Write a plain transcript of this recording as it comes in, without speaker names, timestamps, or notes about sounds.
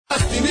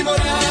ni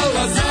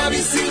morala,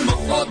 zavisimo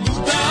od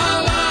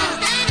budala.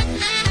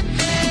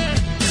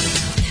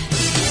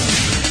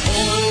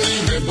 Boli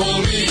me,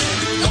 boli,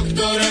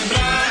 doktore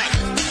mrak,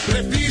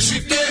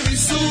 prepišite mi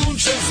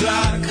sunčev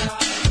zrak,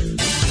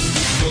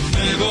 dok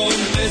nebo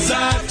ne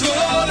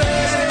zatvore,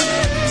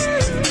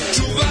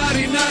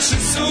 čuvari naše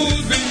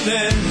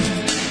sudbine.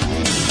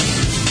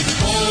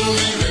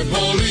 Boli me,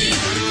 boli,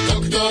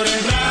 doktore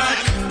mrak,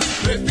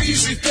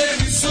 prepišite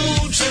mi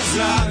sunčev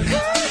zrak,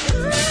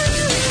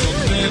 dok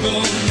nebo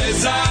ne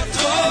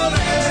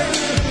zatvore,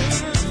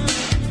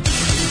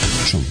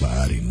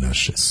 čuvari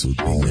naše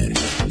sudbine.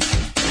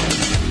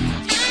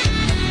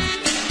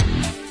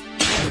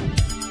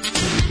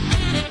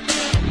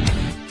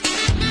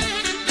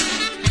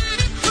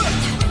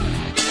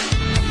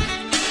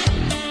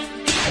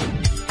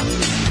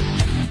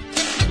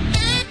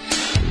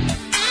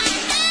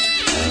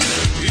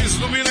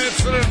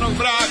 Crnog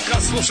mraka,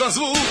 slušam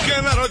zvuke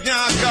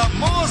narodnjaka,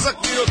 mozak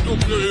mi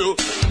otupljuju,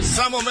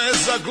 samo me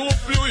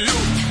zaglupljuju.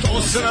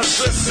 To se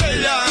naše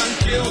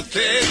seljanke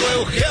utegle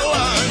u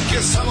helanke,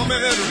 samo me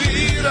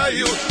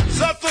nerviraju,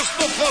 zato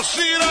što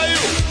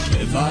falširaju.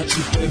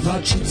 Pevači,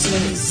 pevačice,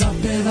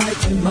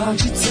 zapevajte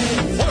mačice,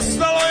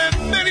 ostalo je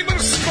meni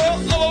mrsko,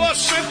 ovo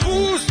vaše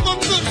pusto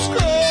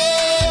drčko.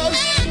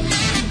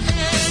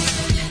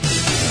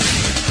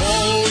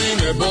 Boli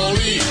me,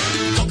 boli,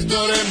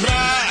 doktore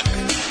mrak,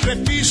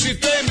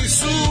 prepišite mi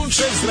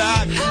sunčev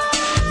zrak,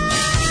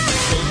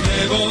 dok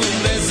nebo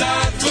ne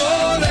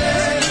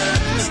zatvore,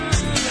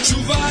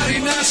 čuvari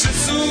naše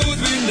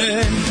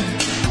sudbine.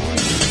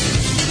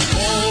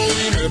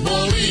 Boli me,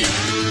 boli,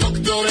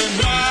 doktore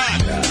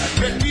mrak,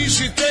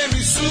 prepišite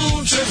mi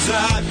sunčev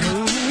zrak,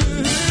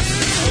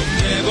 dok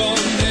nebo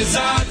ne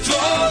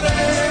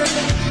zatvore,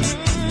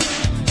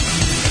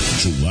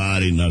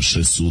 čuvari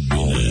naše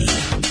sudbine.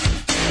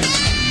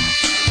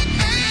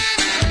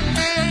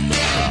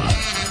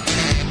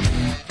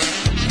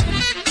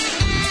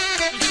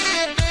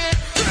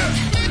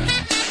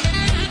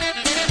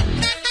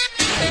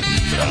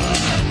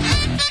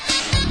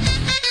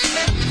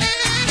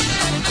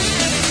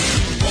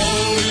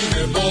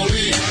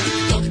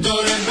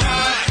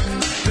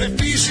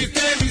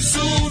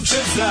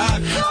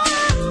 Zrak,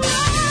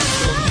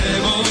 dok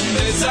nebo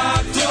ne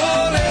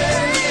zatvore,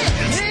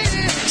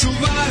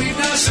 čuvari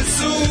naše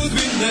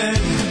sudbine.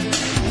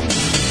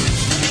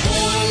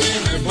 Boli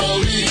me,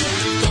 boli,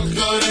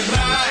 doktore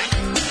mrak,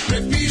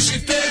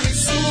 prepišite mi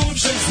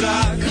sunčev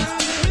zrak,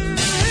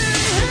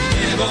 dok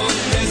nebo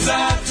ne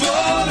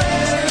zatvore,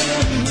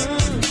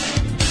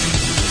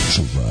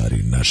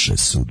 čuvari naše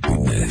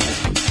sudbine.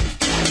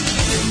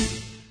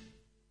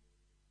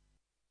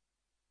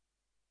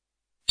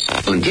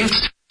 Und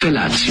jetzt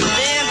Felatio.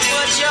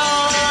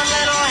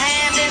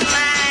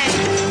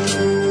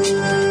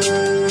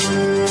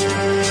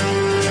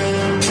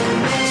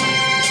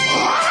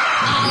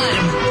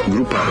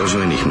 Grupa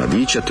rozvojenih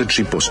mladića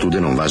trči po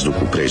studenom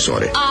vazduhu pre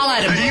zore.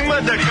 Alarm! Ima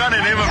da kane,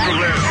 nema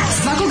problema.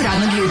 Svakog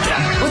radnog jutra,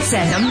 od 7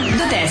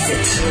 do 10.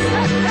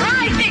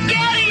 Hajde,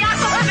 Geri,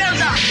 jako se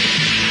velda!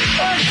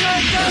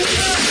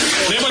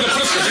 Nema da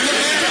prska, nema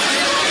da...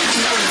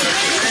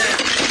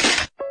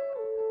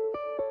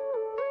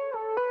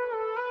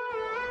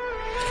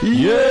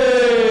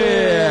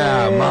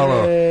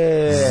 Malo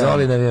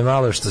Zoli nam je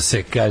malo, što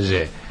se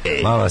kaže,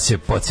 malo se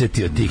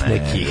podsjetio tih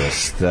nekih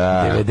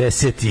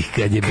 90-ih,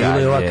 kad je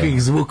bilo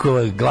ovakvih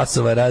zvukova,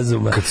 glasova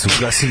razuma, kad su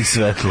gasili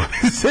svetlo.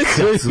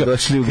 Kad su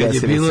došli u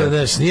gasili bilo, svetlo.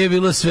 znaš, nije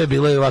bilo sve,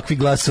 bilo je ovakvih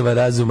glasova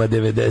razuma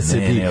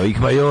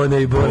 90-ih,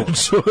 Majone i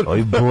Borčur.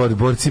 Ovi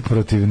borci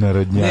protiv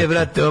narodnjaka. Ne,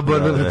 brate, ovo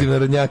borba protiv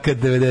narodnjaka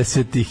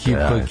 90-ih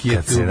ipak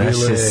je tu bilo. Kad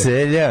se naše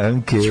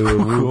seljanke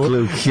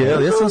uvukle u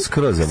hel, ja sam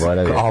skroz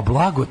zaboravio. A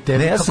blago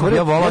tebe, kako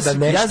ja volao da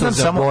nešto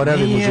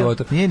zaboravim u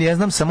životu. Nije, ja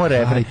znam samo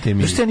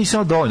refren. Što ja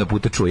nisam dovoljno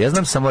puta čuo, ja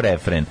znam samo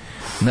refren.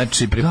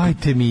 Znači,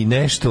 dajte mi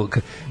nešto.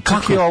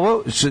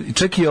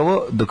 Čak i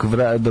ovo,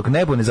 dok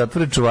nebo ne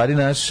zatvore, čuvari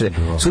naše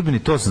sudbine,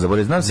 to sam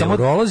zaboravio. Znam samo,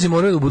 neurolozi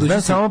moraju u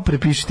budućnosti, znam samo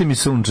prepišite mi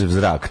sunčev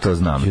zrak, to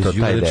znam, to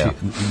taj deo.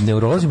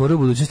 Neurolozi moraju u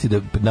budućnosti da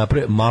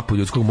naprave mapu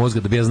ljudskog mozga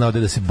da bi ja znao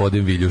da se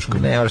bodem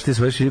viljuškom. Ne, moraš ti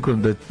sveš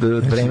ilikom da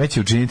vreme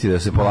će učiniti da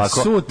se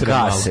polako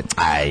gase.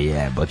 Aj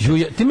jebote.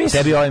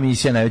 Tebi ova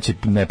emisija najveći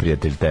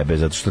neprijatelj tebe,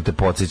 zato što te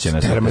podsjeća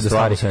na sve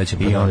stvari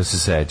i onda se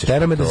sećaš.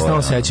 Tera me da se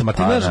stalno sećam. A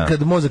ti znaš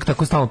kad mozak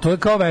tako stalno, to je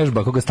kao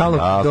vežba, koga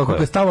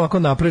stalno ako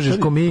naprežeš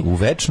ko mi, u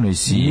večnoj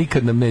si,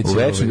 nikad nam neće,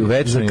 u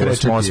večnoj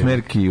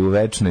osmosmerki, u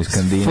večnoj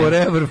Skandinavi,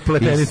 forever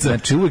pletenica.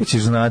 Znači uvek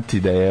ćeš znati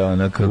da je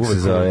ona, kako se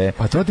zove,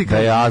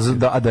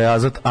 da je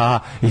azot A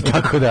i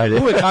tako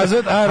dalje. Uvek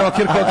azot A,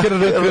 rocker, koker,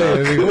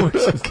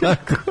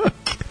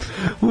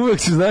 uvek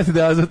ćeš znati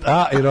da je azot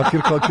A i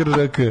rocker, koker,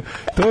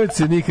 to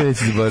se nikad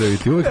neće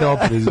zaboraviti. Uvek na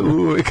oprezu.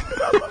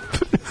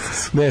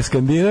 Ne,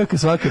 skandinavka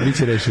svaka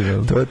biće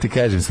rešena. To ti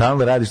kažem,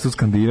 stalno radiš tu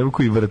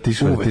skandinavku i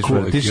vrtiš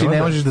i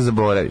ne možeš da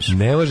zaboraviš.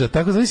 Ne može,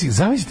 tako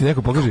zamisli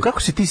neko pokaže.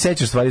 Kako se ti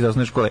sećaš stvari iz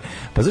osnovne škole?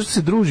 Pa zašto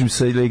se družim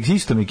sa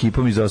istom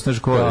ekipom iz osnovne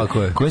škole?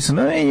 Koji sam,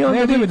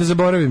 ne da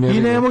zaboravim.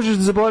 I ne možeš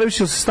da zaboraviš,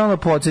 jer se stalno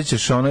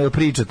podsjećaš, ili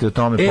pričate o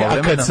tome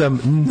povremeno. A kad sam,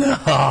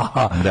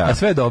 a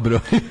sve je dobro.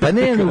 Pa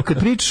ne, kad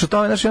pričaš o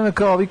tome, znaš, onda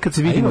kao ovi kad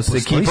se vidimo sa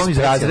ekipom iz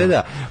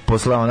razreda,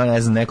 posle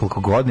ne znam, nekoliko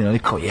godina, oni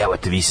kao, evo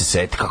te, vi se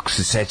sećate, kako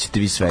se sećate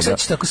vi svega.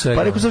 Sećate tako svega.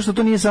 Pa rekao, zašto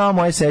to nije samo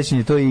moje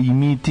sećanje, to je i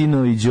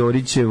Mitino, i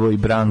Đorićevo, i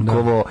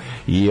Brankovo,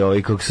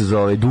 i kako se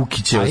zove,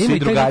 Dukićevo, svi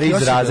drugari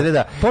iz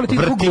razreda,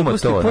 vrtimo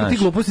to. Pored tih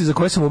gluposti za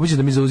koje sam ubeđen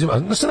da mi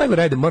zauzimam, a što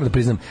najgore, ajde, moram da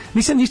priznam,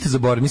 nisam ništa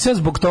zaboravio, nisam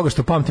zbog toga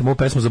što pamtim ovu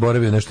pesmu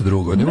zaboravio nešto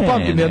drugo, nego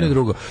pamtim jedno i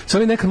drugo.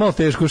 Samo je nekad malo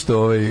teško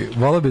što,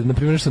 volao bi, na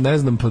primjer, nešto ne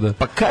znam, pa da...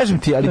 Pa kažem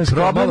ti, ali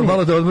problem...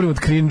 Malo da odmorim od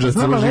cringe-a.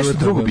 Znam, nešto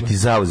drugo bi ti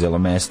zauzelo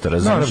mesto,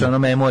 razumiješ, ono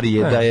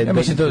memorije, da je... Ja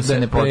mislim da se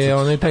ne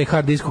podsjeća. Taj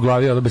hard disk u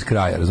glavi je bez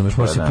kraja, razumiješ,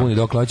 može se puni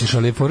dok laćeš,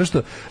 ali je fora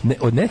što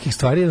od nekih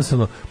stvari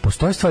jednostavno,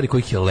 postoje stvari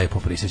kojih je lepo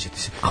prisjećati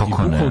se.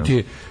 Kako ne?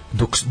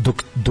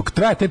 Dok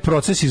traje taj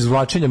proces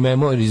izvlačenja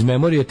iz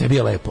memorije, tebi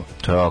je lepo.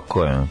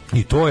 Tako je.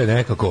 I to je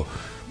nekako,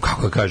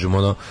 kako da kažem,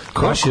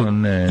 kako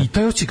ne? I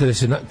to je oči kada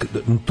se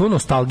to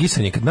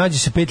nostalgisanje, kad nađe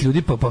se 5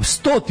 ljudi pa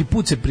 100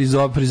 put se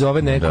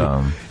prizove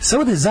neko,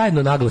 samo da je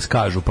zajedno naglas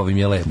kažu, pa im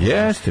je lepo.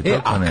 Jeste,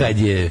 tako ne. A kad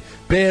je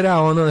Pera,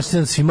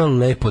 svima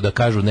lepo da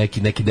kažu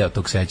neki deo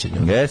tog sećanja.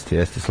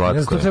 Jeste,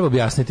 slatko. To treba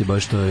objasniti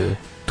baš,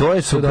 to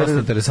je super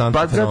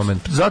interesantan fenomen.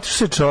 Zato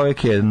što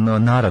čovjek je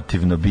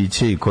narativno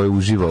biće i koji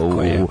uživa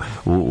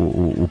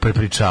u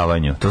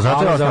prepričavanju. To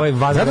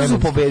zato su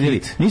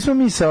pobedili. Nismo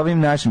mi sa ovim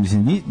našim,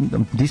 mislim,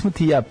 nismo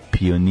ti ja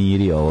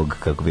pioniri ovog,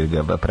 kako bi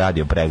ga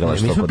radio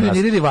pregalaštvo kod nas. Mi smo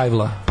pioniri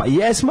revivala. Pa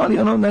jesmo, ali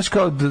znaš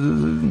kao,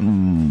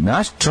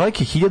 naš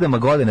čovjek je 1000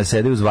 godina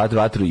sede uz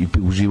vatru i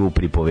uživa u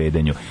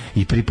pripovedanju.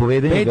 I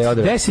pripovedanje ga je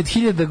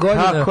 10.000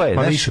 godina,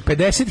 pa više,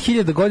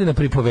 50.000 godina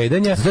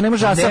pripovedanja. Zato ne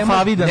može Asaf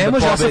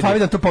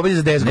Avidan to pobedi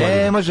za 10 godina.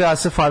 Ne može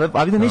Asaf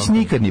Avidan neće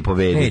nikad ni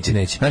pobediti.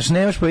 Neće. Znači,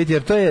 nemaš pobediti,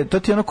 jer to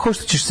ti ono ko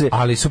što ćeš se...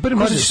 Ali super,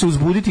 možeš se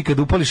uzbuditi kad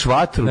upališ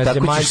vatru,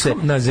 tako ćeš se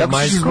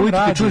uzbuditi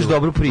kad čuješ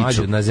dobru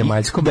priču. Na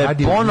zemaljskom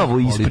radiju... Da ponovo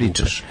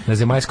ispričaš. Na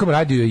zemaljskom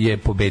radiju je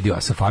pobedio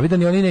Asaf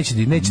Avidan i oni neće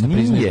da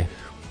priznaju. Nije.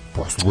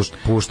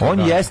 On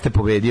jeste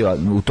pobedio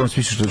u tom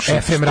smislu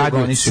što FM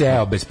radio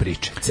ceo bez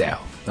priče, ceo.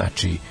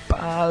 Znači,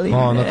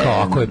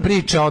 kao ako je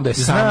priča, onda je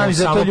samo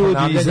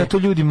ponavljanje. Zato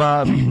ljudi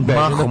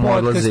mahom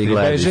odlaze i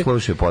gledaju,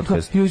 slušaju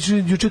podcast.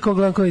 Juče kao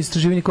gledam kao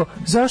istraživanje,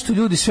 zašto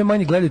ljudi sve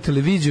manje gledaju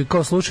televiziju i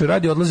kao slušaju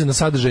radio, odlaze na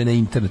sadržaje na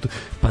internetu?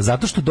 Pa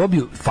zato što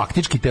dobiju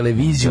faktički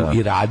televiziju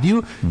i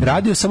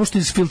radio samo što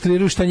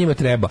isfiltriraju šta njima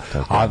treba.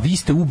 A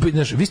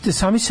vi ste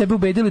sami sebe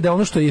ubedili da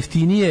ono što je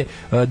jeftinije,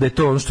 da je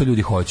to ono što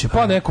ljudi hoće.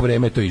 Pa neko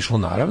vreme je to išlo,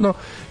 naravno,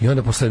 i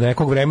onda posle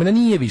nekog vremena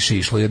nije više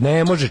išlo, jer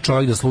ne može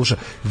čovjek da sluša,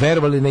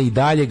 verovali ne i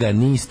dalje ga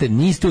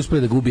niste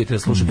uspeli da ga ubijete da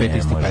sluša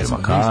 15 pesma.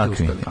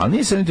 Ali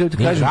nisam ti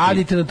kažem,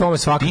 radite na tome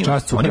svaka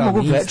čast. Oni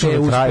mogu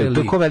večno traju.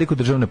 To je kao veliko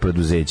državno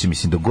preduzeće.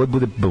 Mislim, dok god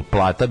bude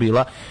plata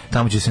bila,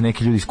 tamo će se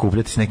neki ljudi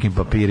skupljati s nekim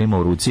papirima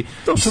u ruci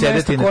i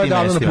sedeti na tim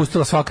mestima.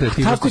 Napustila sva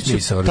kreativnost i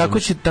smisao.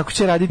 Tako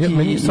će raditi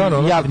i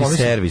javni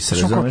servis.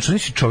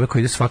 Znači, čovjek koji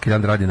ide svaki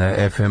dan radi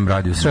na FM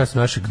radiju, sreo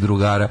sam našeg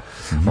drugara,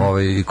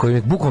 koji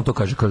mi bukvalno to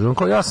kaže,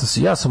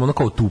 ja sam ono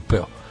kao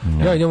tupeo.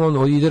 Ja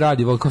idem, ide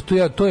radi,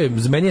 to je,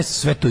 za meni je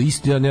sve to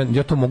isto,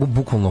 ja to mogu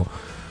bukvalno,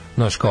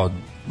 znaš, kao,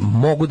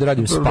 mogu da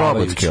radim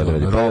spavajući.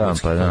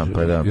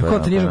 Pa da. Kao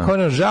te njega,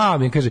 kao žao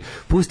mi, kaže,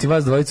 pusti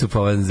vas dvojicu pa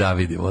vam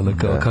zavidim,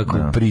 kako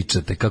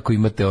pričate, kako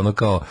imate,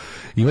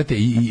 imate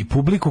i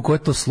publiku koja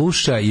to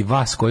sluša i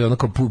vas koji,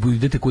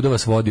 idete kuda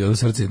vas vodi,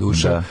 srce i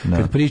duša,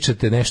 kad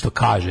pričate nešto,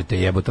 kažete,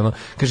 jebote,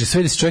 kaže,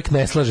 sve da se čovjek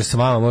ne slaže sa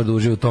vama, možda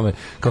uživa u tome,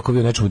 kako vi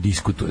o nečemu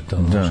diskutujete,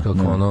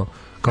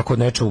 kako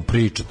nečemu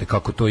pričate,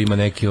 kako to ima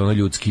neki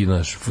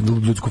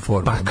ljudsku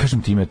formu. Pa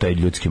kažem ti ima taj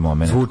ljudski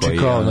moment. Zvuči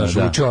kao,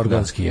 zvuči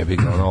organski jebi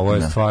ga, ovo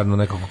je stvarno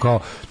nekako kao,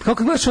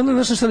 kako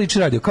gledaš šta liči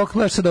radio, kako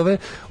gledaš sad ove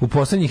u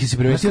poslednjih si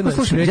primetio na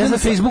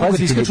Facebooku kad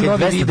iskaču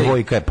novi videi.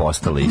 202 je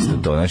postala isto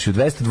to, znači u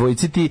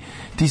 202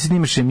 ti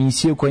snimaš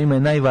emisiju u kojima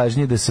je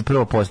najvažnije da se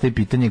prvo postavi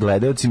pitanje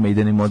gledaocima i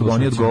da im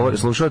odgovore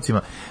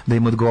slušaocima, da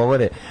im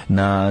odgovore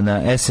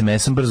na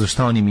SMS-om brzo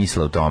šta oni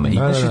misle o tome.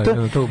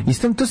 I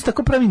to se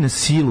tako pravi na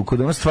silu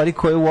kod ono stvari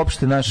koje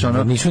uopšte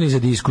nisu ni za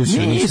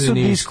diskusiju,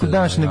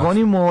 nego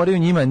oni moraju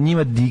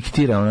njima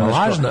diktira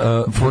lažna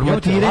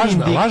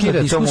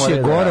diskusija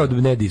je gora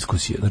od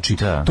nediskusije. Znači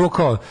to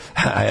kao,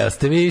 a jel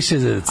ste više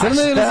za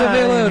crno ili za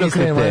belo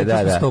eurokremu?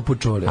 To smo 100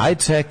 put čuli. Aj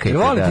čekajte.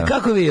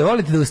 Kako vi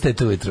volite da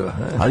ustajete ujutro?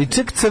 Ali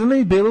ček, crno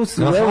i belo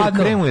u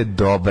eurokremu je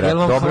dobra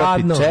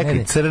pitanje.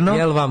 Čekaj, crno i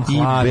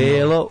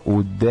belo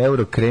u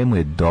eurokremu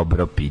je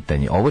dobro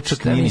pitanje. Ovo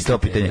čak nije ni to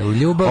pitanje.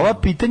 Ova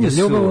pitanja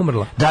su,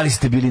 da li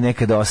ste bili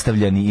nekada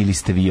ostavljani ili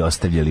ste vi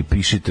ostavljali,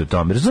 pišite o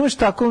tome. Razumeš,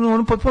 tako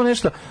ono potpuno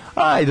nešto,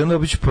 ajde, onda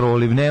biće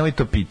proliv, nemoj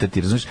to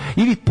pitati, razumeš?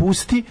 Ili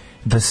pusti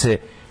da se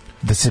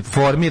da se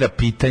formira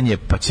pitanje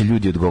pa će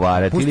ljudi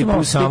odgovarati ili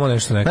pusti samo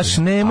nešto nekako. Znaš,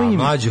 nemoj im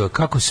Mlađo,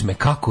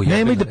 kako je.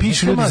 Nemoj da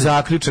pišu ljudi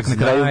zaključak na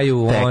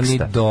kraju teksta. Oni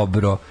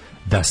dobro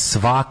da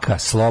svaka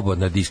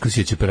slobodna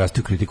diskusija će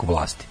prerasti u kritiku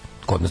vlasti.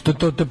 Kod nas to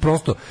je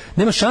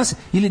nema šanse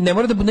ili ne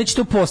mora da neće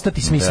to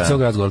postati smisao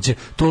celog razgovora, će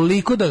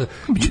toliko da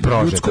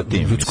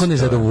ljudsko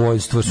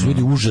nezadovoljstvo, su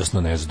ljudi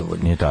užasno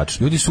nezadovoljni. Nije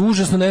tačno. Ljudi su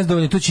užasno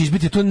nezadovoljni, to će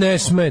izbiti, to ne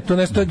sme,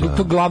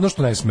 to glavno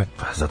što ne sme.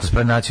 Pa zato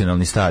spravi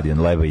nacionalni stadion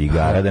leva i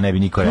igara da ne bi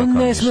niko rekao.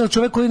 Ne sme,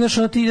 čovjek koji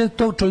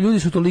ljudi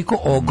su toliko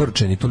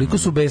ogorčeni, toliko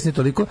su besni,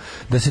 toliko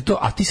da se to,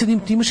 a ti sad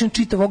imaš jedan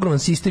čitav ogroman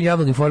sistem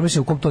javnog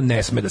informisanja u kom to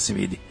ne sme da se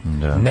vidi.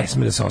 Ne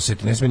sme da se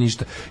osjeti, ne sme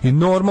ništa. I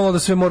normalno da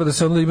sve mora da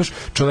se onda imaš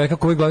čovjeka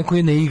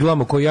koji ne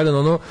iglamo, koji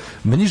jedan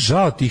meni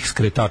žao tih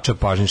skretača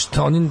pažnje,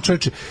 šta oni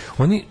čovječe,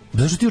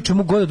 zašto ti o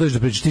čemu god da dođeš da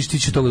pričaš, ti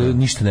će toga da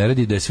ništa ne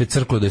radi, da je sve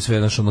crklo, da je sve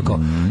znaš kao,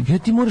 i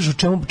ti moraš o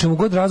čemu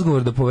god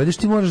razgovor da povedeš,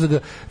 ti moraš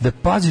da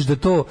paziš da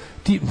to,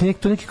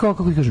 to neki kao,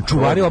 kako ti kažem,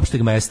 čuvari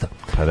opšteg mesta.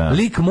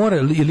 Lik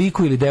mora,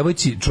 liku ili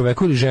devojci,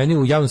 čoveku ili ženi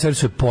u javnom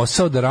servisu je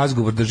posao da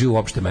razgovor drži u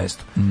opštem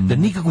mestu. Da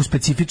nikakvu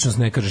specifičnost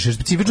ne kažeš, jer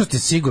specifičnost je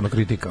sigurno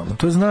kritika.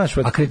 To znaš,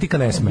 a kritika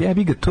ne sme. Ja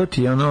bih ga,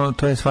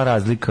 to je sva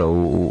razlika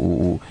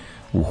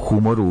u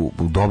humoru,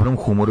 u dobrom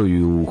humoru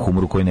i u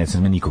humoru koji ne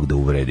sme nikog da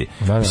uvredi.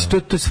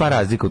 Mislim, to je sva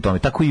razlika u tome.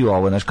 Tako i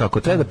ovo, znaš, kako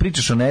treba da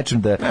pričaš o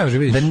nečem,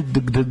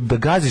 da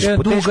gaziš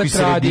po teškoj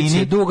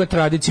sredini. Duga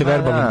tradicija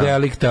verbalnog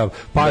delikta,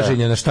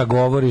 paženja na šta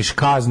govoriš,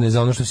 kazne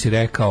za ono što si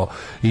rekao,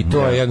 i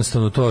to je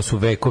jednostavno, to su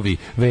vekovi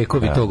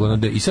tog.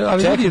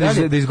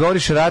 Čekaj da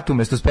izgovoriš rat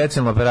umesto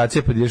specijalne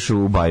operacije pa ideš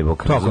u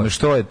bajbok. Razumeš,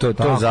 to je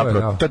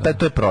zapravo,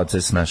 to je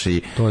proces naš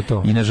i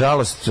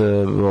nažalost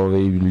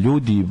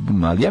ljudi,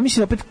 ali ja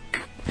mislim opet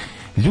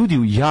ljudi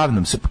u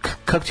javnom,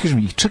 kako ti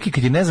kažem, čak i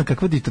kad je ne znam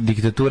kakva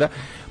diktatura,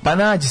 pa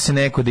nađe se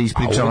neko da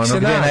ispriča ono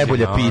gde je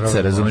najbolja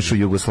pizza, razumeš, u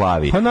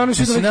Jugoslaviji. Pa naravno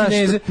svi ove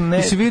Kineze,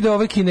 si vidio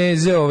ove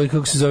Kineze,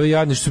 kako se zove,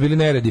 jadni, što su bili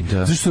neredi.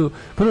 Zašto,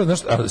 prvo, znaš,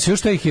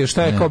 sve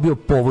šta je kao bio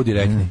povod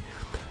direktni.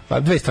 Pa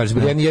dve stvari su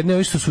bili. Jedni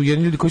isto su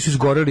jedni ljudi koji su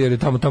izgoreli jer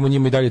tamo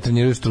njima i dalje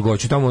treniraju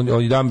strogoću. Tamo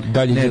oni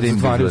dalje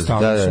zatvaraju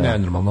stalno, su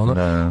nenormalno.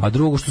 A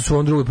drugo što su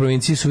u drugoj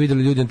provinciji su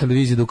videli ljudi na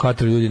televiziji da u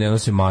Kataru ljudi ne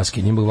nose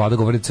maske. Njima vlada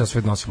govori da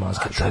svet nosi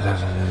maske.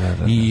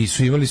 I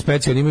su imali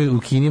u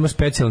Kini ima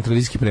specijalan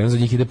televizijski prenos, za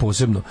njih ide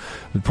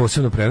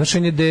posebno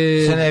prenošenje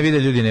gde se ne vide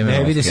ljudi nemaju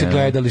maske. Ne vide se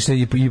gledalište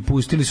i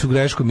pustili su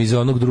greškom iz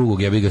onog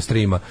drugog jebiga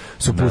streama.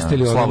 Su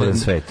pustili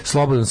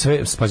Slobodan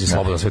svet. Pazi,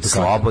 slobodan svet.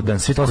 Slobodan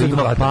svet koji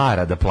ima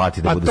para da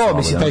plati da bude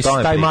slobodan.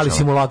 Taj mali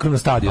simulakrum na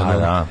stadionu.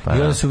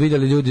 I onda su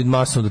vidjeli ljudi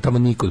masno da tamo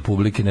niko od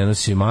publike ne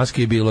nosi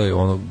maske i bilo je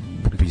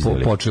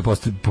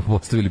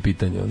postavili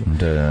pitanje.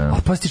 A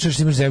pa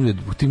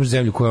ti imaš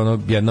zemlju koja je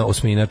jedna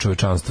osmina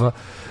čovečanstva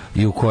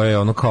i u kojoj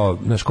je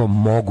kao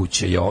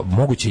moguće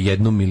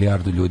 1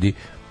 milijardu ljudi.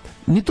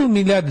 Ni to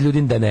milijardu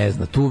ljudi da ne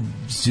zna. Tu,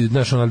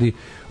 znaš, ali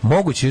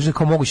moguće im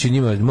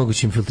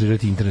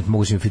infiltrirati internet,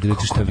 moguće im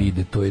infiltrirati šta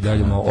vide, to je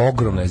dalje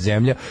ogromna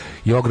zemlja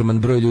i ogroman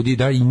broj ljudi,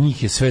 da, i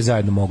njih je sve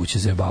zajedno moguće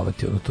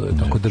zajebavati, to je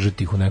tako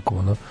držati ih u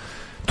nekom,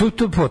 to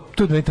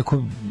je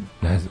tako,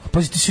 ne znam,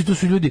 pazite si, to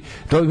su ljudi,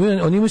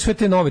 oni imaju sve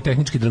te nove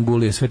tehničke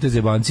drangulije, sve te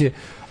zebancije,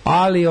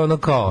 ali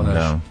kao,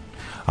 znaš,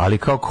 ali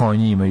kao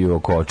konji imaju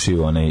oko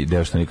očiju, onaj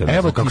deo što nikad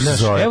ne znam kako se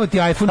zove. Evo ti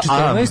iPhone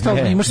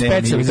 14, imaš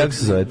specijalni. Kako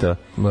se zove to?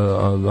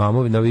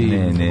 Amovi,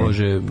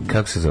 može...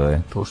 Kako se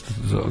zove? To što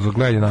za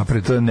gledanje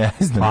napred. To ne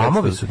znam.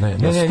 Amovi su,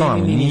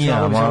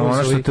 nije,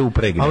 ono što te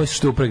upregne. Ovo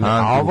što te upregne.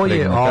 A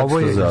ovo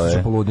je,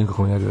 što poludim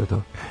kako mi nervira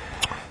to.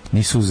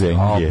 Nisu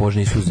zengije. Bože,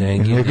 nisu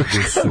zengije.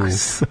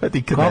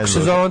 Kako se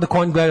zove onda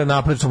konj gleda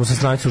napred, što mu sa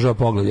stranicu užava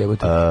pogled,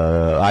 jebote.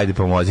 Ajde,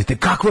 pomozite.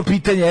 Kakvo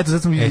pitanje? Eto,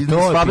 sad smo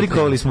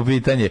fabrikovali smo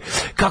pitanje.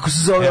 Kako se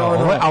zove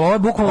ono? A ovo je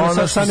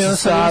bukvalno sam je on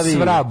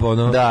svrab,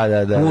 ono.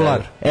 Da.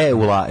 Ular.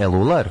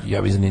 Ular?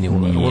 Ja mislim da nije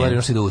ular. Ular je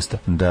ono što ide usta.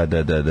 Da.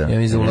 Ja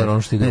mislim da ular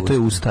ono što ide usta. Ne, to je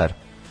ustar.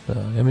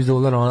 Ja mislim da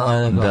ular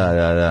ono...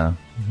 Da.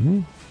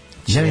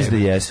 Ja mislim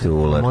da jeste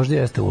ular. Možda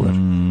jeste ular.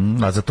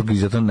 A zato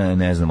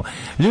ne znamo.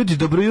 Ljudi,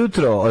 dobro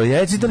jutro.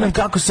 Recite nam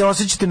kako se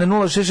osjećate na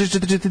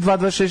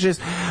 066442266.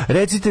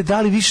 Recite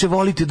da li više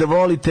volite da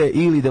volite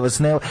ili da vas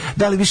ne...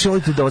 Da li više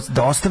volite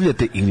da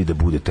ostavljate ili da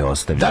budete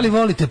ostavljeni? Da li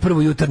volite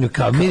prvu jutarnju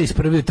miris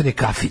prve jutarnje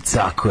kafice?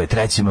 Tako je,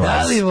 treći mlaz.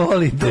 Da li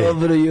volite?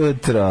 Dobro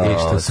jutro.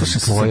 Što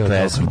sam pojao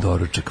dobar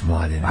doručak,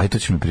 Mladene. Ajde, to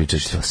će mi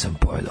pričati. Što sam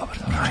pojao dobar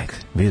doručak. Ajde,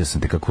 vidio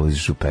sam te kako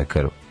uleziš u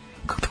pekaru.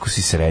 Kako tako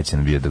si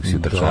srećan bio dok si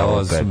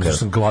utrčavao u pekaru? Da,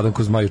 sam gladan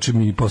ko zmaj, čim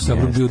mi posle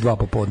bio 2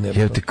 popodne.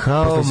 Jer ti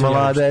kao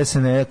mlada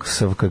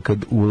SNX-ovka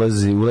kad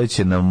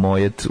uleće na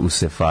mojet u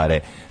sefare,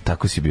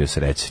 tako si bio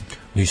srećan.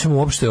 Nisam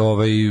uopšte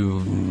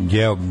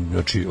jeo,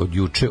 znači od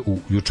juče u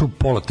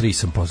 2:30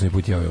 sam poslednji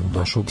put jeo,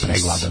 došao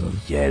pregladan.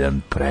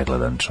 Jedan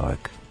pregladan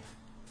čovjek.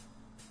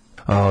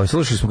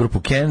 Slušali smo grupu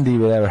Candy,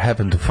 Whatever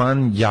Happened to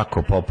Fun,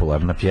 jako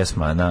popularna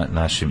pjesma na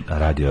našim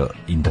radio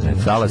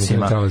internet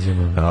talasima.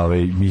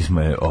 Mi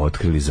smo je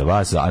otkrili za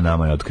vas, a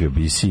nama je otkrio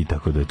BC,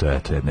 tako da je to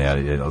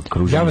jedno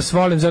okruženje. Ja vas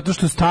volim zato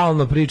što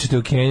stalno pričate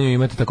o Keniju i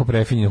imate tako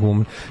prefinjen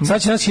humor.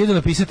 Sad će nas jedno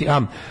napisati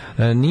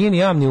nije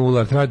ni ni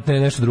ular, treba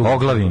nešto drugo.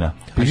 Oglavina.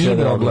 Nije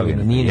ni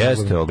oglavina.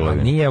 Jeste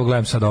oglavina. Nije,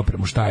 gledam sad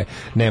opremu, šta je.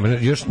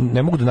 Još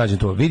ne mogu da nađem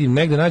to. Vidim,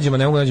 negde nađem, a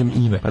ne mogu da nađem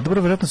ime. Pa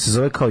dobro, vjerojatno se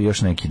zove kao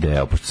još neki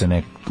deo, pošto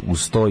se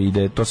uz to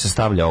ide, to se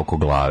stavlja oko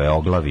glave,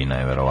 oglavina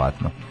je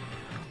verovatno.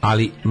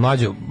 Ali,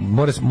 mlađo,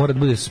 mora da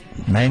bude...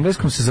 Na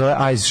engleskom se zove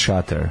eyes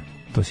shutter.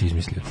 To si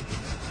izmislio.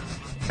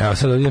 Evo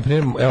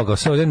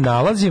sad ovdje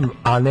nalazim,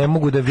 a ne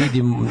mogu da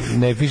vidim,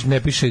 ne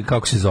piše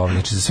kako se zove.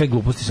 Znači, za sve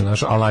gluposti sam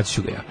našao, ali naći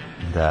ću ga ja.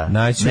 Da.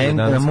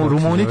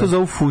 Rumuni to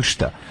zovu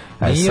fušta.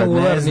 Nije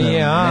ular,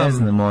 nije ne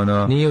znam,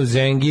 nije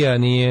uzengija,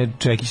 nije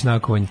čekić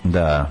nakovanj.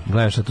 Da.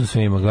 Gledam šta tu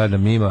sve ima,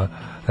 ima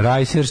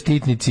rajser,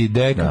 štitnici,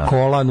 deka,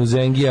 kolan,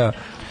 uzengija,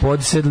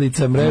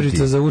 podsedlica,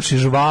 mrežica za uši,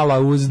 žvala,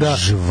 uzda.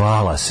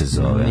 Žvala se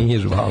zove. Nije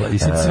žvala. I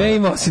sad sve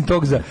ima osim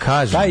tog za...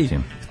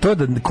 To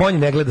da konj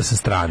ne gleda sa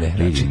strane.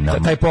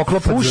 Znači, taj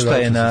poklopac... Fušta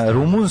je na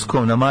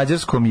rumunskom, na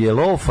mađarskom je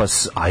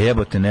lofas, a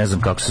jebote ne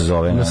znam kako se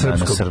zove na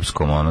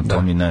srpskom.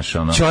 To mi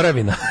nešto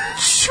Ćoravina.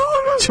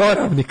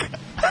 Čoravnik.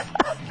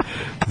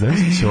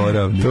 Znači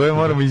čoravnik. To je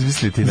moramo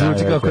izmisliti.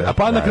 A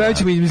pa na kraju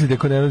ćemo izmisliti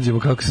ako ne nađemo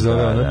kako se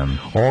zove.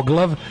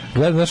 Oglav.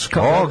 Gledaš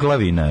kao...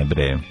 Oglavina je,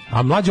 bre.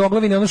 A mlađa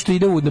oglavina je ono što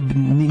ide u...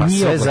 Pa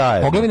sve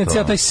zajedno. Oglavina je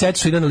cijel taj set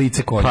što ide na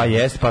lice konja. Pa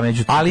jest, pa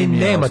među... Ali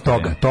nema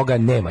toga. Toga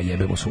nema,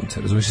 jebemo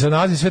sunce. Razumiješ, sad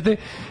nalazi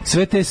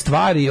sve te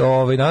stvari,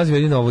 nalazi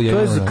jedino ovo jedno.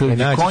 To je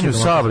za konju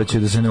saobraćaj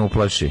da se ne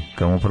uplaši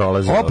kad mu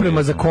prolazi.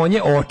 Oprema za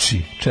konje,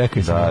 oči.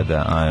 Čekaj sad.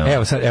 Da.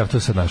 Evo to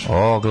sad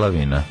našao.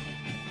 Oglavina.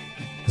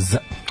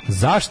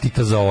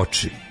 Zaštita za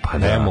oči. Pa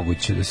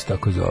nemoguće da se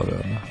tako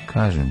zove.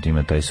 Kažem ti,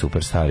 ima taj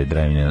super stari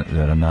drevni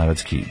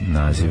narodski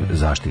naziv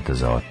zaštita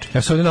za oči.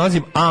 Ja se ovdje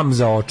nalazim am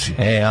za oči.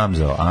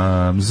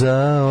 Am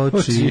za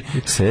oči,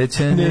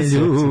 sećanje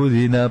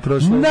ljudi na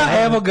prošlo.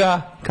 Evo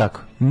ga.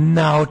 Kako?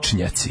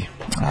 Naočnjaci.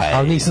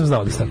 Ali nisam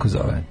znao da se tako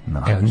zove.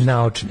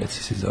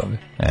 Naočnjaci se zove.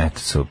 Eto,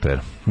 super.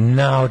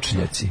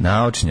 Naočnjaci.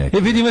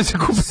 Vidim se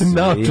kupiti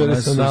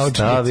naočare sa naočnjaci.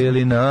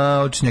 Stavili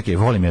naočnjake.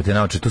 Volim ja te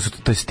naočare,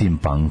 to je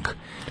steampunk.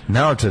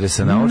 Naočare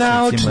sa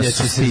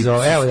naočnicima se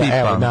zove.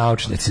 Evo,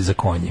 naočnjaci za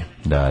konje.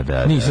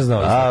 Da. Nisam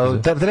znao.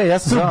 Ja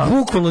sam znao.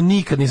 Bukvalno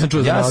nikad nisam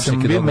čuo za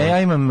naočnike. Ja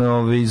imam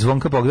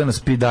Zvonka Bogdana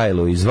speed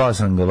dialu i zvao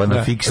sam ga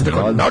na fiksni.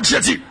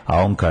 Naočnjaci!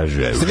 A on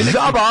kaže,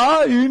 žaba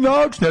i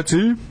naočnjaci.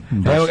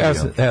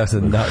 Evo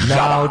sad,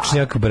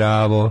 naočnjak,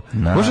 bravo.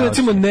 Može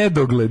recimo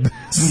nedogled.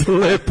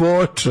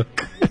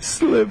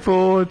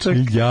 Slepočak.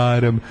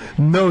 Jaram.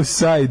 No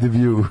side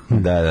view.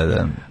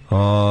 Da.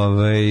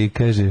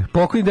 Kaže,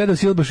 pokojni deda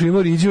Silbaš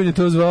imao riđi, on je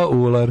to zvao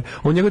ular.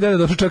 On njegov deda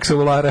došao čak sa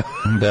ulara.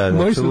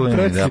 Moji su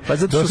predsi. Pa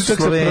zato što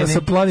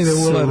sa planine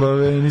ular.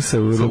 Sloveni sa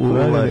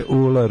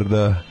ular,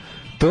 da.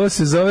 To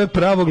se zove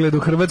pravogled, u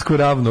Hrvatsku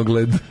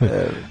ravnogled.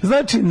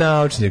 Znači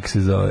naočnjak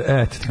se zove.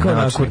 Eto, tako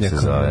naočnjak se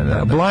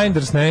zove.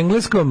 Blinders na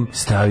engleskom.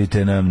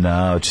 Stavite nam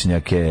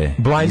naočnjake.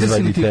 Blinders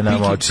ili ti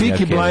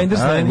Peaky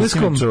Blinders na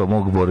engleskom.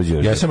 Mogu Boru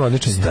Đorđe. Ja sam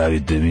odličan.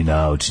 Stavite mi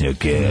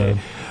naočnjake.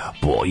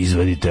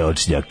 Izvadite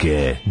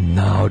očnjake.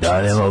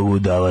 Da ne mogu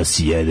da vas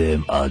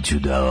jedem, ali ću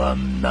da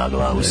vam na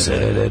glavu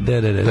sedem. To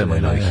je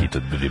moj novi hit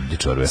od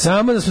Čorbe.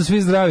 Samo da smo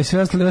svi zdravi,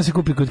 sve ostali nas se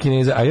kupi kod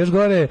Kineza. A još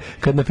gore,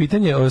 kad na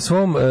pitanje o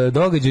svom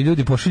događaju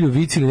ljudi pošalju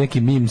vic ili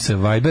neki mim sa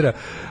Vibera,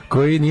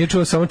 koji nije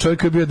čuo samo čovjek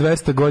koji je bio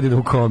 200 godina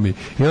u komi.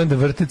 I onda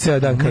vrte ceo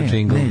dan kao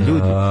džingl.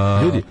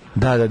 Ljudi,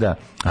 da.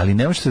 Ali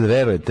ne možete da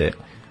verujete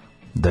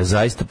da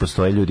zaista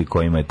postoje ljudi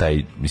kojima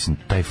je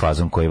taj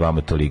fazon koji je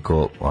vama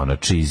toliko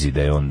cheesy,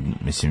 da je on,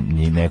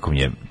 nekom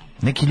je...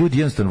 Neki ljudi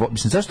jednostavno,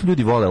 zašto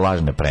ljudi vole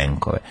lažne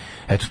prenkove?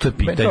 Eto, to je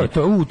pitanje.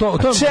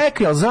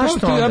 Čekaj, ali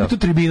zašto onda? Ja bi tu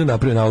tribinu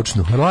napravio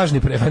naučnu.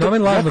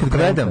 Fenomen lažnog prenka.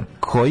 Gledam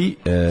koji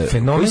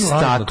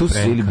status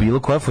ili bilo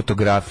koja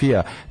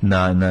fotografija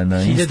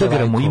na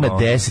Instagramu ima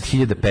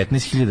 10.000,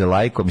 15.000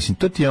 lajkova.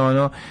 To ti je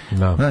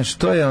znaš,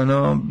 to je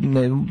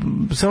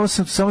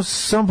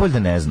samo bolje da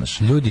ne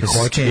znaš.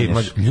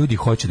 Ljudi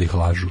hoće da ih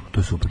lažu. To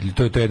je super.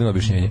 To je jedno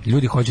objašnjenje.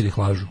 Ljudi hoće da ih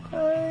lažu.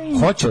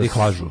 Hoće da ih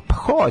lažu. Pa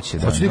hoće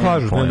da ih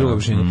lažu, to je drugo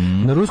objašnjenje.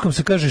 Na ruskom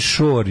se kaže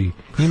šori.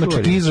 Ima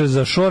čak izraz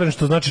za šoren,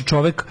 što znači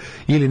čovek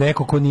ili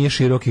neko ko nije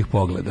širokih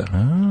pogleda.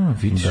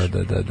 Vidiš.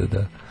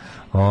 Da.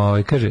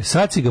 Kaže,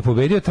 sad si ga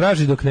pobedio,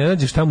 traži dok ne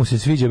nađe šta mu se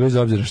sviđa bez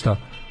obzira šta.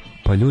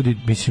 Pa ljudi,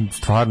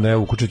 stvarno,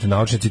 evo, ukučite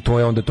naučnici, to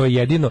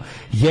je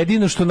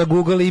jedino što na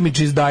Google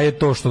Images daje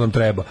to što nam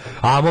treba.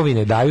 Amovi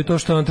ne daju to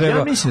što nam treba.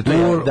 Ja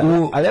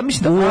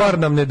mislim da UR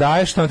nam ne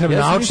daje što nam treba.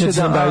 Naučnici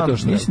nam daju to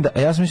što nam treba.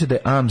 Ja sam mislio da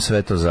je AM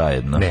sve to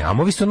zajedno. Ne,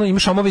 amovi su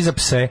imaš amovi za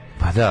pse.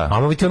 Pa da.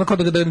 Amovi ti kao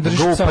da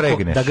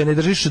ga ne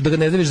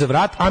držiš za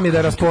vrat, am je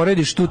da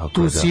rasporediš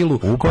tu silu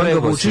koju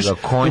ga vučiš,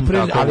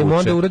 ali mu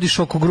onda uradiš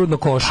oko grudnog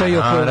koša i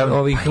oko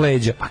ovih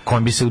leđa. Pa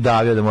konj bi se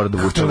udavio da mora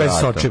da vuče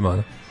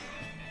vrata.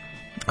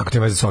 Kako te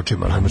veze sa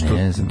očima?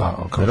 Ne znam,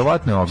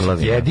 verovatno je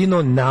oglavina.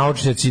 Jedino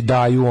naučnjaci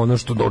daju ono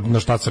na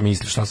šta sam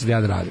mislio, šta sad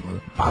ja da radim.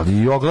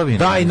 Ali i oglavina.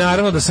 Da, i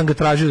naravno da sam ga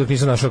tražio dok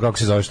nisam našao kako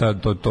se zove, šta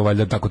to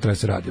valjda tako treba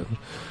se radi.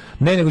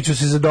 Ne, nego ću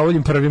se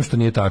zadovoljim prvim što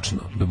nije tačno,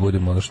 da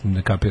budemo ono što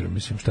ne kapiram,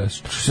 mislim, šta je.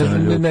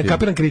 Ne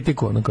kapiram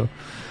kritiku, ono kao.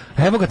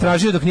 Evo ga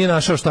tražio dok nije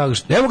našao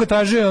Evo ga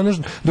tražio ono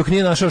dok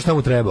nije našao šta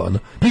mu treba, ono.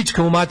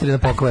 Pička mu materina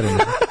pokvarena.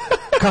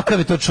 Kakav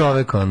je to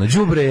čovek, ono,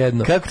 đubre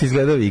jedno. Kako ti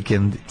izgleda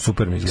vikend?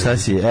 Super mi izgleda. Šta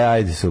si,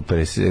 ajde,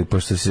 super,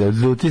 pošto si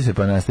odljuti se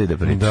pa nastavi da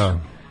pričaš. Da.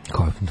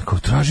 Kao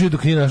tražio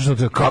dok nije našao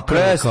treba. Pa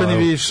prestani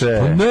više.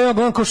 Pa ne, ja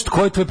gledam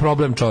koji je tvoj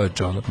problem,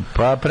 čoveče, ono.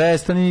 Pa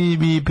prestani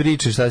i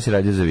pričaj šta si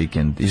radio za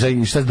vikend.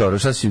 I šta si dobro,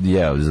 šta si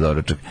jeo za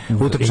doručak.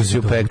 Utrčao si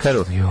u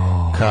pekaru.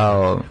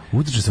 Kao...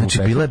 Utrčao sam u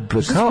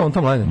pekaru. Kao on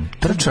tamo mladen.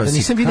 Trčao si.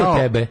 Nisam vidio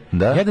tebe.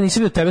 Ja da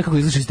nisam vidio tebe kako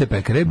izlaziš iz te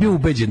pekare. Bio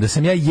ubeđen da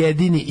sam ja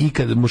jedini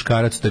ikad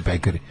muškarac u toj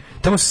pekari.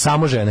 Tamo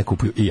samo žene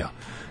kupuju i ja.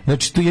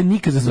 Znači to je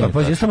nikad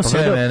pa ja tamo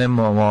sedim. Mene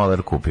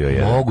moler kupio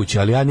je. Moguće,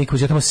 ali ja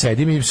nikad tamo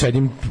sedim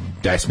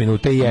 10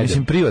 minuta i jedem.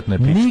 Mislim privatno je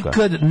pička.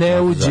 Nikad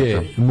ne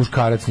uđe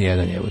muškarac ni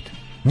jedan jebote.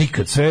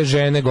 Nikad sve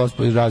žene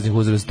gospodi raznih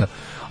uzrasta,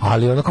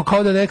 ali onako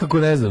kao da nekako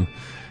ne znam.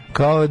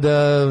 Kao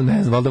da,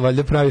 ne znam,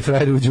 valjda pravi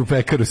frajeri uđu u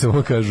pekaru,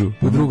 samo kažu,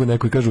 u drugu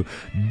nekoj kažu,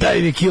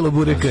 daj mi kilo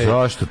bureka.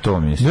 Zašto to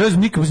misliš? Ne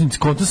znam, nikad,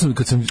 konto sam,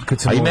 kad sam...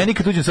 A i meni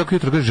kad uđem svako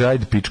jutro, kaže,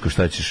 ajde pičko,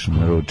 šta ćeš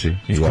naruči?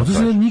 Konto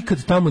sam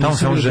nikad tamo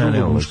nisam vidio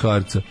drugog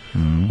muškarca.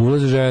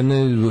 Ulaze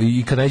žene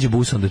i kad najde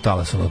bus, onda je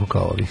talas onako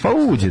kao ovih. Pa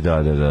uđe,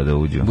 da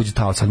uđe. Uđe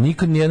talas, ali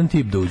nikad nijedan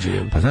tip da uđe.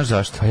 Pa znaš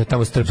zašto? Pa ja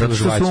tamo strpio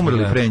žvaći. Zato što su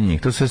umrli pre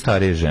njih, to su sve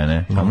starije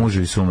žene, a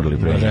muževi su umrli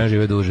pre njih. Žene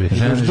žive duže.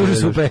 Duže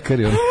su u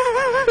pekari, ono.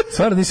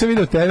 Stvarno nisam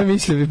vidio tebe,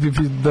 mislio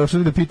došao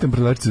da pitam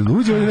prodavčicu,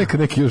 uđe ovdje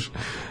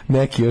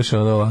neki još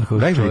ono ovako.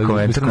 Daj mi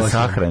komentar na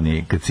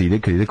sahrani kad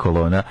ide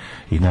kolona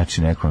i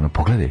znači neko ono,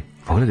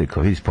 pogledaj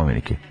kao vidi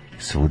spomenike.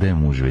 Svuda je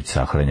muž već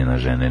sahranjena,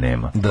 žene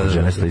nema.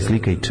 Žena stoji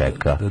slika i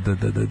čeka.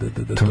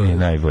 To mi je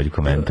najbolji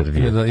komentar.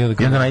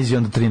 I onda najzi,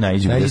 onda tri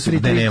najđu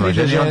gde nema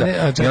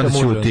žene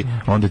i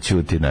onda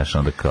ćuti, znaš,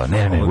 onda kao,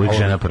 ne, uvijek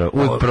žena prvi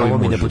muž. Ovo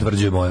mi ne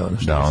potvrđuje moje ono.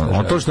 Da,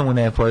 on to što mu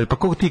ne povedi, pa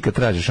koliko ti kad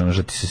tražiš ono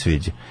što ti se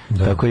sviđa.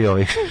 Tako i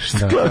ovih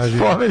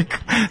spomenik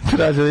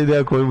traže da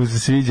ide koji mu se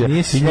sviđa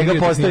i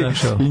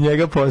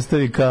njega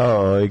postavi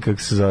kao,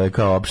 kako se zove,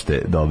 kao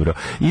opšte dobro.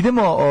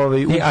 Idemo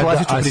u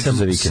klasičnu priču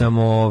za vikend.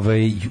 Samo,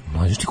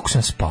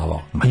 sam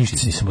spavao, ništa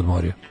se nisam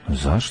odmorio.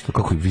 Zašto?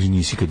 Kako vi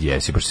nisi kad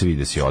jesi, baš se vidi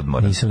da si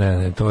odmoran. Nisam,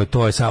 ne,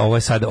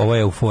 ovo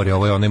je euforija,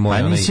 ovo je onaj moj.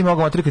 A nisi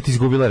mogao otrati kad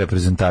izgubila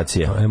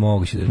reprezentacija. Ne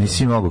moguće da.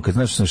 Nisi mogao, kad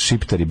znaš što sam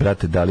šiptari,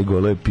 brate, dali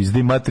golove,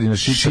 pizdi materina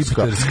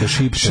šiptarska.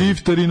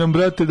 Šiptari nam,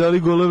 brate, dali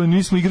golove,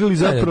 nismo igrali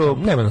zapravo.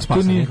 Nema nas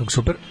spasa nekog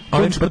super.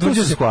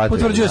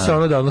 Potvrđuje se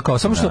ono da ono kao,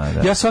 samo što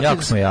ja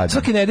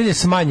svake nedelje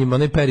smanjim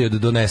onaj period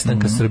do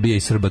nestanka Srbije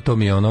i Srba, to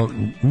mi je ono,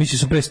 mislio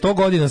sam pre 100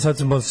 godina, sad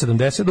sam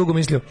 70 dugo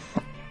mislio.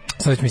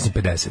 Sad već mislim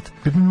 50.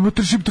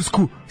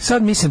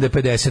 Sad mislim da je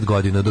 50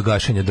 godina do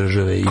gašenja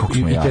države i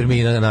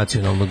termina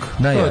nacionalnog.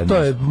 To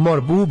je,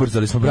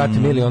 ubrzali smo, brate,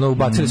 mili,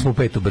 ubacili smo u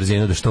 5.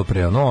 brzinu da što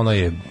pre, ono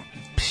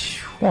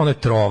je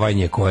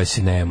trovanje koje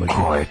si ne može.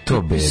 Ko je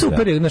to beda?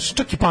 Super je, znači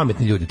čak i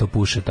pametni ljudi to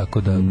puše,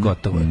 tako da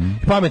gotovo je.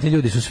 Pametni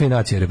ljudi su svi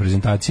nacija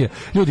reprezentacija,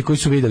 ljudi koji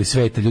su vidjeli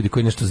sveta, ljudi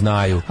koji nešto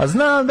znaju. A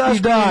znam da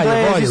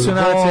Englezi su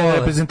nacija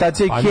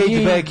reprezentacija i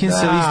Kate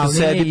Beckinsale isto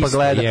sedi pa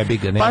gleda.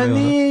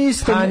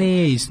 Pa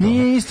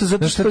nije isto,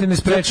 zato što ti ne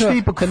sprečava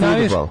ipak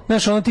fudbal.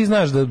 Znaš, ono ti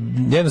znaš da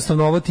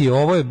jednostavno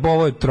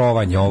ovo je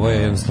trovanje, ovo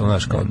je jednostavno,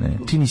 znaš kao ne.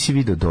 Ti nisi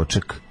video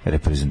doček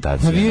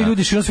reprezentacije. Navijaju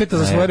ljudi širom sveta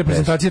za svoje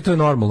reprezentacije, to je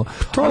normalno.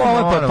 To je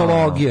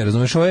patologija,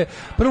 razumiješ, ovo je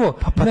prvo...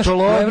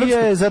 Patologija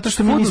je zato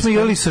što mi nismo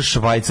igrali sa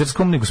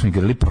Švajcarskom, nego smo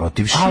igrali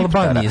protiv Šiptara.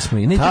 Albanije smo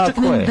igrali.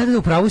 Da,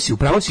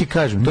 upravo si,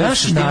 kažem.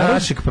 Naš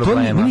našeg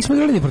problema. Mi nismo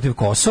igrali ni protiv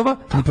Kosova,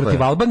 ni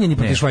protiv Albanije, ni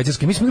protiv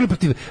Švajcarske. Mi smo igrali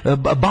protiv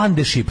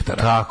bande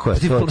Šiptara. Tako je.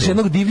 Protiv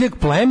jednog divljeg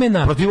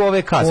plemena. Protiv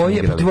ove kasme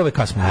igrali. Protiv ove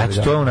kasme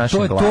igrali. To je u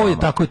našim glavama.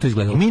 Tako je to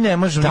izgledalo. Mi ne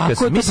možemo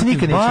nikad, mi se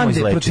nikad nećemo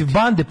izlečiti. Protiv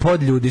bande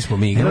pod ljudi smo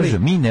mi igrali.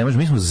 Mi ne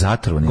možemo, mi smo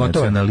zatrovani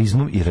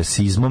nacionalizmom i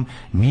rasizmom.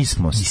 Mi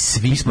smo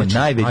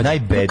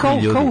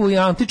najbedniji ljudi. Kao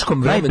u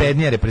antičkom vremenu.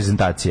 Najbednija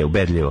reprezentacija,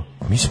 ubedljivo.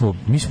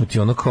 Mi smo ti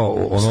ono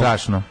kao...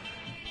 Strašno.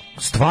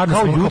 Stvarno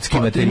kao ljudski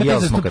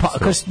materijal smo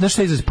znaš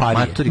šta izraz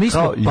parije?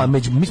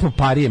 Mi smo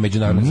parije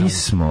međunarodne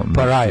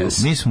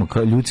mi smo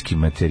kao ljudski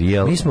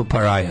materijal. Mi smo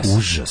parajas.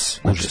 Užas.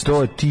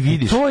 To ti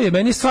vidiš. To je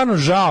meni stvarno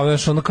žao,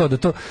 znaš, ono kao da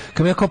to,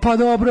 kad mi je kao pa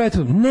dobro,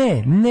 eto,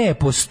 ne,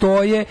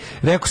 postoje,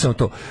 rekao sam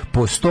to,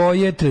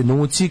 postoje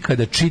trenuci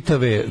kada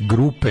čitave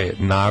grupe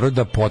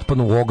naroda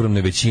potpadnu u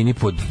ogromnoj većini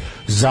pod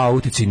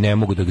zauticaj ne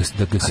mogu da ga se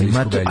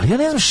iskubelju. Ali ja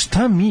ne znam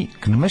šta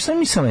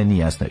mi samo je nije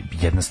jasno,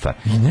 jedna stvar.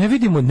 Ne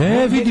vidimo da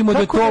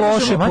je to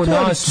loše po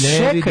nas,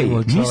 čekaj,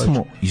 mi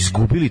smo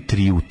izgubili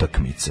 3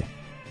 utakmice.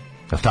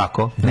 Je li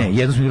tako? Ne,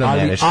 jednu smo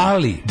igrali nerešeno.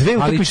 Dve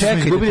utakmice smo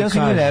izgubili, jednu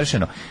smo igrali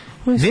nerešeno.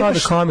 Sada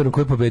kameru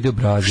koji je pobedio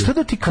Brazil. Šta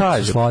da ti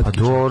kažem? Pa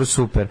dobro,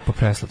 super. Pa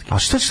preslatki. A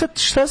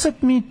šta sad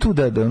mi tu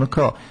da ono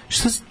kao,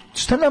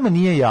 šta nama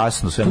nije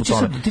jasno svemu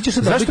tome? Ti ćeš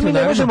sad zašto mi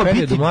ne možemo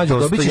biti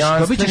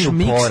dobićeš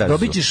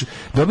miks,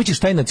 dobićeš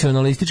taj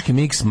nacionalistički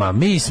miks, ma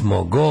mi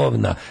smo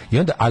govna. I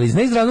onda, ali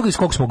ne iz razloga iz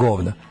kog smo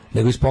govna,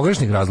 nego iz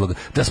pogrešnih razloga.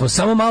 Da smo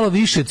samo malo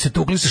više se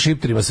tukli sa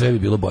šipterima, sve bi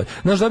bilo bolje.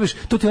 Znaš, dobiš,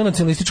 to ti je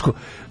nacionalističko,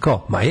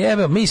 kao, ma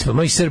jebe, mi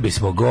Srbi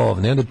smo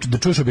govne. I onda da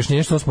čuješ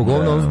objašnjenje što smo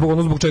govne,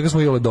 ono zbog čega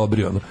smo jele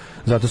dobri, ono.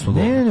 Zato smo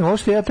govne. Ne,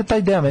 uopšte ja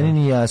taj deo meni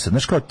nije jasan.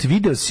 Znaš, kao, ti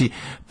video si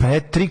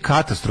 3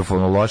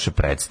 katastrofalno loše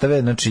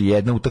predstave, znači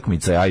jedna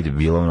utakmica, ajde,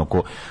 bila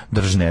onako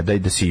držne,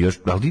 da si još,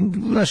 ali,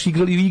 znaš,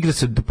 igra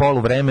se do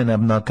poluvremena,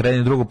 na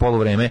krenu drugo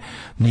poluvreme,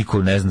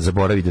 niko, ne znam,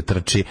 zaboravi da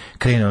trči,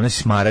 krene onaj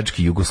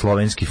smarački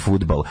jugoslovenski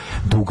fudbal,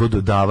 dugo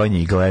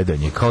dodavanje i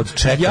gledanje, kao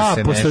čeka ja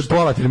se posle nešto.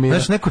 Pola termina.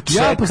 Znaš, neko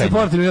čekanje. Ja posle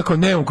pola termina kao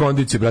nemam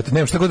kondiciju, brate,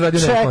 nemam šta god radio,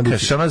 nemam kondiciju.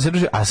 Čekaš, ona se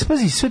drži, a se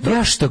pazi sve to.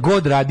 Ja šta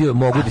god radio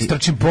mogu da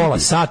strčim pola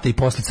sata i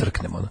posle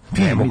crknem, ono.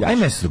 Ne mogu.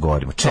 Ajme se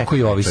dogovorimo. Čekaj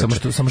i ovi,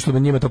 samo što me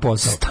njima to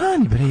posao.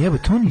 Stani bre, jebo,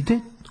 to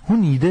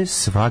on ide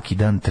svaki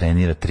dan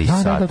trenira 3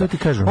 sata. Da, to ti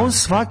kažem. On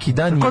svaki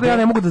dan ide. Kako ja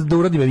ne mogu da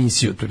uradim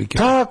emisiju otprilike.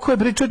 Tako je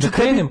bre, čoveče, da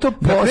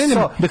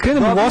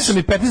krenem u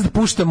 8:15 da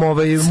puštam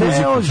muziku samo.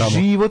 Ceo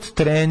život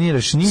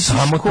treniraš, nisi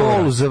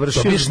školu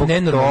završio zbog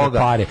toga.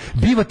 Pare.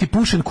 Biva ti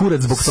pušen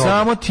kurac zbog toga.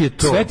 Samo ti je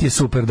to. Sve ti je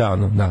super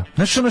davno, da.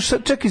 Znaš, ono,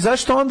 čekaj,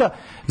 zašto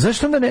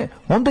onda ne?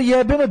 Onda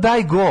jebeno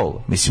daj gol.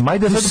 Mislim,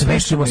 ajde sad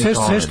smešimo sve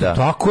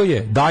tako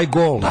je, daj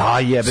gol. Da,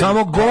 jebe.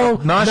 Samo gol,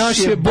 naš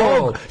je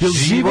bol. Jel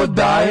život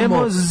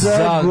dajemo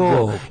za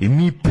gol. I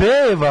mi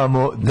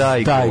pevamo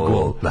daj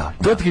gol.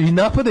 To ti i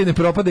napada i ne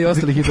propada i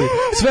ostali hitovi.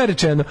 Sve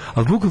rečeno,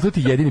 ali bukvalno to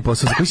ti jedini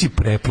posao za koji si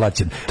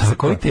preplaćen. Za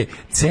koji te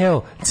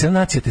cela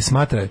nacija te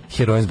smatra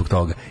herojem zbog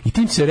toga. I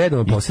tim se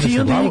redom posiraš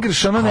na glavu.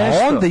 Igraš ono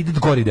nešto. Onda ide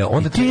gori deo.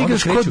 Onda ti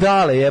igraš ko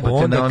dale, jebote,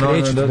 onda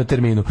kreću na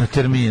terminu. Na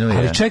terminu, je.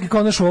 Ali čekaj,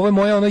 kao ovo je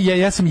moja,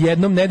 ja sam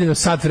jednom nedeljno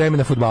sat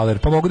vremena fudbaler,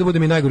 pa mogu da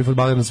budem i najgori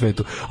fudbaler na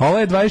svetu. A ovo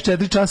je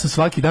 24 časa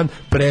svaki dan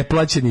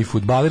preplaćeni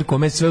fudbaler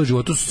kome je sve u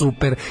životu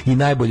super i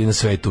najbolji na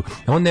svetu.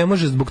 On ne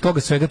može zbog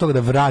toga svega toga da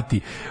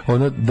vrati,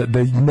 ono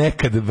da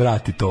nekad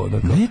vrati to.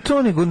 Ne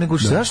to, nego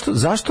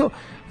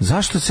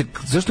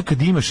zašto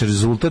kad imaš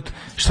rezultat,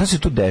 šta se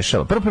tu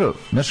dešava? Prvo,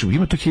 znači,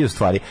 ima tu 1000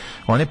 stvari.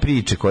 One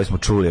priče koje smo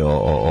čuli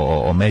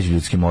o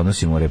međuljudskim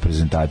odnosima u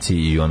reprezentaciji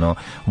i o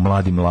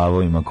mladim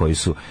lavovima koji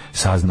su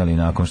saznali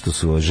nakon što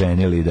su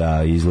oženili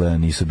da izgleda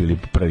nisu bili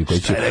prvi koji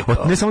će...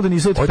 Ne samo da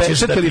nisu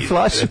otpečatali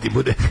flaše. Da ti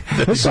bude...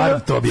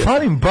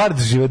 Falim Bard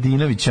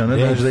Živadinović.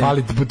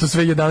 To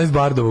sve 11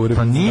 bardova u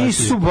reprezentaciji. Pa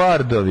nisu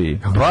bardovi.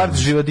 Bard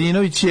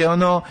Živadinović je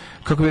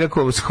kako bih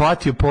rekao,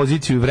 shvatio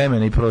poziciju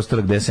vremena i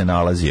prostora gde se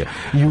nalazio.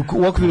 I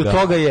u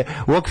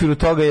okviru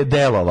toga je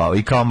delovao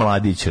i kao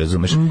mladić,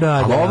 razumeš?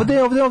 Ali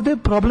ovde je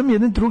problem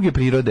jedne druge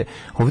prirode.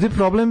 Ovde je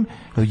problem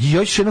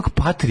još jednog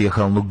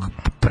patrijarhalnog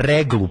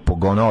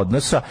preglupog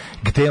odnosa,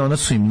 gde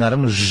su im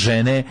naravno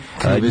žene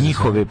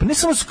njihove, ne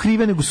samo su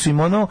krive, nego su im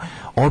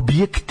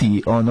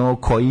objekti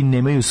koji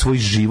nemaju svoj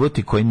život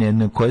i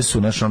koje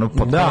su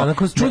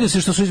čude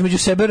se što su između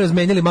sebe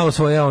razmenjali malo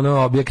svoje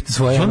objekte,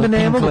 svoje i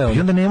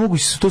onda ne mogu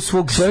to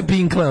svog svoje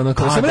pinkle,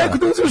 sam rekao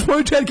da uzmeš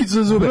moju četkicu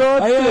za zube,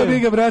 a je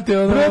briga, brate,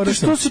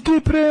 što si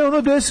ti pre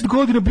 10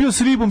 godina bio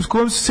s ribom s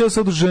kojom si se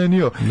sad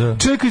oženio?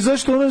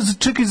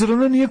 Čekaj, zar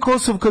ona nije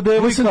Kosovka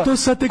devojka? Ja sam to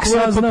sad tek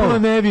saznao.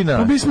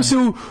 Pa mi smo se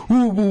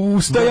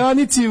u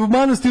Stajanici, u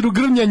manastiru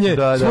Grmljanje,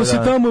 smo se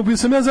tamo,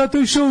 sam ja zato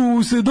išao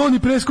u Donji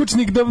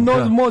Preskočnik da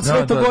mod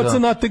Svetog Oca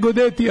Nate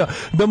Godetija,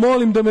 da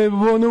molim da me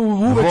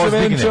uveče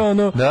venča,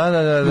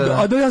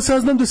 a da ja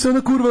saznam da se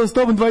ona kurvala s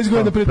tobom 20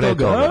 godina pre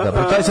toga.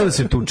 Pa taj sad da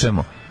se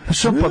tučemo.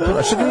 Što ga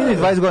nije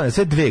 20 godina,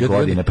 sve 2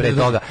 godine pre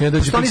toga.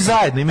 Što oni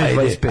zajedno imaju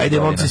 25 godina. Ajde,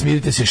 momci,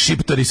 smirite se,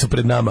 šiptori su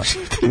pred nama.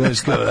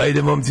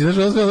 Ajde, momci, znaš,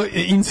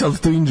 insult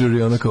to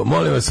injury,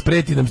 molim vas,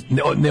 preti nam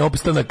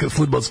neopstanak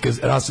fudbalske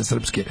rase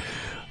srpske.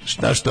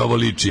 Šta što ovo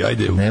liči,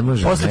 ajde,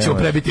 posle ćemo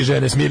prebiti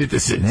žene, smirite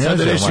se, sad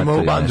da rešimo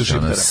ovu bandu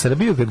šiptara.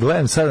 Srbiju kad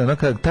gledam sada,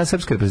 ta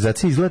srpska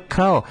reprezentacija izgleda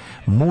kao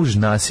muž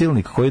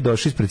nasilnik koji je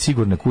došao ispred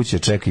sigurne kuće,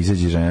 čeka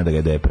izađe žena da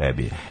ga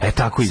prebi.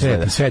 Tako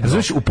izgleda.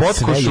 Znaš, u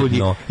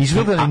potkošulji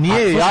izgleda da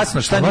nije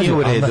jasno šta nije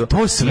u redu.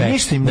 I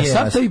ništa im nije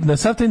jasno.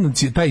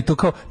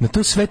 Na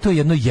to sve to je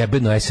jedno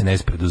jebeno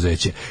SNS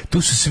preduzeće.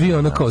 Tu su svi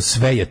kao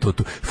sve je to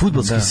tu.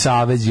 Fudbalski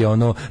savez je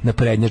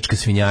naprednjačka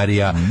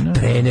svinjarija,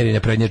 treneri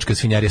naprednjačka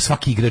svinjarija,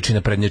 svaki igrač je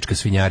naprednjačka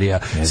svinjarija,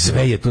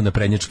 sve je tu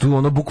naprednjački,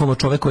 tu bukvalno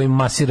čovek koji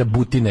masira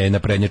butine je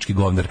naprednjački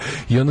govnar.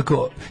 I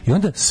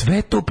onda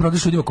sve to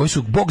prodaš ljudima koji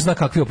su, Bog zna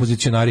kakvi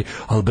opozicionari,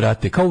 ali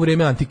brate, kao u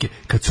vrijeme antike,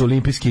 kad su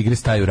olimpijske igre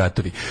staju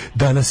ratovi,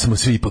 danas smo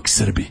svi ipak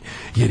Srbi,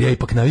 jer ja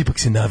ipak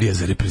se navija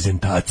za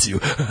reprezentaciju.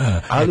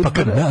 Ali pa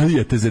kad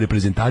navijate za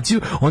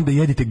reprezentaciju, onda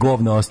jedite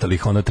govna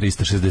ostalih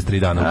 363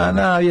 dana.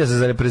 Navija se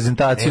za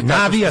reprezentaciju.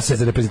 Navija se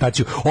za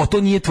reprezentaciju.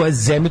 To nije tvoja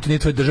zemlja, to nije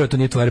tvoja država, to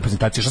nije tvoja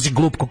reprezentacija. Šta si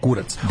glup ko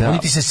kurac? Oni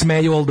ti se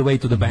smeju all the way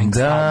to the bank.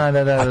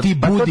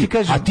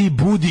 A ti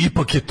budi,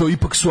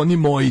 ipak su oni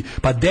moji.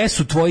 Pa gde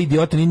su tvoji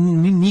idioti?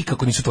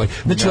 Nikako nisu tvoji.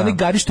 Znači, onaj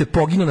Gari što je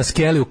poginuo na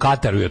skeli u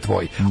Kataru je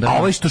tvoj. A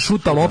ovaj što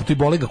šuta loptu i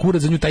bole ga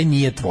kurac za nju, taj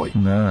nije tvoj.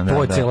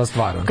 To je cijela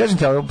stvar. Kažem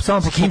ti,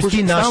 samo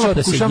pokušam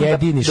da se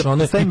jediniš,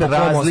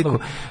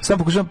 samo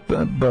pokušam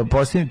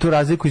postaviti tu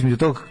razliku između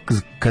tog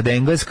kada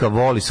Engleska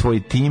voli svoj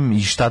tim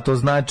i šta to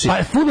znači.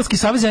 Pa fudbalski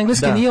savez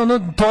Engleske nije ono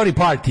Tory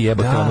party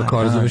jebote, ono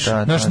kao razumiješ.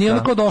 Znaš, nije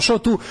onako došao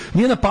tu,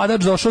 nije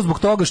napadač došao zbog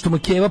toga što mu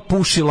Keva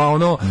pušila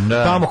ono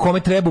tamo kome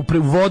treba u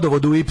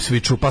vodovodu u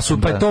Ipswichu,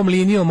 pa je tom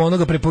linijom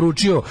onoga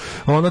preporučio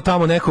ono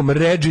tamo nekom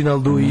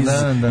Reginaldu iz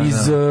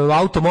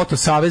Automoto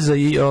saveza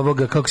i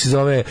ovoga, kako se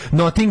zove,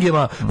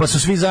 Nottinghama, pa su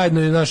svi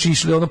zajedno, znaš,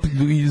 išli, ono,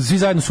 svi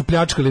zajedno su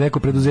pljačkali neko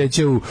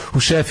preduzeće u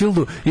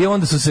Sheffieldu i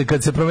onda su se,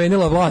 kad se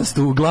promenila vlast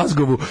u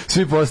Glasgowu,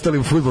 svi postali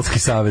u fudbalski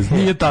savez.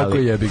 Nije tako,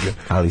 jebi ga.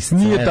 Ali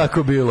scena, nije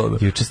tako bilo.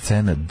 Juče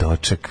scena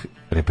doček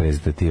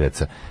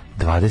reprezentativaca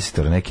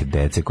 20 neke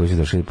dece koji su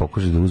došli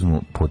pokušati da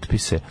uzmu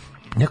potpise.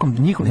 Nekom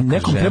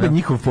treba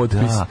njihov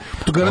potpis.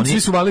 To garant svi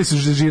su valili su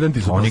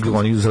žiranti.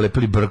 Oni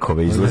zalepili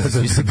brkove, izlaze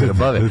svi se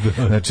grbave.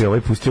 Znači,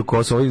 ovaj pustio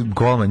kosu, ovaj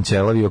golman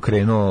ćelavi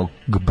okrenuo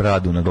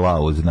bradu na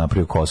glavu,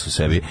 napravio kosu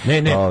sebi.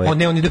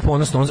 On ide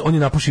ponosno, on je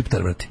napao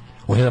šiptar, vrati.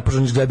 On je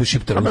napožen izgledao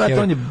šiptar.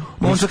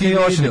 On čak i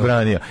još ne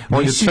branio.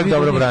 On je čak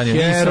dobro branio.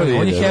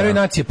 On je heroj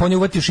nacije, pa on je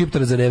uvatio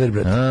šiptara za reverb,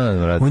 brate.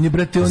 On je,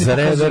 brate, za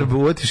reverb,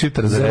 uvatio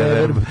šiptara za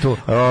reverb.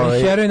 On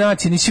je heroj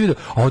nacije, nisi vidio.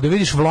 A da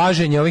vidiš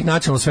vlaženje ovih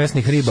nacionalno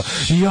svesnih riba.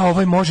 Ja,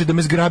 ovaj može da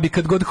me zgrabi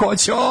kad god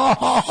hoće.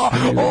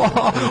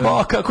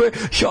 Kako je,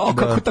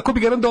 tako bi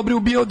garant dobro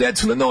ubijao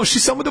decu na noši,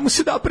 samo da mu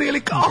se da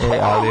prilika.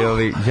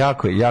 Ali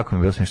jako mi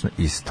je bilo smiješno.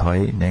 I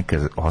stoji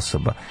neka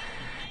osoba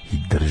i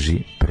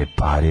drži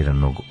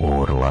prepariranog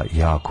orla,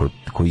 jako,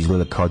 koji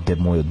izgleda kao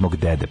od mog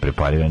dede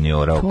preparirani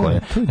orao,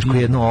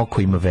 koji jedno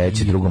oko ima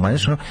veće, drugo manje,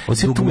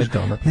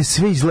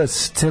 sve izgleda,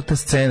 cijela ta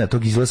scena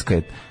tog izlaska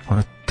je,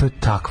 to je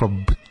takva,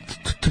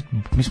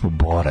 mi smo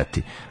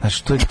borati.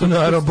 Znači, to je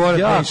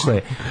jako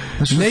je.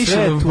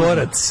 Nation of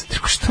borac.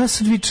 Šta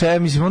sad vi čeje,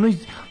 mislim,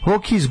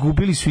 ok,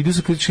 izgubili su, idu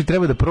sa kritički,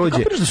 treba da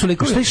prođe.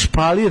 Šta je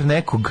špalir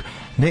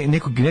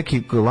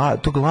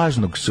tog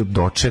lažnog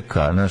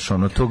dočeka, znaš,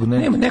 tog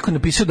neko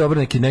napisao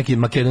dobro, neki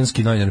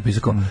makedonski novinar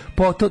napisao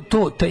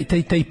kao,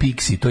 taj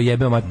piksi, to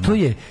jebema,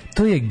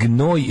 to je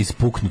gnoj iz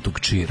puknutog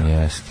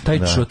čira.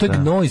 To je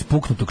gnoj iz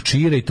puknutog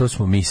čira i to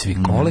smo mi svi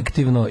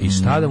kolektivno i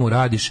šta da mu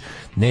radiš,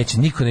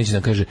 niko neće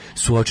da kaže,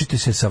 suočite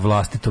se sa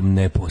vlastitom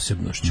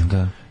neposebnošću.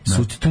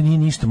 To nije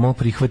ništa, malo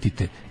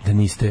prihvatite da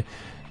niste.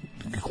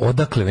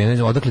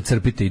 Odakle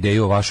crpite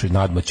ideju o vašoj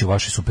nadmoći, o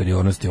vašoj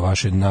superiornosti, o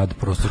vašoj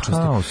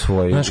nadprosječnosti? U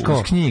svoje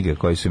knjige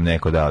koje su im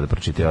neko dao da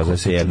pročite, a za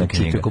se jedna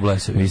knjiga.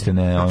 Vi ste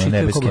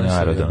nebeski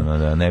narod,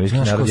 nebeski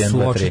narod 1,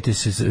 2,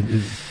 3.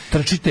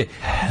 Trčite,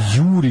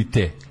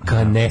 jurite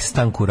ka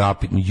nestanku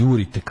rapidno,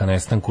 jurite ka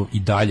nestanku i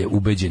dalje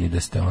ubeđeni da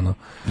ste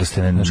da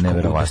ste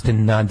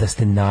neverovatni, da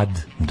ste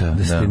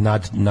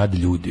nad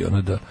ljudi,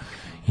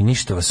 i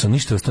ništa vas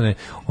to ne,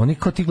 oni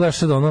kao ti gledaš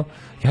sad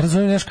ja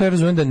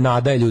razumijem da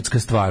nada je ljudska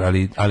stvar,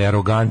 ali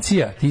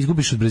arogancija, ti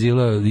izgubiš od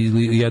Brazila,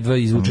 jedva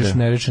izvučeš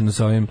nerečeno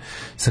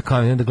sa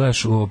kamenjem, da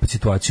gledaš opet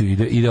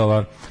situaciju,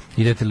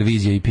 ide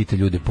televizija i pita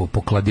ljude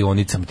po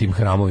kladionicama, tim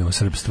hramovima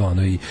srpstva,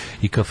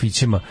 i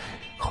kafićima,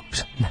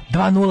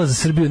 2-0 za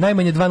Srbiju,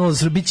 najmanje 2-0 za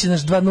Srbiju, će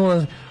naš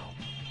 2-0,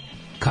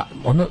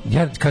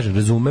 ja kažem,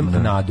 razumem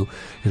nadu,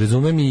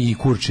 razumem i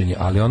kurčenje,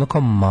 ali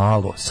kao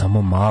malo,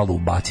 samo malo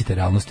ubacite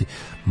realnosti,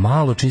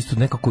 malo čisto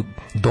nekako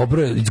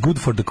dobro, it's good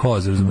for the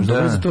cause, razumeš,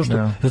 dobro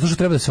zato što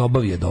treba da se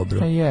obavi dobro.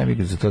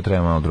 Vidim, za to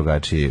treba malo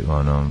drugačiji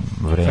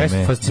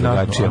vreme,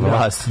 drugačija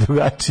vlast,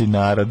 drugačiji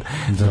narod,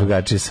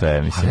 drugačije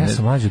sve, mislim. Ali ja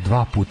sam mlađo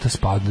 2 puta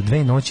spao,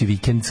 2 noći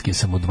vikendske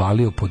sam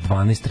odvalio po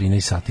 12-13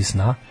 sati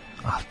sna,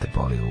 te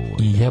boli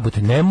i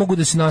jebote, ne mogu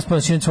da se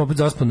naspavam, sinoć sam opet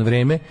zaspao na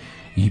vreme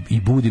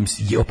i budim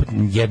opet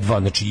jedva,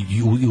 znači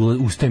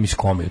ustajem iz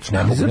kome,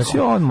 ne mogu,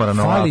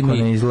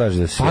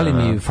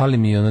 fali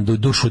mi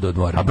dušu da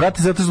odmorim. A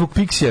brate, zato zbog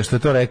Pixija što je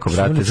to rekao,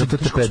 brate, zato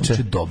te peče. Kako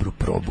smo dobru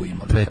probu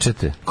imali.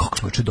 Pečete. Kako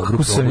smo dobru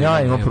probu. Sam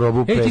ja imao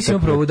probu. Ti si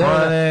imao probu,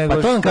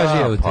 pa to nam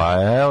kaže,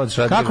 evo ti.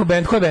 Kako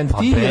bend, koji bend?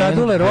 Ti,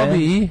 Radule,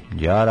 Robi i...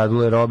 Ja,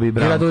 Radule, Robi i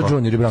Branko. I Radule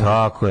Junior i Branko.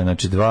 Tako je,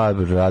 znači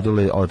 2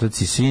 Radule,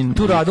 otac i sin.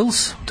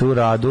 Tu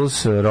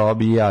Raduls,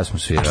 Robi i ja smo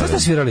svirali. A šta ste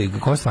svirali?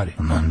 Koje stvari?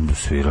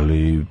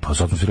 Svirali, pa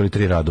sad smo svirali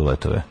 3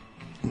 Raduletove.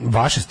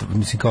 Vaše,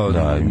 mislim kao...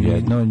 Da,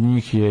 jedno od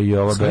njih je i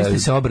ova... Sve ste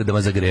se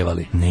obredama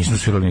zagrevali? Nismo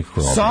svirali nikako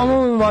obrede.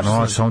 Samo vaše?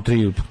 No, samo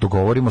 3,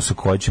 dogovorimo se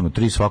koji ćemo,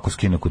 3 svako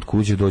skine kod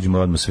kuće, dođemo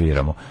i odmah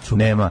sviramo.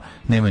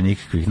 Nema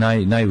nikakvih,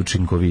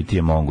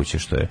 najučinkovitije moguće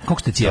što je.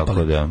 Kako ste cijepali?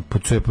 Tako da,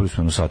 pocijepali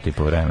smo na sat i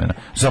po vremena.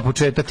 Za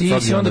početak... Ti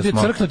si onda bio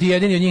crknuti,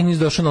 jedini od njih nisi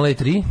došao na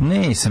let 3?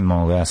 Nisam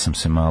mogao, ja sam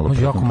se malo...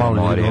 Jako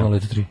malo je na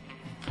let 3.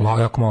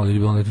 Jako malo ljudi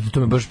bilo na letu 3, to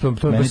me baš...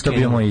 Meni to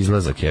bio moj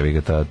izlazak, jebi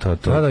ga, to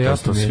da,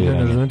 jasno mi je, ne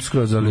razumijem to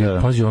skroz,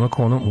 ali pazi,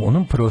 onako,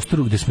 onom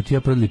prostoru gde smo ti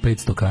ja prodali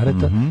 500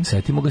 karata,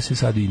 setimo ga se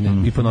sad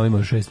i ponovimo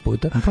 6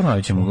 puta.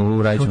 Ponovit ćemo ga,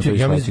 uradit ćemo to i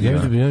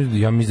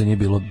ja mislim da nije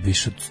bilo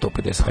više od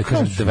 150, aj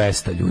kažem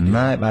 200 ljudi.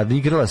 A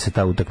igrala se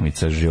ta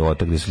utakmica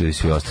života gde su ljudi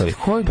svi ostali.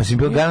 Pa si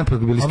bio garant pa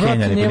bili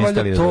skenjani, pa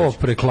niste li to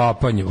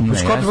preklapanje.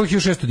 Skoro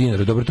 1600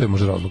 dinara, dobro, to je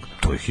možda razlog.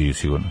 To je 1000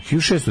 sigurno.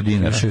 1600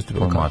 dinara. 1600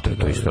 bilo karta,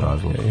 to je isto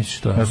razlog.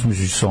 Ja sam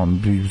mislio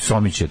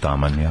Somić je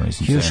taman, ja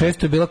mislim.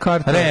 1600 je bila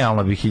karta.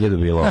 Realno bi 1000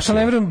 bilo. Znaš, ali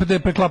ne vjerujem da je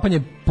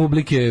preklapanje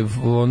publike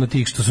ono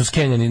tih što su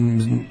skenjani,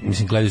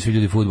 mislim, gledaju svi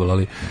ljudi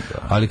fudbal,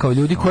 ali kao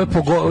ljudi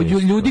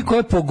koje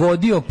je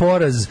pogodio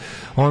poraz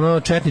ono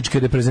četničke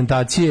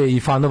reprezentacije i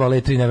fanova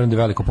Le3, ne vjerujem da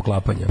je veliko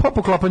poklapanje. Pa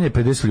poklapanje je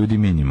 50 ljudi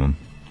minimum.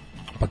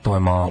 Pa to je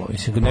malo,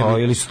 mislim, ne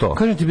bi, ili 100.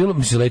 Kažem ti, bilo,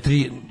 mislim,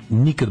 Le3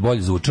 nikad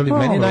bolje zvučali.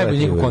 Meni je najbolji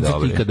njihov koncert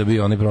ikada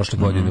bio onaj prošle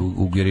godine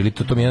u Gerili,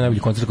 to mi je najbolji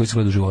koncert koji se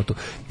gleda u životu.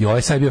 I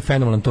ovaj sad je bio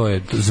fenomenalan, to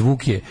je,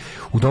 zvuk je,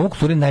 u Domu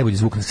kulture najbolji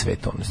zvuk na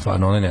svetu,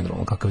 stvarno, ono je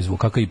nenormalno kakav je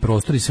zvuk, kakav i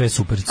prostor i sve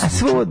super zvuči. A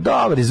svo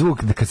dobri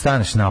zvuk da kad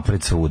staneš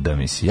napred svuda,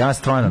 mislim, ja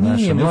stvarno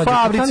našao, u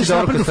fabrici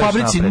dobro kad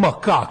staneš napred. Ma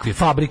kakvi,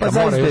 fabrika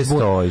pa mora još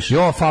stojiš.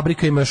 Jo,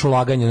 fabrika ima još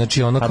ulaganje,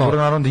 znači ono kao,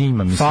 naravno da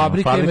ima, mislim,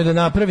 fabrika ima da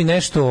napravi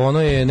nešto,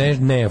 ono je,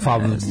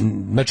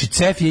 znači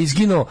cef je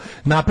izginuo,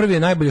 napravio je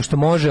najbolje što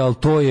može, ali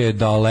to je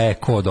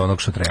daleko od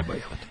onog što treba.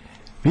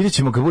 Vidjet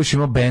ćemo kad budeš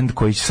imao bend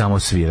koji će samo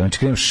svira. Znači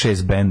kad imaš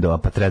 6 bendova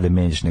pa treba da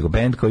menjaš, nego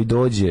bend koji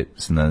dođe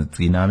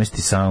i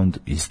namesti sound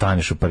i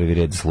staneš u prvi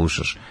red da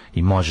slušaš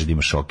i možeš da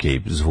imaš ok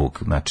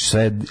zvuk. Znači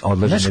sve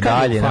odlaže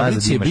dalje nazad.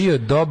 Znaš, je bio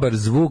dobar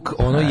zvuk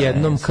ono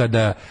jednom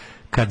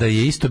kada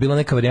je isto bila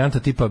neka varijanta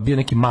tipa bio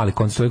neki mali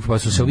koncert pa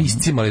su se ovi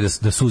iscimali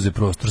da suze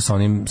prostor sa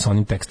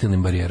onim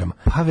tekstilnim barijerama.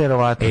 Pa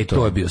verovatno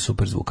to je bio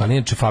super zvuk. Ali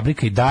inače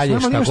fabrika i dalje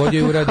šta god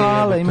je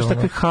uradio. Imaš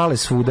takve hale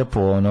svuda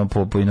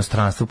po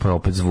inostranstvu pa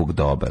opet zvuk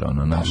dobar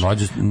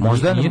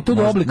možda nije to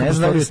do oblika, ne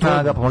znam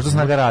snaga, pa možda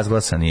snaga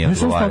razglasa nije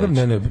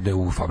odgovarajuća. Ne,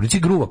 u fabrici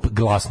gruva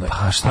glasno je,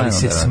 ali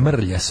se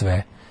smrlja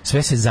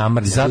sve se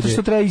zamrlja. Zato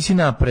što treba ići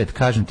napred,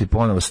 kažem ti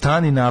ponovo,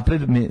 stani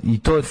napred i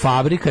to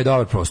fabrika je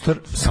dobar prostor,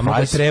 samo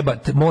da treba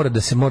mora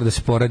da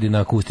se poradi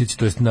na akustici,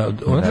 to jest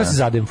ona treba se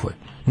zademfuje.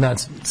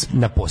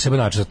 Na poseban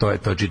način, to je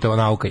čitava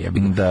nauka,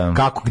 jebi.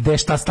 Kako, gde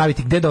šta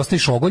staviti, gde da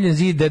ostaviš ogoljen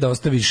zid, gde da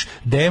ostaviš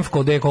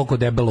demfko, gde koliko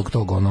debelog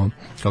tog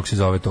kako se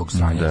zove tog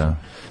stranja.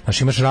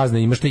 Znači imaš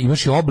razne,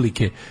 imaš i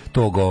oblike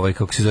tog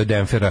kako se zove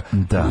demfera.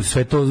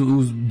 Sve to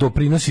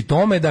doprinosi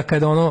tome da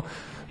kada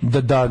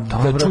da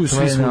čuju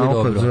svi svoj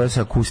dobro. Zove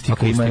se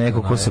akustika, ima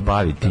neko ko se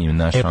bavi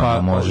tim,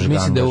 možeš ga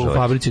mislim da u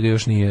fabrici ga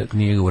još nije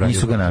ga uradio.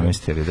 Nisu ga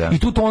namestili, da. I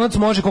tu tonac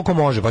može koliko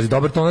može, pazi,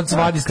 dobar tonac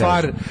vadi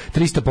stvar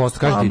 300%,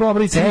 kaže ti.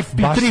 Dobro, cef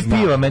baš 3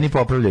 piva meni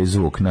popravljaju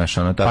zvuk,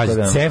 tako da.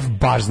 Pazi, cef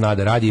baš zna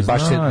da radi,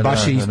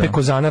 baš je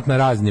ispekao zanat na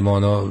raznim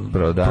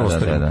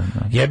prostorima.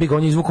 Jebi ga,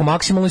 on je izvukao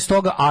maksimalno iz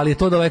toga, ali je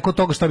to daleko od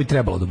toga šta bi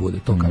trebalo da bude,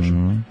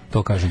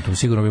 to kažem, to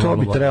sigurno bi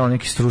moglo. To bi trebalo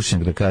neki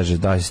stručnjak da kaže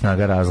da je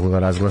snaga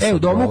razglasa. U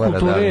Domu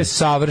kulture je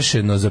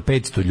savršeno za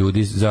 500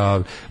 ljudi,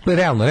 za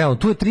realno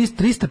tu je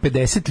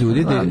 350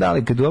 ljudi. Da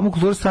li kad u Domu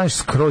kulture staneš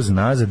skroz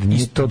nazad,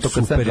 nije to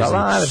kad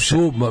staneš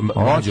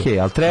okej,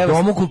 ali treba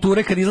Domu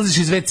kulture kad izlaziš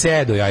iz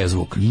WC do jaja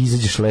zvuk.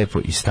 Izađeš lepo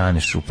i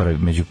staneš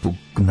među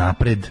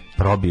napred,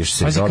 probiješ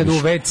se, kad u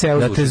WC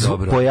da te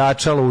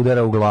pojačalo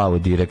udara u glavu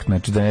direkt,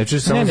 znači da ne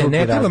čuješ samo zvuk.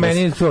 Ne treba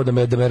meni to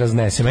da me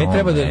raznese, meni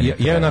treba da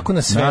ja onako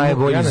na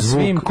svemu, ja na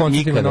svim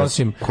koncertima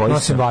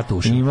nosim vatu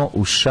uši. Imao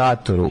u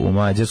šatoru u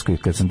Mađarskoj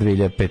kad sam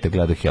 2005.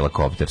 gledao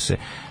Helikopter se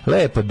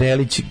lepo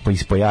delić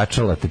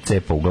ispojačala te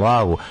cepa u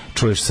glavu,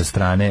 čuješ sa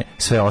strane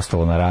sve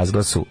ostalo na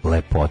razglasu,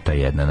 lepota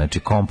jedna, znači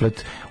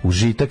komplet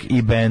užitak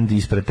i bend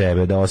ispred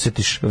tebe, da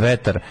osjetiš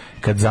vetar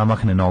kad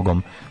zamahne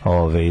nogom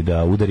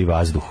da udari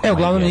vazduh.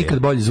 Uglavnom nikad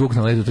bolji zvuk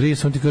na Ledu 3,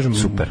 samo ti kažem,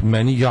 super.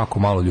 Meni jako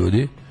malo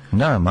ljudi.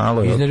 Da,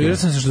 malo je. Iznervirao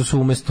sam se što su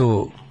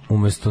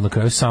umesto na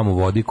kraju samu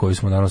vodi koju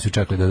smo danas i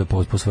čekali da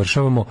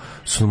posvršavamo,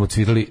 su nam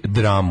odsvirali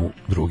dramu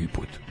drugi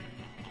put.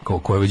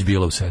 Koja je već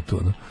bila u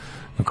setu,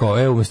 kao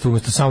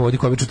umesto samo vodi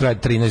koja obično traje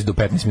 13 do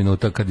 15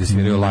 minuta kad je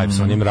svirio live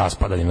sa onim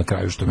raspadanjem na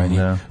kraju što meni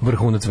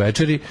vrhunac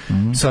večeri,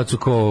 sad su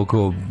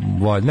kao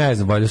ne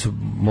znam, valjda su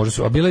možda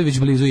su, a bila je već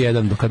blizu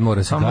 1 do kad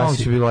mora se gasi. Samo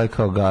će bila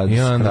kao gad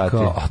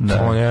skrati.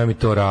 To nema mi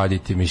to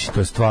raditi, mislim, to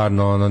je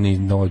stvarno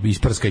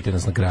isprskajte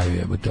nas na kraju,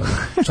 jebote.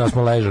 Šta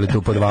smo ležali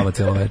tu pod vama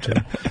celo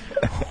večer.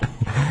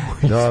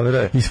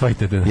 Dobro.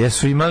 Isfajtete.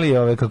 Jesu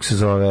imali kako se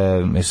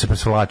zove, jesu se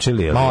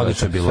presvlačili?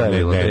 Odlično je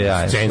bilo.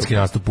 Scenski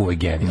nastup uvek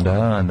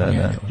genijalno.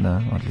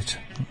 Da,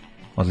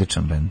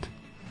 odličan bend.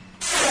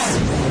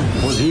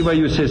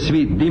 Pozivaju se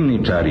svi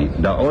dimničari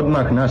da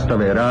odmah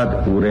nastave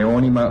rad u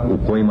reonima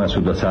u kojima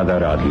su do sada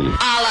radili.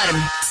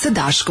 Alarm sa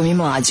Daškom i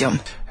Mlađom.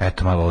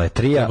 Eto malo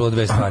letrija.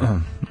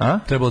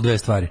 Trebalo dve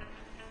stvari.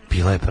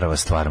 Bila je prva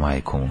stvar,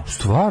 majko mu.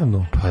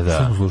 Stvarno? Pa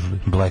da.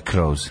 Black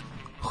Rose.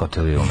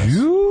 Hotel Illness.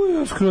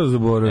 Ja skroz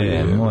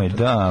zaboravio. Moj,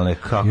 da, ali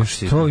kako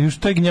si... Još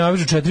taj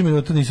gnjaviš 4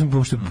 minuta nisam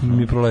pošto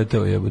mi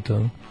proleteo,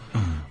 jebote.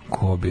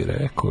 Ko bi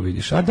rekao,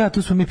 vidiš. A da,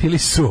 tu smo mi pili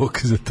sok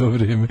za to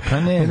vrijeme. Pa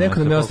ne, neko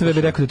nam je ostavio,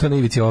 bi rekao da je to na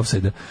ivici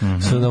offside.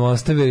 Su nam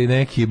ostavili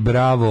neki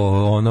bravo,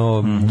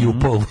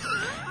 Newpol.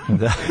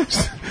 Da.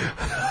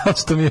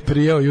 Što mi je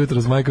prijao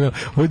jutro s majkom.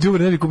 Ovo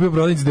đubre ne bi kupio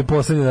prodavnici da je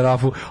poslednje na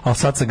rafu, ali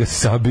sad sam ga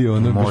sabio.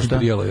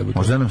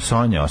 Možda nam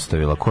Sonja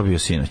ostavila. Ko bio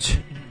sinoć?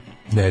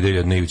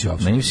 Nedelja, Nevići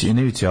offside.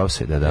 Nevići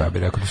offside, da. Ja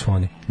bih rekao da su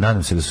oni.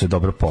 Nadam se da su je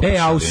dobro pokušali.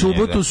 A u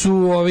subotu su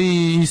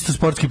ovi isto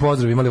sportski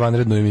pozdrav imali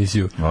vanrednu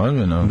emisiju.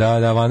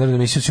 Da, vanrednu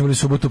emisiju su imali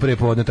subotu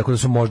prepodne, tako da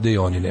su možda i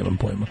oni, nemam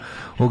pojma.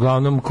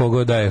 Uglavnom,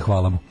 kogo da je,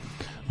 hvala mu.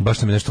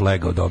 Baš nam je nešto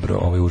legao dobro,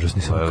 ovaj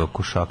užasni sok. Evo,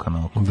 kušaka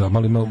na oko. Da,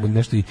 malo ima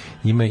nešto,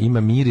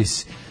 ima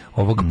miris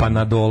ovog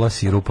panadola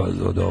sirupa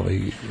od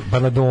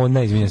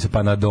panadona, izvinjam se,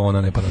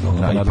 panadona, ne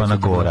panadona. Da, i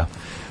panagora.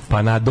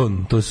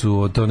 Panadon,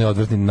 to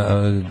neodvratni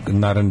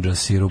narandža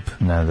sirup.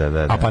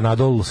 Da. A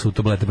panadol su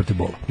tablete protiv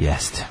bola.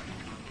 Jeste.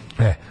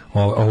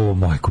 Ovo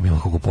majko mila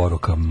koliko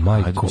poruka,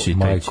 majko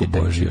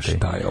Božja,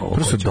 šta je ovo?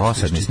 Prvo su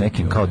dosadni s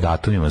nekim kao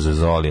datumima za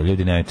Zoli,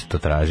 ljudi nemojte to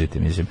tražiti,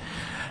 mislim.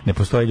 Ne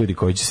postoje ljudi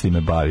koji će s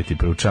time baviti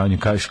proučavanjem,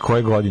 kažeš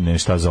koje godine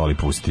šta Zoli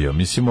pustio.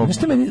 Mislimo,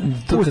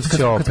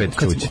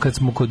 kad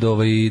smo kod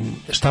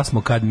šta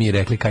smo kad mi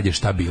rekli kad je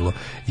šta bilo.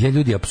 Ja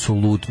ljudi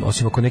apsolutno,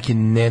 osim ako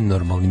nekim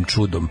nenormalnim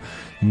čudom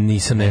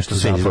nisam nešto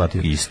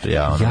zapamtio.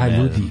 Ja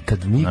ljudi,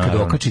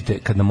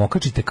 kad nam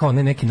okačite kao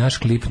neki naš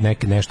klip,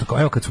 nešto kao,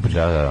 evo kad su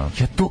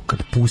ja to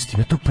kad pustim,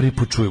 ja to prvi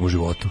put čujem u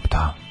životu.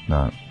 Da.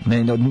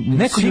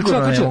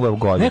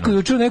 Neko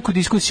je čuo neku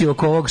diskusiju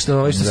oko ovog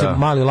što se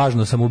mali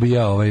lažno sam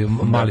ubijao,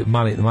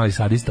 mali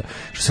sadista,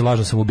 što se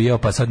lažno sam ubijao,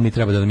 pa sad mi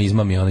treba da nam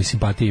izmami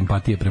simpatije i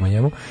empatije prema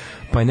njemu.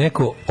 Pa je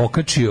neko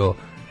okačio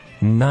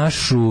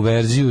našu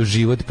verziju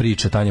život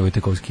priča Tanja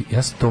Vojtekovski.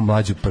 Ja sam to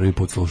Mlađu prvi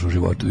put slušao u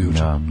životu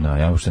juče. Da,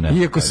 ja uopšte ne.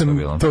 Iako sam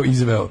to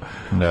izveo.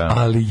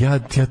 Ali ja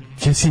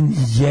sam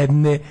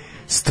jedne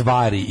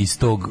stvari iz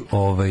tog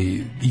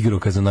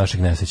igroka za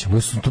našeg ne sećam.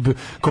 Ja sam to bio,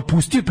 kao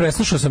pustio i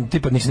preslušao sam,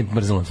 tipa nisam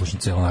mrzelo slušam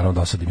celo, naravno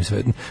dosadi mi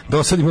sve.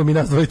 Dosadimo mi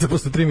nas dvojica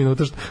posle 3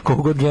 minuta,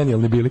 koliko god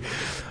genijalni bili.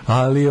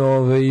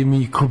 Ali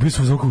mi kao bio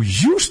sam znao,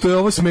 što je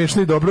ovo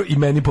smešno i dobro i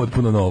meni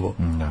potpuno novo.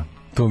 Da.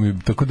 To mi,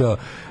 tako da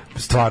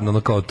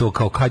stvarno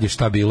kao kad je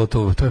šta bilo,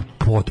 to je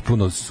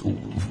potpuno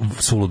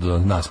suludo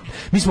nas.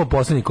 Mi smo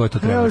poslednji koji to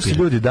treba. Ja,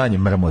 ljudi danje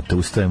mrmote,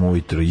 ustajemo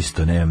ujutro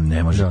isto,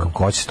 ne može,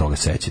 ko će se toga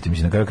sećati,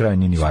 mislim, na kraju kraja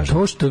nije ni važno.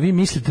 To što vi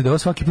mislite da je ovo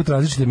svaki put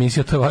različita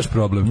emisija, to je vaš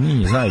problem.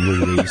 Nije, znaju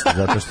ljudi da je isto,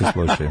 zato što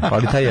slušaju.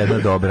 Ali ta jedna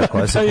je dobra,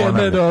 koja se ponavlja.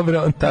 Ta jedna je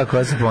dobra. Ta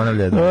koja se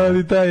ponavlja je dobra.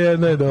 Ali ta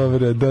jedna je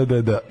dobra,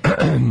 da.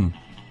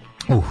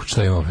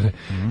 Šta je ovo?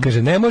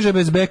 Kaže, ne može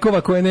bez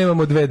bekova koje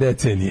nemamo 2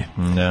 decenije.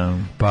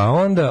 Pa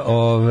onda,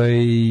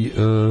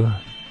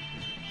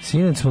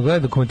 sinoć smo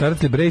gledali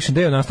dokumentarac Liberation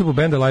Day o nastupu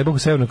benda Laibach u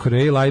Severnoj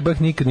Koreji.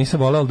 Laibach nikad nisam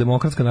volao,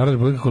 Demokratska narodna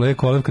republika, kolega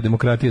Kolevka,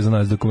 demokratija za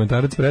nas.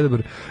 Dokumentarac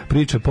predobar,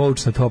 priča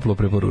poučna, toplo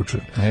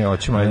preporučujem.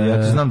 Hoćemo,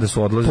 ja znam da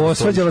su odlazili.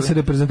 Posvađala se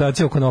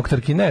reprezentacija oko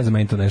noktarki, ne znam,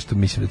 meni to nešto,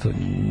 mislim da to...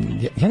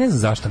 Ja ne znam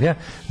zašto, ali ja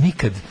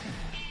nikad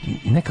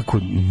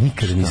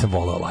nisam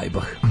volao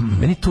Laibach.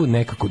 Meni tu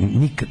nekako,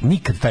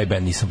 nikad taj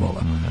band nisam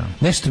volao.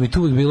 Nešto mi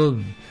tu bilo...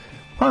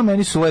 Pa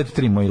meni su Led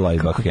 3 moji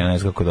Laibach, ja ne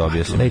znam kako da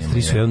objasnim. Led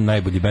 3 su jedan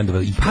najbolji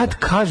bendova. Pa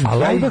kažem,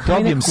 ja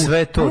dobijem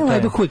sve to.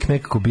 Laibach uvijek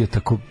nekako bio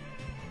tako...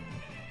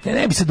 Ja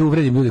ne bi se da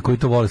uvredim ljude koji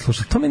to vole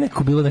slušati. To mi je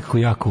nekako bilo nekako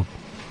jako...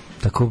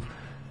 Tako...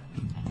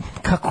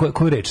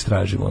 Koju reč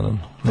tražimo?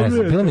 Ne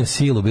znam, bilo mi je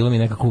silu, bilo mi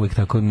nekako uvijek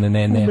tako...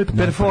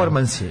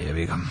 Performans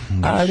je,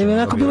 ali mi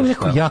je bilo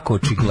nekako jako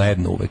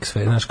očigledno uvijek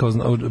sve. Znaš, kao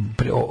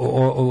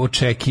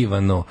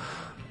očekivano.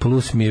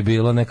 Plus mi je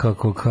bilo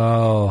nekako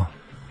kao...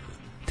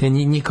 te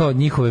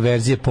njihove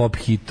verzije pop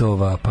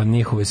hitova, pa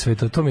njihove sve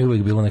to mi je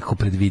uvijek bilo nekako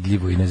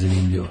predvidljivo i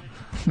nezanimljivo.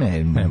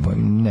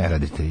 Ne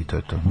radite i to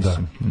je to.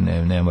 Mislim,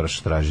 ne moraš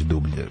tražiti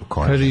dublje.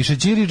 Kaže, i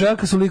Šećiri i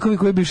Džaka su likovi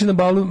koji bi išli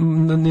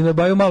na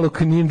baju malo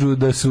k ninđu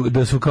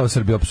da su kao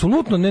Srbi.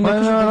 Apsolutno, ne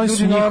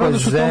su njihove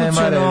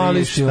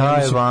zemare, šta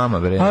je vama,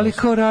 bre. Ali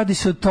kao radi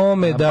se o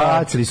tome da...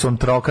 Bacili su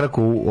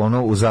trokraku,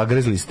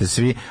 uzagrezli ste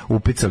svi,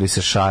 upicali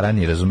se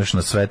šarani, razumeš,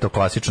 na sve to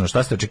klasično.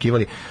 Šta ste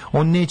očekivali?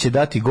 On neće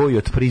dati goju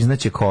od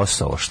priznaće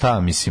Kosovo. Šta,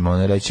 mislim,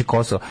 on reći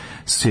Kosovo,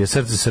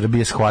 srce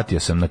Srbije, shvatio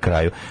sam na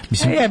kraju.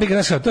 Mislim,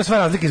 to je sva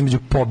razlika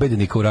između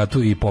pobednika u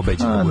ratu i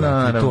pobeđenog u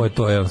ratu.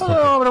 To je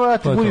dobro,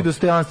 vrati, budi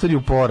dostojanstveni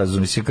u porazu.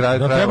 Mislim,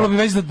 trebalo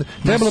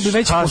bi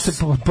već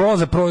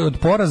od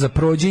poraza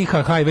prođe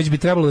IHH i već bi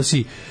trebalo da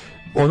si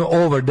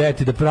over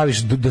that i da praviš,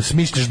 da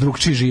smišljaš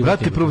drugčiji život.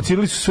 Vrati,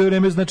 provocirali su sve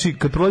vreme, znači,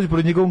 kad prolazi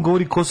pored njega, on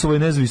govori Kosovo je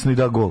nezavisno i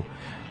da gol.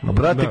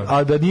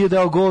 A da nije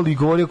dao gol i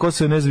govorio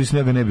Kosovo je nezavisno,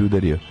 ja ga ne bi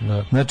udario.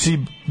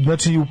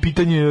 Znači u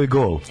pitanju je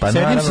gol.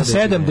 Sedim sa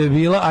 7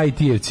 debila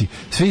IT-evci.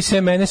 Svi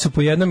se mene su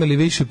po jednom ili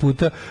više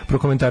puta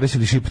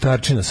prokomentarisali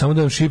šiptarčina. Samo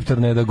da vam šiptar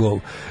ne da gol.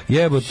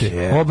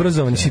 Jebote,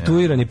 obrazovani,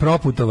 situirani,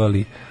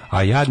 proputovali,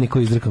 a jadni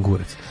koji izdrkan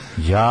kurac.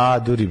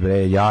 Jaduri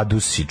bre,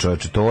 jadusi,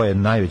 čoveče, to je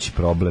najveći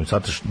problem.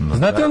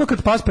 Znate ono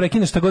kad pas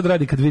prekine šta god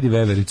radi kad vidi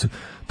vevericu?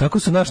 Tako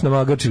su naš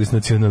namagačili s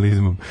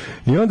nacionalizmom.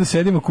 I onda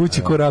sedimo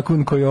kući ko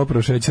rakun koji je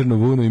oprao šećernu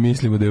vunu i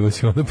mislimo da je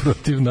vas ona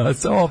protiv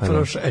nas.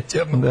 Oprao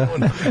šećernu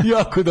vunu.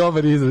 Jako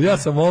dobar izraz. Ja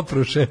sam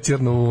oprao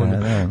šećernu vunu.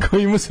 Kao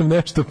imao sam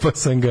nešto pa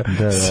sam ga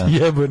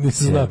sjebao,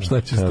 nisam znao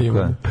šta ću s tim.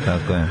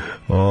 Tako je.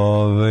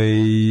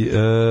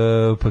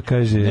 Pa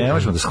kaže... Ne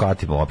možemo da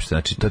shvatimo uopšte.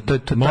 Znači,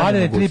 to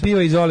Mladene, 3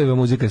 piva iz Oliva,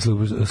 muzika je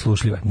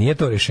slušljiva. Nije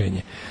to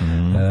rješenje.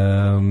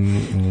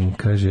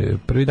 Kaže,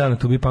 prvi dan na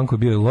Tubi Punku je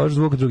bio loš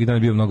zvuk, drugi dan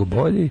je bio mnogo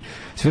bolji.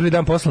 Svirali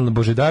dan poslan na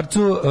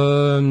Božidarcu,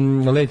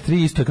 Let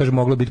 3 isto je, kaže,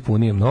 moglo biti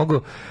punije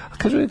mnogo. A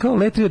kaže, kao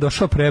Let 3 je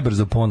došao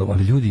prebrzo ponovo,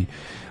 ali ljudi,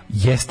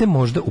 jeste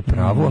možda u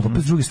pravu, ali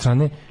opet s druge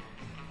strane,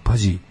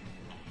 pazi,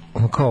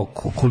 ono kao,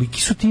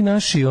 koliki su ti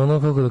naši,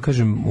 ono, kako da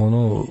kažem,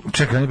 ono...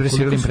 Čekaj, oni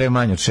presvirali pre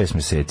manje od 6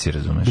 meseci,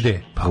 razumeš?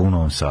 Gde? Pa u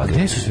Novom Sadu.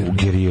 Gde su svirali? U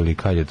Gerili,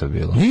 kad je to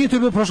bilo? Nije to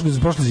bilo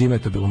prošle zime,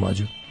 to je bilo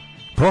Mlađe.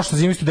 Prošle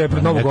zime isto da je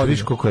pred Novu godinu.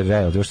 Viš koliko je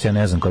real, još ja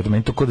ne znam kako,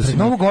 meni to kod da se... Pred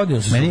Novu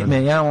godinu su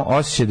meni ja imam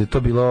osjećaj da je to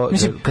bilo...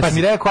 Mislim, kad si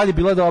mi rekao kad je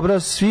bila dobra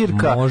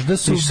svirka...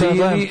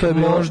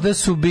 Možda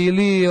su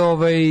bili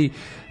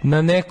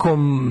na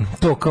nekom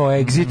to kao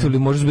Exitu ili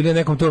možda su bili na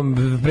nekom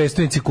tom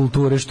predstavnici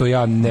kulture što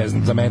ja ne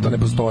znam, za mene to ne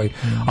postoji.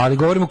 Ali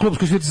govorimo o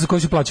klubskoj svirci za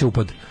koju se plaća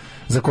upad,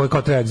 za koje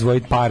kao treba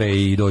izdvojiti pare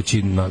i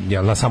doći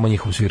na samo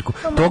njihovu svirku.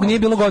 Tog nije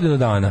bilo godinu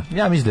dana.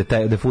 Ja mislim da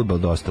je fudbal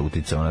dosta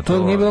uticao na to.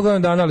 Tog nije bilo godinu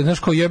dana, ali znaš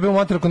kao jebeo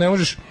mater ako ne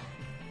možeš.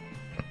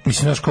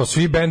 Mislim, znaš, kao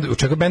svi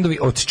bendovi,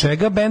 od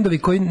čega bendovi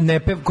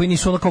koji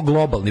nisu ono kao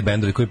globalni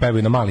bendovi koji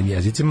pevaju na malim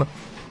jezicima,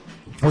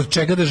 od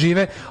čega da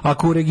žive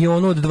ako u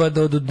regionu od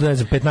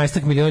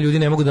 15 miliona ljudi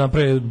ne mogu da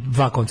naprave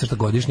 2 koncerta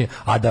godišnje,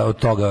 a da od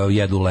toga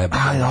jedu leba.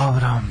 Aj,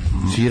 dobro.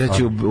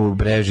 Sviraći u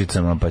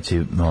Brežicama, pa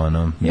će,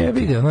 je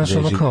vidio, znaš,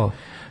 ono kao...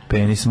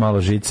 Penis,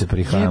 malo žice,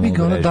 prihajamo u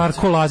Brežice.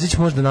 Darko Lazić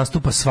možda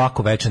nastupa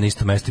svako večer na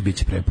isto mesto i bit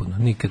će prepuno.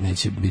 Nikad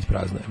neće biti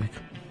prazno,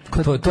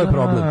 To je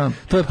problem.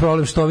 To je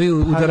problem što ovi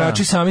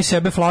udarači sami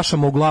sebe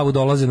flašama u glavu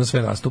dolaze na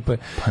sve nastupe.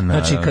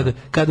 Znači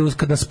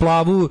kad na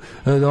splavu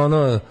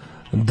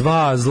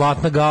 2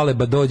 zlatna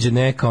galeba dođe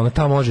neka, ona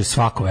tamo može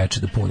svako veče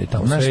da puni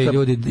tamo sve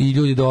i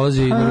ljudi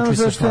dolaze i naručuju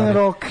se stvari.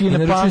 I na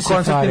punk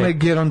koncertima je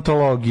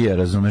gerontologija,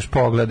 razumeš,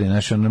 pogledaj,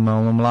 znači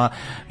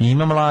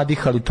ima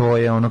mladih, ali to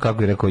je ono, kako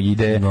bih rekao,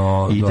 ide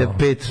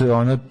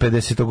 5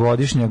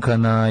 50-godišnjaka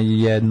na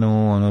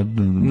jednu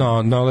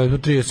na Letu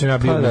 3 sam ja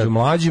bio među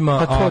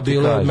mlađima, a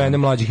bilo od mene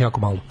mlađih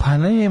jako malo. Pa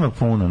nema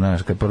puno,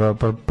 znaš, kad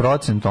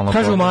procentualno...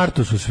 Kažu u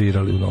martu su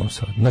svirali u Novom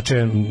Sadu. Znači,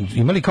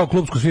 imali kao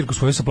klubsku svirku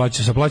svoju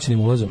sa plaćenim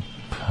ulazom.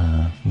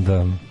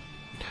 Da.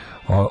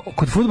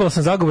 Kod fudbala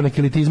sam zagovornik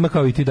elitizma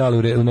kao i ti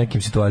dali u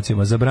nekim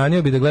situacijama.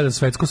 Zabranio bi da gleda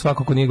svetsko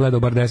svako ko nije gledao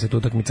bar 10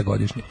 utakmica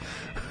godišnje.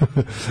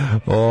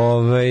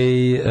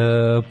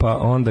 Pa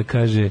onda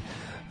kaže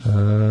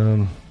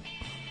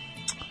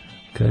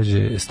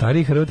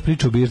stariji Hrvat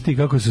priča o Birti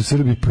kako su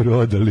Srbi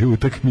prodali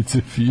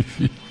utakmice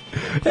FIFA.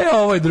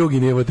 Ovo je drugi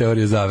nivo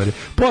teorije zavere.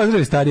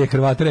 Pozdravi starije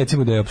Hrvate,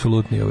 recimo da je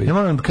apsolutni Ja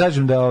moram da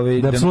kažem da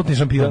da apsolutni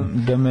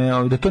šampion.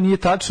 Da to nije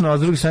tačno, a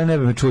s druge strane ne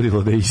bi me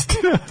čudilo da je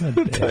istina.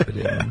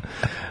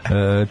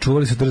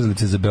 Čuvali su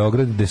trzalice za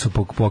Beograd gde su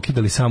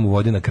pokidali samo u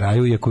vodi na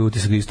kraju, iako je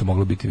utisak da isto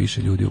moglo biti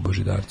više ljudi u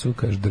Božidarcu,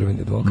 kaže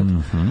drveni advokat.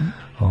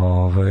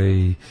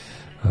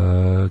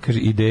 Kaže,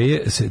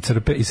 ideje se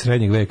crpe iz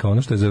srednjeg veka.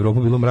 Ono što je za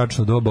Evropu bilo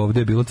mračno doba,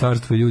 ovdje je bilo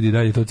carstvo i ljudi i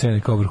dalje to cene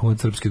kao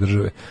vrhunac srpske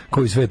države,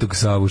 kao i Svetog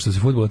Savu. Što se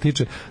fudbala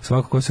tiče,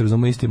 svako ko se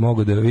razume isti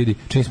mogo da vidi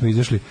čim smo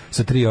izašli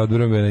sa 3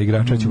 odbrambena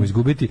igrača ćemo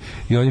izgubiti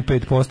i oni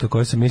 5%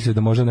 koje sam mislio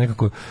da možda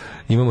nekako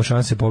imamo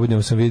šanse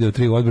pobedimo, sam video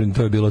 3 odbrane,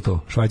 to je bilo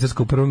to.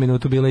 Švajcarska u prvom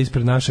minutu bila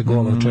ispred naše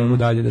gola, o čemu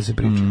dalje da se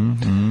priča.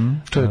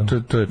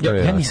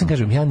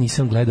 Ja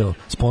nisam gledao,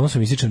 s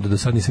ponosom ističem da do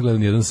sad nisam gledao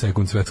ni jedan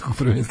sekund svetskog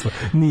prvenstva,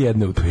 ni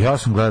jedne utakmice. Ja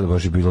sam gledao,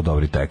 baš je bilo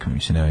dobri tekme,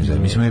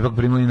 mi smo ipak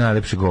primili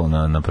najlepši gol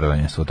na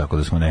prvenstvo, tako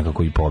da smo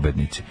nekako i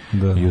pobednici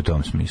i u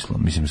tom smislu,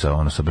 mislim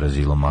sa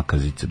Brazilom,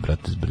 makazice,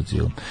 brate, s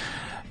Brazilom.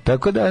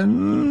 Tako da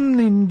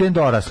ne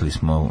dorasli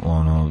smo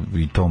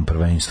i tom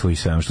prvenstvu i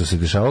svemu što se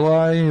dešavalo,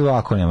 a i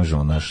ovako ne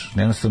možemo,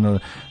 jednostavno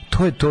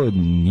to je to,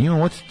 nije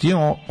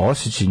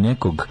osjećaj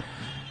nekog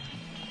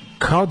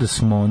kao da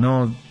smo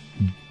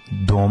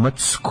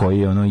domac koji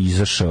je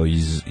izašao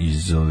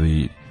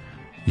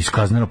iz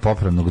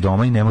kazneno-popravnog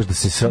doma i ne može da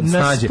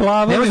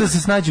se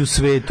snađe u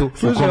svetu u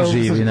kom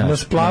živi. Na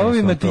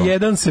splavovima ti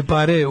jedan se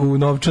pare u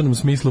novčanom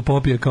smislu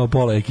popije kao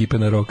pola ekipe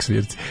na rock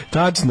svirci.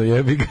 Tačno,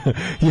 jebi ga.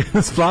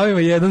 Na splavovima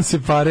jedan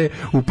se pare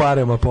u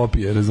parama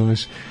popije,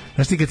 razumeš?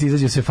 Znaš ti kad ti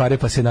izađe se fare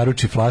pa se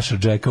naruči flaša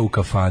džeka u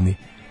kafani.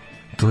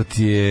 To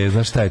ti je,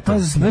 znaš šta je to?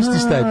 Znaš ti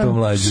šta je to,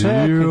 mlađe?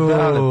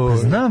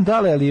 Znam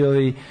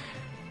ali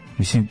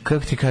mislim,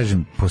 kako ti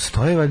kažem,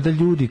 postoje valjda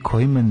ljudi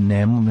kojima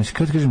znači,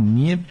 kako ti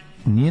kažem,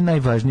 nije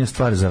najvažnija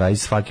stvar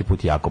zaraditi svaki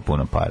put jako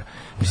puno para.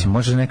 Mislim,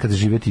 možeš nekada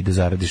živjeti i da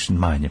zaradiš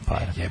manje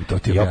para.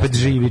 I opet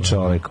živi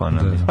čovjek.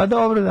 Pa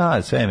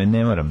dobro, sve,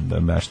 ne moram da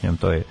objašnjam,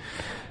 to je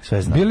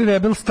sve znam. Bili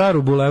Rebel Star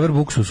u Boulevard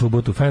Buksu u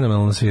subotu,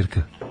 fenomenalna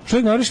svirka. Što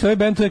ignorište, ovaj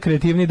band, to je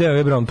kreativni deo,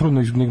 je Brown, prvo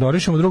ne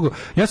ignorišemo, drugo,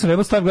 ja sam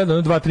Rebel Star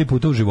gledao 2-3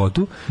 puta u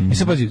životu, i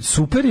sad pazi,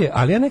 super je,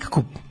 ali ja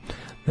nekako,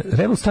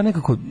 Rebel Star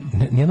nekako,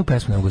 nijednu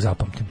pesmu ne mogu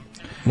zapamtim.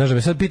 Znaš, da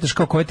me sad pitaš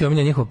kao koja ti je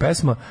omiljena njihova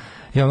pesma,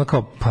 ja ono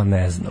kao, pa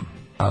ne znam.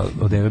 A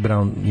od Eve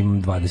Brown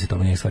imam 20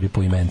 omiljenih stvari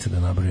po imence da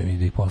nabrojim i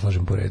da ih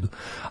poslažem po redu.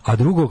 A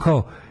drugo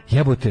kao,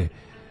 jebote,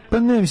 pa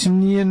ne, mislim,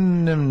 nije,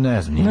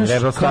 ne znam,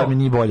 Rebel Star mi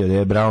nije bolje od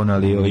Eve Brown,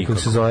 ali kako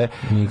se zove,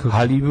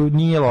 ali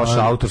nije loš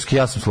autorski,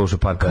 ja sam slušao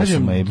par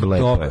pesama i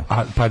lepo je.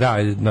 Pa da,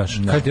 znaš,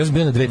 kažete, ja sam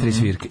bio na 2-3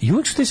 svirke i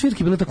uvijek su te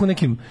svirke bile tako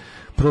nekim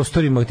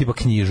prostorima tipa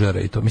knjižara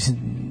i to, mislim,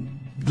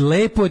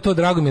 lepo je to,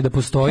 drago mi je da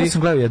postoji. Ja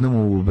sam gledao jednom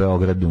u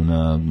Beogradu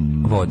na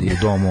Vodi, u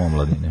Domu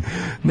omladine.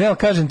 Ne, ali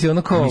kažem ti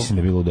ono kao... Mislim da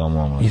je bilo u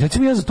Domu omladine. I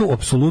recimo ja za to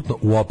apsolutno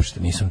uopšte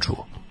nisam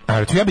čuo. A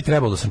recimo ja bi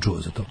trebalo da sam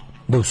čuo za to.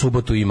 Da u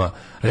subotu ima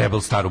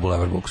Rebel Star u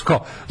Boulevard Books.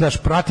 Kao, znaš,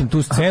 pratim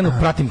tu scenu,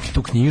 pratim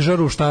tu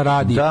knjižaru, šta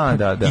radi.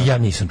 Da. I ja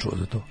nisam čuo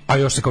za to. A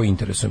još se kao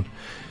interesujem.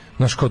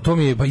 Znaš, kao to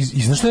mi je, pa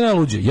znaš što je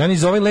najluđe? Ja ni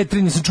za ovaj Let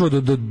 3 nisam čuo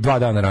do 2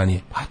 dana ranije.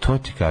 A to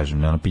ti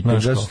kažem, ono pitanje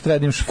da se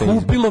tredim Facebook.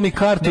 Kupilo mi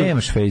kartu.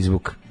 Nemaš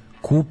Facebook.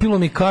 Kupilo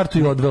mi kartu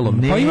i odvelo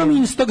me. Pa imam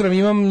Instagram,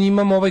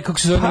 imam ovaj, kako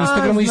se zove, na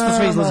Instagramu isto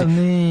sve izlazi.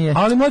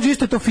 Ali mlađe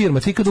isto je to firma.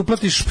 Ti kad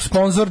uplatiš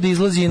sponsor da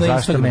izlazi na Instagram.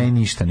 Zašto meni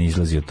ništa ne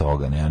izlazi od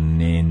toga?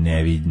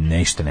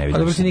 Ništa ne vidim. A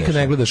dobro, ti nikad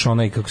ne gledaš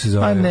onaj, kako se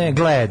zove. Pa ne,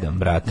 gledam,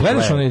 brate.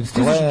 Gledaš onaj,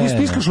 ti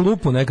stiskaš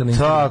lupu nekad na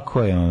Instagram.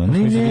 Tako je ono.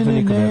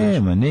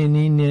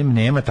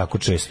 Nema tako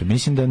često.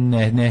 Mislim da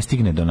ne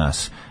stigne do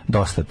nas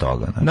dosta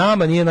toga.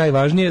 Nama nije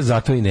najvažnije,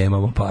 zato i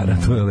nemamo para.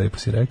 To je lepo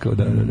si rekao,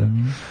 da.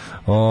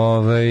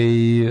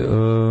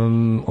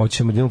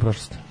 Hoćemo da idemo u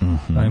prošlost.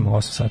 Ajmo,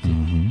 8 sati.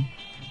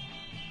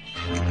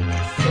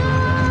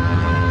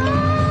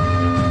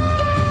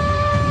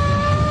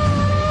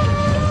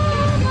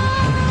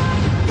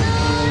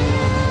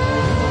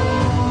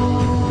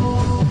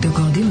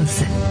 Dogodilo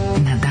se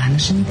na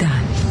današnji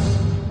dan.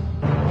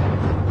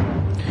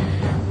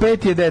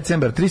 5. je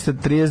decembar,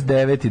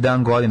 339.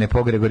 dan godine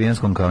po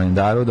Gregorijanskom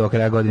kalendaru, do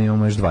kraja godine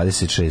imamo još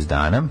 26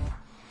 dana.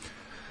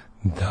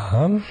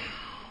 Da.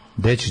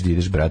 Gde ćeš da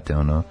ideš, brate,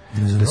 ono?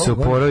 Da se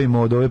oporavimo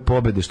od ove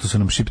pobede što su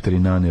nam šiptari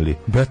naneli.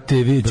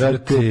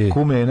 Brate,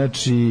 kume,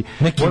 znači...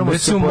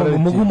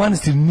 Mogu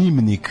manastir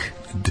Nimnik.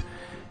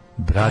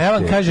 Brate, ja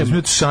vam kažem,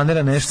 od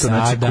Šanera nešto,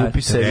 znači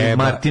kupi se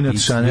Martin od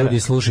Šanera. Ljudi,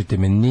 slušajte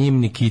me,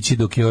 Nimnik ići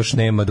dok još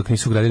nema, dok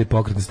nisu gradili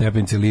pokretne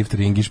stepenice, lift,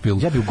 ringišpil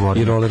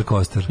i roller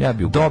coaster.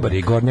 Dobar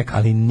je gornjak,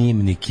 ali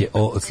Nimnik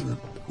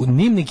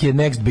je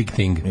next big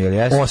thing.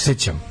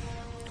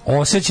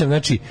 Osjećam,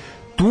 znači,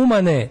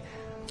 Tumane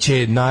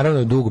će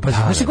naravno dugo. Pa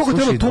znaš ti koliko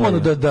treba Tumanu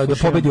da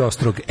pobedi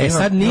Ostrog?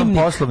 Sad Nimnik,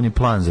 imam poslovni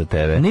plan za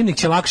tebe. Nimnik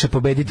će lakše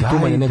pobediti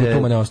Tumane nego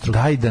Tumane Ostrog.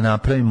 Daj da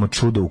napravimo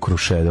čudo u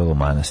Krušedolu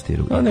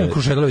manastiru. Ne,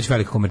 Krušedol je već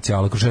velika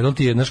komercijala. Krušedol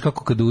ti je, znaš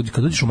kako, kad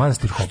uđeš u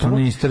manastir Hopovo. Što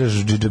ne isteraš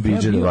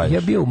džidžabidže da valješ?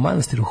 Ja bio u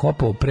manastiru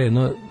Hopovo pre,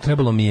 no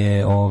trebalo mi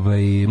je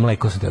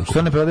mleko sa tebe.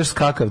 Što ne prodeš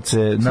skakavce,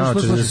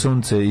 naočar za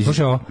sunce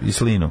i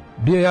slinu?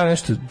 Bio ja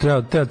nešto,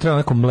 treba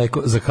neko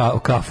mleko za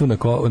kafu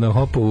na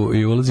Hopovu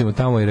i ulazimo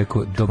tamo i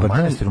rekao, dobar dan.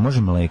 U manastiru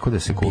može mleko da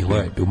se kupi.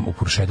 U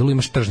Krušedolu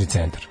imaš tržni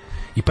centar.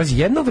 I pazi,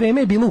 jedno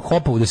vreme je bilo u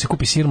Hopovu da se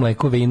kupi sir,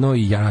 mleko, vino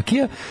i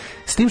rakija,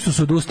 s tim što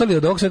su odustali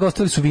od ovog svega,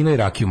 ostali su vino i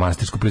rakiju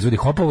manastirsku proizvodi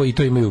Hopovo i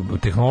to imaju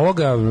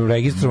tehnologa,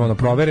 registrovano,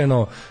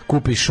 provereno,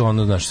 kupiš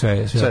ono, znaš,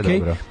 sve okej.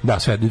 Dobro. Da,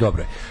 sve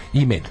dobro je.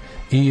 I med.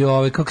 I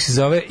kako se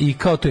zove, i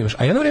kao to imaš.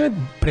 A jedno vreme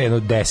pre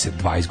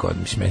 10-20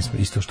 godina, mislim,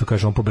 isto što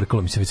kaže, on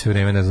pobrkalo mi se već sve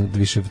vreme, ne znam,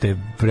 više te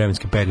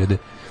vremenske periode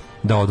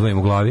da odvojim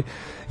u glavi,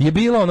 je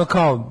bilo ono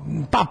kao,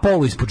 pa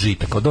polu ispod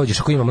žita, kao dođeš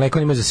ako ima mleko,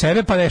 ima za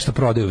sebe, pa nešto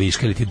prodaju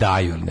viške ili ti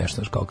daju ili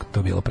nešto, kako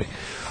to bilo pre.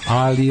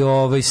 Ali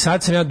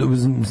sad sam ja,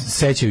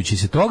 sećajući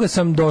se toga,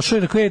 sam došao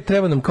i rekao,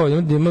 treba nam kao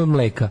da ima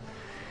mleka.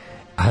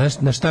 A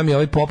na šta mi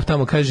ovaj pop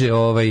tamo kaže,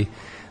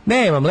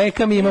 nema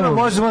mleka, mi imamo...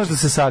 Možeš da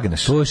se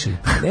sagneš. Slušaj,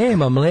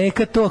 nema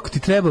mleka, to ako ti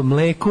treba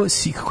mleko,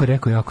 kako je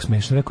rekao, jako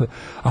smešno, rekao je,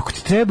 ako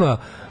ti treba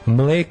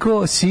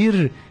mleko,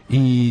 sir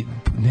i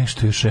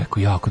nešto još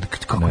rekao, jako,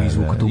 kako je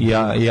izvuka tu.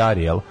 I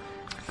Ariel.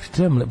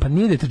 Pa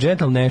nije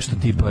deterđent, ali nešto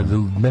tipa,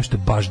 nešto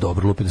je baš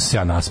dobro, lupi da se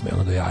ja nasmeo,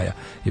 ono do jaja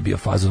je bio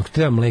fazon.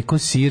 Treba mleko,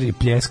 sir i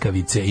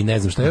pljeskavice i ne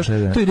znam šta još,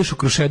 to ideš u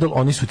Krušedol,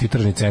 oni su ti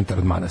tržni centar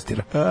od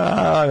manastira.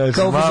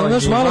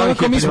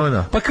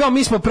 Pa kao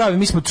mi smo pravi,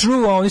 mi smo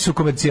true, a oni su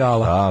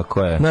komercijala.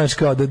 Tako je. Znaš,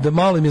 kao da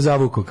malo im je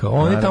zavuko, kao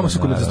oni tamo su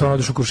komercijala,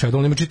 odeš u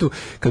Krušedol, ima čitu,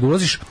 kad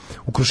ulaziš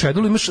u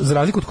Krušedol imaš, za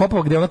razliku od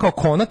Hopova, gde je ona kao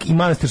konak i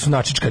manastir su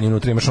načičkani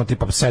unutra, imaš ono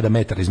tipa 7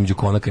 metara između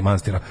konaka i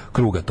manastira,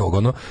 kruga tog,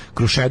 ono.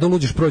 Krušedol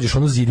uđeš, prođeš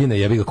ono zidine,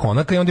 jebi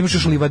konaka i onda imaš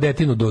još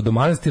livadetinu do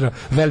manastira,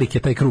 velik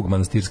je taj krug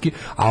manastirski,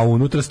 a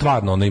unutra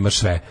stvarno ono imaš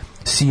sve.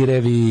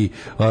 Sirevi,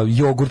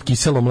 jogurt,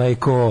 kiselo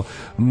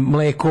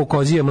mleko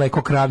kozije,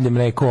 mleko kravlje,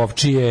 mleko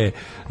ovčije,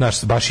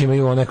 znaš, baš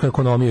imaju neku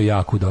ekonomiju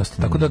jako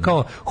dosta. Tako da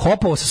kao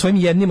Hopovo sa svojim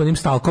jednim onim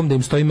stalkom da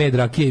im stoji med,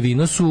 rakije i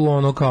vino su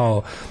ono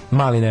kao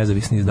mali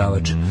nezavisni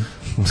izdavač.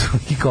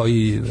 I kao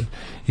i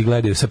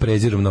gledaju sa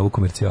prezirom na ovu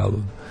komercijalu.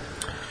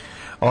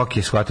 Ok,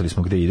 shvatili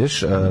smo gde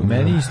ideš.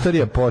 Meni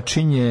istorija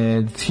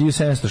počinje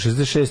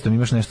 1766,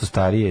 imaš nešto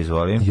starije,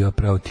 izvolim. Ja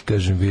pravo ti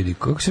kažem, vidi,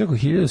 kako si rekao,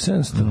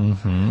 1700?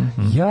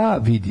 Ja,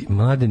 vidi,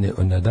 Mladene,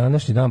 na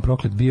današnji dan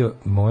proklet bio,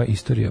 moja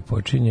istorija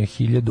počinje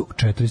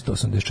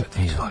 1484.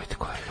 Izvolite,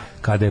 koja je?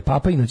 Kada je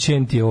Papa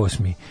Inocentije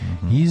VIII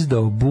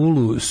izdao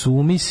bulu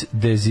Sumis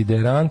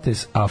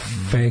Desiderantes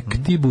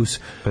Affectibus,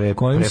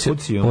 kojim se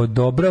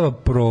odobrava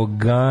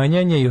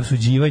proganjanje i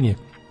osuđivanje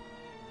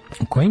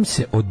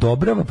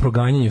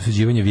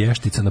osuđivanje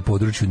vještica na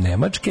području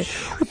Nemačke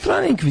od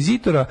strane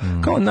inkvizitora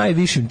kao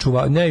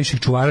najviših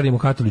čuvara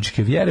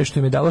rimokatoličke vjere, što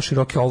im je dalo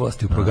široke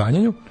ovlasti u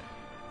proganjanju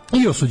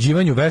i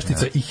osuđivanju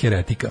veštica i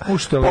heretika.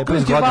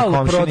 Pokrenut je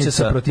val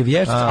procesa protiv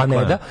vještica, a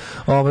ne da,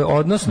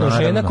 odnosno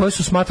žena koje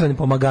su smatrane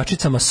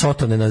pomagačicama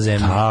Sotone na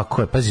zemlji.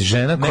 Tako je, pazi,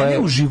 žena koja... Mene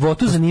u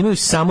životu zanimaju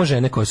samo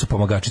žene koje su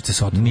pomagačice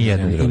Sotone.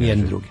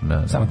 Nijedni drugi.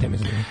 Samo teme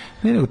zanimaju.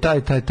 Ne, nego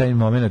taj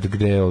moment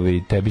gde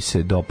tebi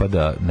se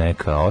dopada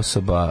neka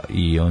osoba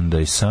i onda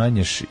je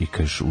sanjaš i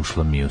kažeš,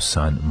 ušla mi u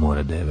san,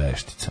 mora da je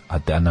veštica.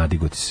 A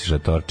nadigo ti se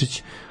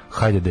žatorčić,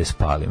 hajde da je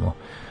spalimo.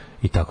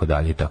 I tako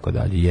dalje,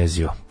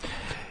 jezio.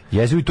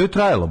 I to je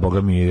trajalo,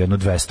 boga mi, jedno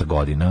 200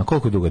 godina.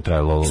 Koliko dugo je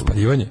trajalo?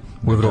 Spaljivanje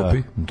u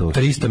Evropi.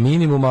 300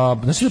 minimuma.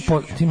 Znači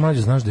ti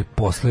Mlađa znaš da je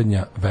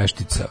poslednja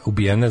veštica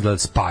ubijena, da je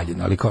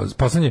spaljena, ali kao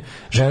poslednja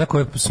žena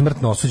koja je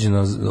smrtno osuđena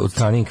od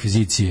strane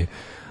inkvizicije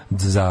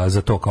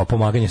za to kao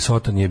pomaganje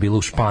Sotoni je bila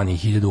u Španiji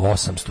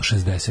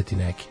 1860 i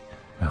neki.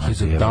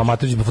 Da,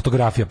 amatorična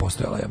fotografija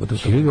postojala.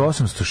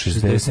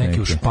 1860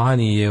 neki. U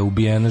Španiji je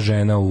ubijena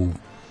žena u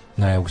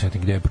ne, evo sad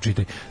gdje je,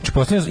 počitaj. Znači,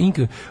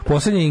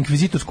 poslednje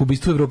inkvizitorsko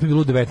ubistvo u Evropi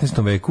bilo u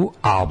 19. veku,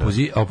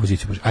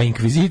 a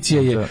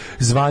inkvizicija je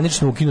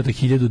zvanično ukinuta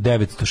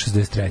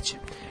 1963.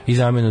 I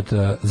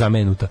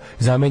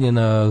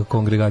zamenjena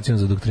Kongregacijom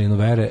za doktrinu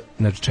vere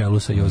na čelu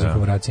sa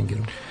Josefom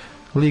Ratzingerom.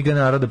 Liga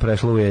naroda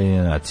prešla u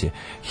Ujedinjene nacije.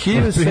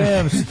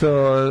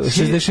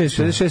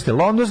 1766.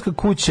 Londonska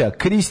kuća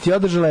Christie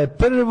održala je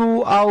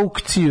prvu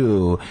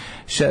aukciju.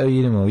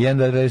 Idemo,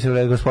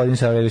 gospodin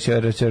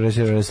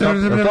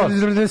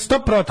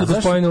stop protiv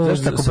gospodinu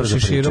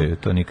Šiširu.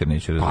 To nikad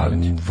neću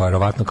razumjeti.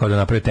 Verovatno kao da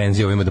naprave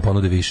tenziju ovima da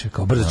ponude više.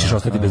 Kao brzo ćeš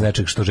ostati bez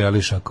nečeg što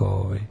želiš.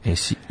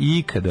 Jesi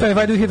ikada... To je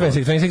 26,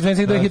 26,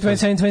 26,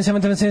 27, 27,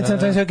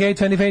 27,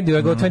 28, do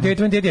I go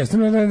 28, 28,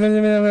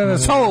 yes.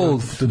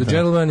 Sold to the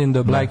gentleman in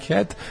the black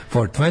hat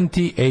for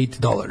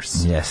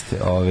 $28. Jeste.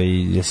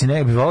 Jesi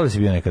ne bi volio da si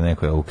bio nekad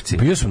nekoj aukciji?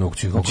 Bio sam na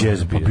aukciji.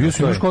 Bio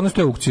sam još kod nas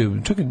te aukcije.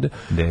 Čekaj,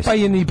 pa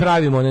i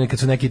pravimo nekad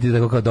su neki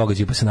tako kao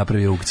događaj pa se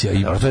napravi aukcija.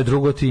 I to je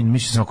drugo ti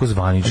misliš samo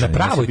zvanično. Na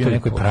pravo je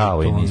nekoj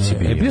pravoj nisi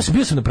bio.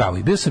 Bio sam na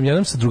pravoj. Bio sam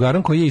jedan sa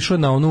drugarom koji je išao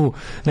na onu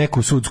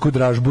neku sudsku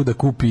dražbu da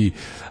kupi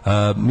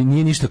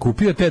nije ništa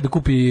kupio, te da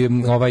kupi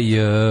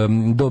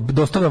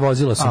dostavna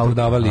vozila su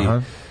prodavali.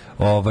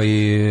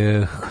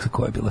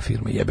 Koja je bila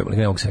firma? Jebem,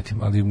 ne mogu setim,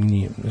 ali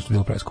nije nešto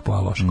bilo preskupo, a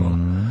loša kola.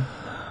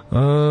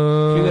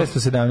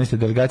 1917.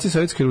 delegacije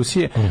Sovjetske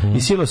Rusije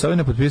i sile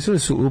Sovjene potpisali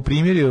su u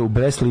primjerju u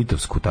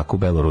Brest-Litovsku, tako u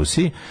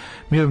Belorusiji,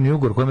 mirovni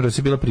ugovor kojim je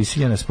Rusija bila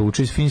prisiljena se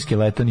povuče iz Finske,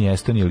 Letonije,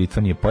 Estonije,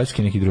 Litvanije,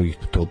 Poljske i nekih drugih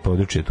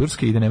područja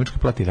Turske i da Nemačka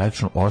plati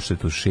račun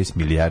odštetu 6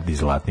 milijardi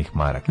zlatnih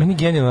maraka. Meni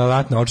genijalna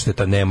ratna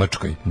odšteta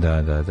Nemačkoj.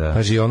 Da.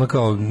 Paži, ono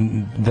kao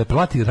da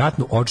plati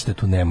ratnu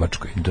odštetu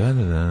Nemačkoj. Da.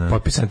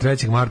 Potpisan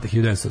 3. marta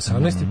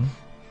 1918.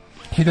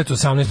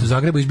 1918. u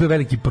Zagrebu izbio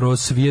veliki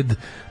prosvjed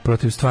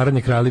protiv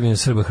stvaranja kraljevine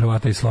Srba,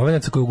 Hrvata i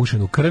Slovenaca koji je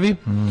ugušen u krvi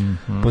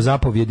po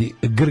zapovjedi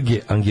Grge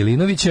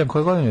Angelinovića.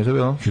 Koje godine je to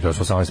bilo?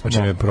 1918. Pa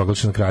čim je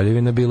proglašena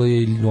kraljevina, bilo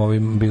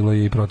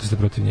je i proteste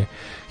protiv nje.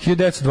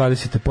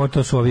 1920.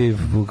 To su ovi,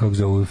 kako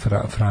zove,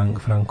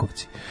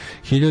 Frankovci.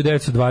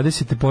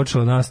 1920.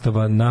 počela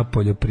nastava na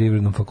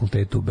Poljoprivrednom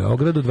fakultetu u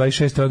Beogradu.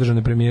 26.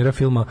 održana premijera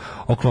filma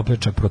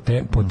Oklopnjača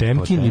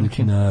Potemkin ili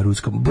na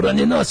ruskom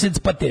Branjenosec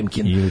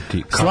Potemkin.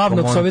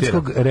 Slavnog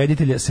sovjetskog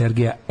reditelja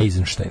Sergeja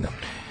Eisensteina.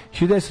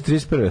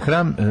 1931.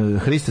 Hram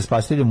Hrista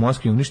Spasitelja u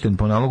Moskvi uništen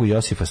po nalogu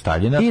Josifa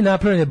Staljina. I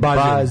napravljen je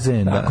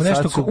bazen. Tako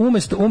nešto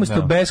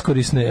umesto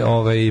beskorisne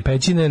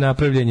pećine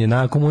napravljen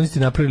je komunisti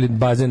napravili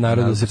bazen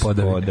narodu da se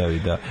podavi.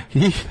 Da.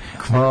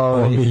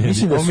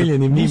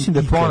 Mislim da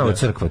je ponovo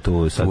crkva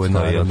tu sad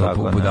stoji. Od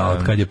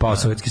kad je pao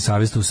Sovjetski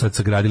savez tu sad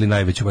sagradili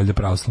najveću valjda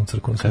pravoslavnu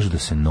crkvu. Kažu da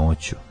se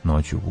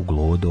noću u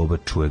glovo doba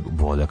čuje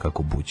voda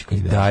kako bućka.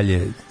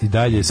 I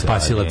dalje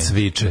spasilac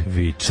viče.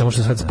 Samo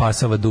što sad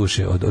spasava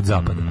duše od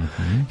zapada.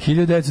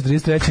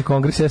 1933.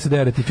 Kongres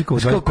SAD-a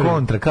ratifikovao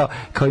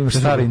kao imaš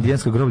staro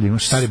indijansko groblje,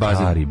 imaš stari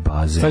bazen.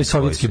 Stari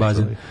sovjetski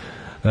bazen.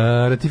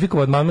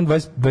 Ratifikovao amandman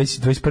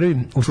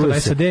 21. Ustava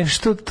SAD.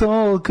 Što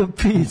tolika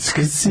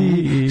picka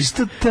si,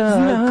 što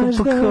tako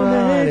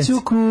pokvarec.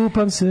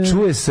 Kupam se.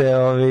 Čuje se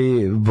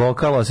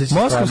vokal, osjeća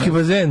se. Moskovski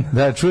bazen.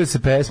 Da, čuje se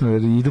pesme,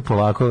 idu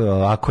polako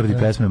akordi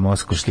pesme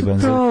Moskovski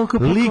bazen.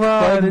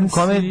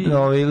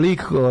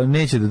 Lik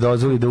neće da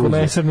dozvoli da uđe.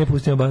 Komesar ne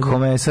pustio bazen.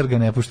 Komesar ga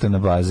ne pušta na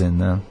bazen,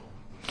 da.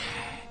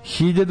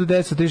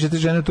 1934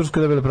 žene u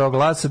Turskoj dobile pravo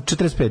glasa,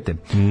 45.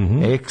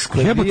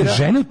 Jebote,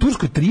 žene u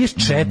Turskoj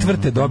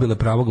 34. dobile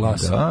pravo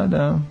glasa.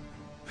 Da.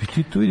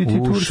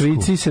 U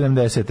Švici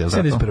 70.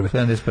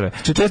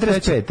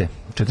 71.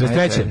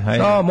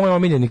 43. Moj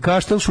omiljeni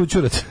Kaštel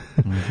Šućurac.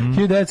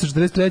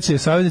 1943.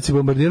 Saveznici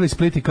bombardirali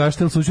Split i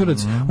Kaštel Šućurac.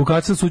 U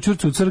Kaštel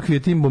Šućurcu u crkvi je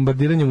tim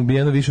bombardiranjem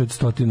ubijeno više od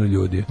 100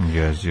 ljudi.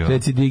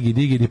 Reci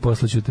digi,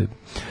 poslaću te.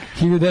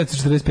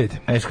 1945.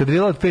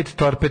 Eskadrila od 5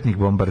 torpetnih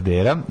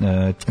bombardera,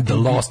 The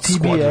Lost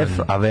TBF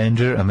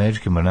Avenger,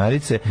 američke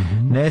mornarice,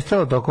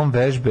 nestalo tokom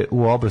vežbe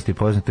u oblasti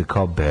poznate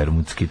kao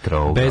Bermudski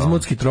trougao.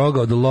 Bermudski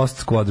trougao, The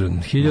Lost Squadron.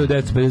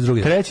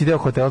 1952. Treći deo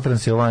hotela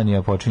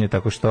Transilvanija počinje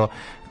tako što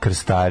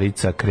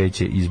krstarica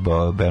kreće iz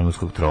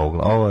Bermudskog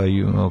trougla. Ovo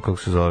je, kako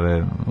se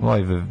zove,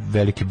 ovaj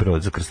veliki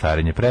brod za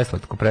krstarenje,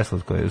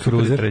 preslatko je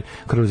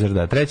kruzer,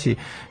 da.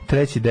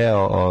 Treći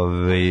deo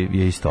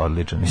je isto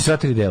odličan. I sva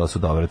 3 dela su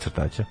dobre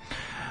crtače.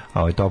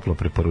 Toplo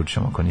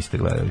preporučujemo ako niste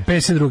gledali.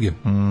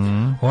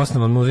 52.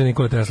 Osnovan muzej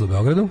Nikole Tesla u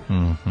Beogradu.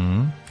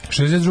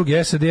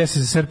 62. SAD i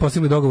SSSR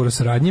postigli dogovor o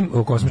saradnji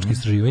o kosmičkih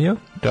istraživanja.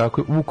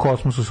 Tako, u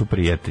kosmosu su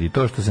prijatelji.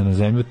 To što se na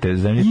zemlji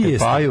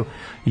tepaju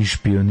i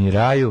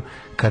špioniraju,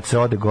 kad se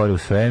ode gore u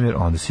svemir,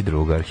 onda si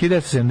drugar.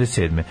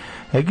 1977.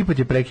 Egipat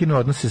je prekinuo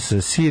odnose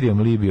sa Sirijom,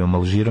 Libijom,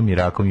 Alžirom,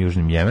 Irakom i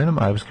Južnim Jemenom,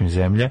 arapskim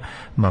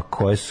zemljama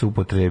koje su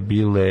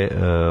upotrebile...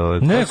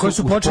 koje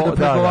su počeli da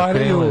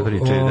pregovaraju...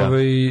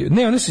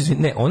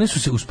 One su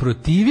se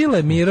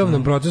usprotivile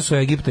mirovnom procesu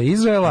Egipta i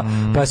Izraela,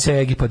 pa se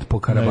Egipat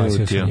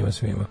pokarabasio sa njima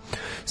svima.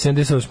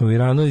 78. u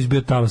Iranu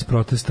izbio talas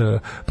protesta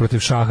protiv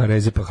šaha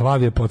Reze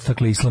Pahlavije,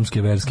 podstakle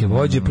islamske verske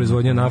vođe,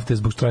 proizvodnja nafte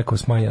zbog štrajkova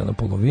smanjena na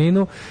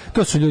polovinu.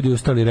 To su ljudi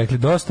ustali i rekli,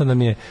 dosta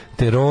nam je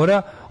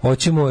terora,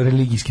 hoćemo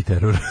religijski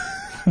teror.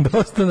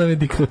 Dosta nam je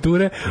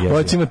diktature,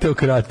 hoćemo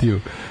teokratiju.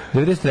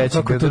 93.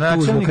 Kako to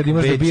tužno kad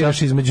imaš da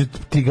biraš između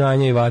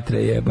tiganja i vatre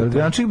jebote.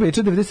 Gradonačelnik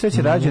Beča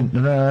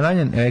 93.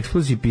 ranjen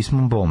eksploziji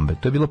pismom bombe.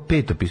 To je bilo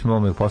 5. pismo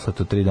bombe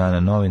poslato 3 dana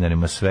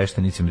novinarima,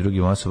 sveštenicima i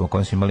drugim osobama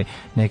koji su imali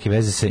neke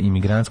veze sa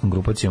imigrantskom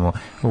grupacijom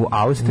u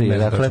Austriji.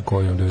 Dakle,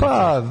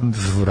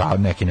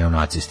 neki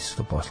neonacisti su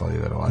to poslali,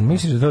 verovatno.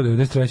 Misliš da to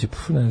 93.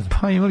 Ne znam.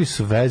 Pa imali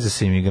su veze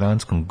sa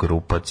imigrantskom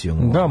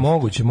grupacijom. Da,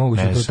 moguće.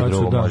 Moguće.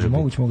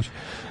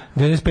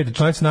 95.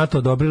 članice NATO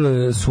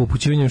odobrile su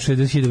upućivanjem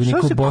 60.000 vojnika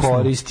u Bosnu. Šta se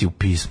koristi u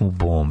pismu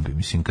bombi?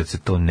 Mislim, kad se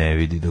to ne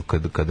vidi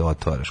kada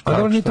otvaraš.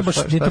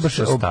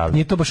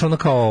 Nije to baš ono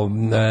kao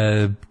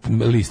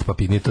list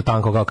papir, nije to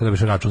tanko kao kada biš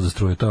račun za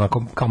struju. To je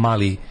onako kao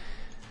mali,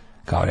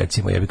 kao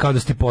recimo, kao da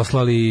ste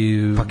poslali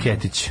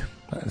paketić.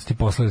 Ste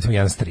poslali recimo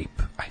jedan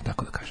strip,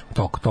 tako da kažem.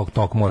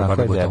 Tok mora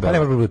da bude to. Pa ne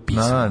mora da bude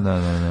pismo.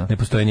 Ne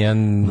postoji nijedan...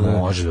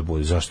 Može da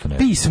bude, zašto ne?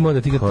 Pismo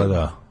da ti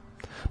ga...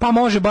 Pa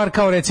može bar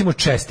kao recimo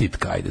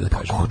čestitka, ajde da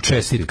kažem.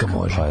 Čestitka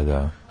može. Pa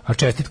da. A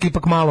čestitka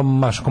ipak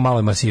malo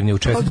je masivnije. U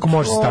čestitku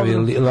može se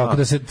staviti lako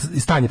da se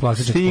stanje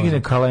plastične.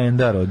 Stigne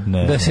kalendar od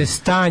ne. Da se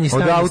stanje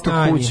od auto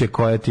kuće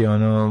koja ti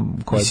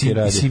ti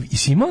radi.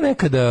 Si imao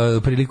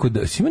nekada priliku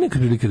da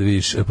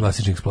vidiš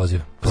plastični eksploziv?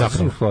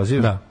 Plastični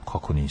eksploziv? Da.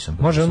 Kako nisam?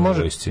 Može.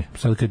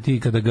 Sad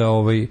kada ga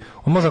on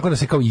može ako da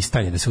se kao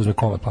istanje, da se uzme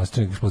komad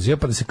plastičnog eksploziva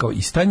pa da se kao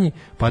istanji,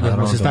 pa da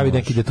mu se stavi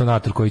neki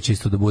detonator koji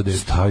čisto da bude.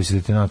 Stavi se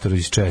detonator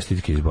iz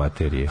čestitke iz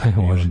baterije.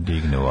 Može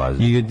digne u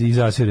vazduh. I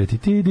zasvirati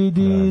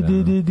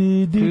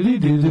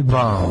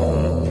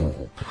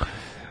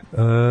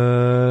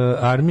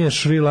armija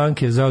Šri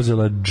Lanke je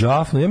zauzela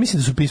Džafnu. Ja mislim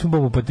da su pismo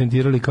bombu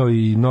patentirali kao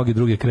i mnoge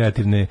druge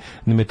kreativne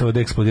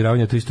metode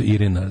eksplodiranja, to isto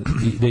Irina,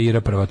 da je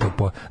Ira prva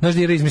to znaš da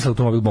je Ira izmislila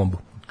automobil bombu?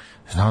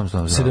 Znam.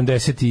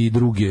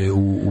 72.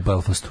 u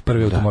Belfastu.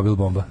 Prvi automobil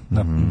bomba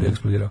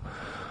eksplodirao.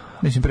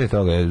 Mislim, prije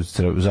toga je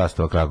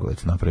zastava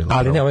Kragujevac napravila.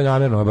 Ali ne, ovo je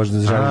namjerno, baš da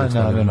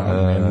želim.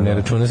 Ne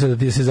računa se da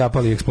ti se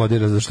zapali i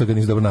eksplodira zato što ga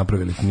nisu dobro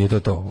napravili. Nije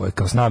to, ovo je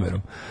kao s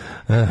namjerom.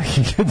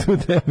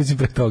 Mislim,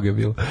 pre toga je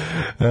bilo.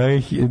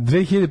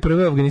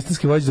 2001.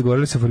 afganistanski vođe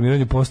dogovorili se o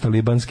formiranju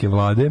post-talibanske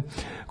vlade,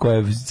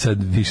 koja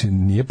sad više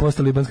nije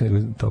post-talibanska,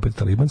 nego to opet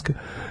talibanska.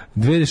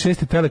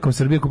 2006. Telekom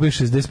Srbije kupio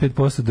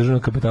 65%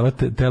 državnog kapitala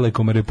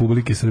Telekoma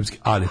Republike Srpske.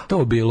 Ali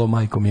to bilo,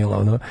 majko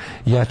mila,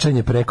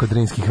 jačanje preko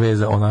drinskih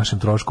veza o našem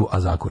trošku, a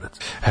zakurac.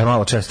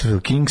 Malo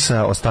Chesterfield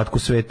Kingsa, ostatku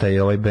sveta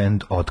je ovaj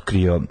band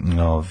otkrio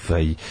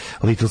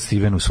Little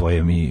Steven u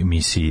svojoj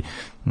misiji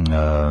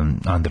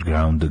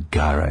Underground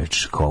Garage,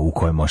 u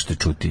kojoj možete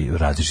čuti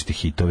različite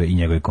hitove i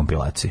njegove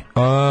kompilacije.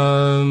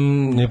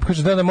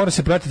 Kaže da mora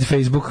se pratiti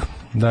Facebook.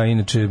 Da,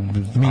 inače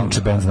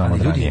band znamo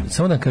da nije.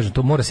 Samo da kažem,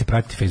 to mora se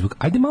pratiti Facebook.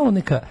 Ajde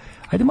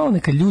malo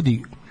neka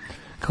ljudi,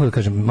 kako da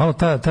kažem, malo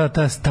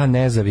ta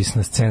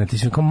nezavisna scena,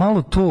 kao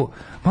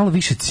malo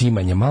više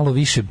cimanja, malo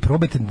više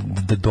probajte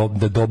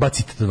da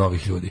dobacite do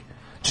novih ljudi.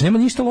 Znači nema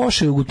ništa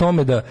loše u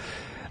tome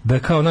da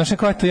kao, znaš,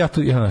 kao, eto ja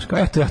to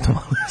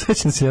malo,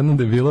 sećam se jednom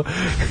da je bilo,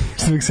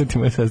 što uvijek seti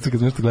moje sestre kad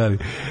smo nešto gledali,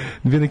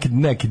 bio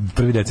neki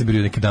prvi decembar,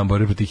 bio neki dan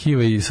borbe protiv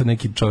HIV-a i sad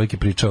neki čovjek je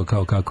pričao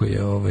kao kako je,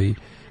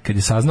 kad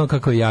je saznao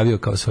kako je javio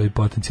kao svojim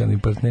potencijalnim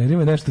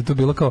partnerima, nešto je to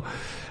bilo kao,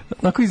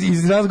 onako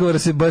iz razgovora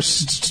se baš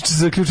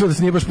zaključilo da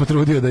se nije baš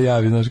potrudio da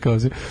javi, znaš, kao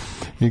se,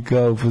 i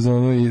kao u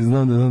fazonu, i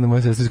znam da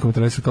moje sestre iz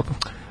komentara su kao,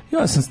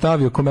 Ja sam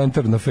stavio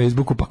komentar na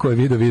Facebooku, pa ko je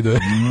video je.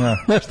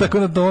 Znaš, tako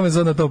na tome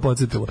sad na to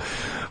podsjetilo.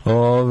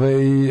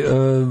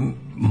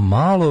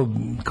 Malo,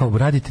 kao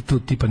radite tu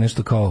tipa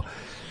nešto kao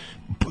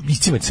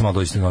iscimajte se malo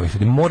dođete novih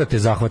ljudi. Morate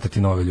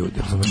zahvatati nove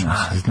ljude.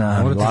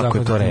 Znam, lako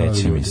je to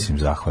reći, mislim,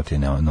 zahvati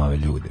nove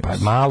ljude. Pa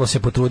malo se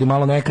potrudi,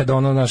 malo nekada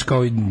ono, znaš,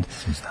 kao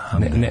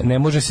ne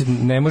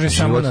može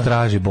samo... Život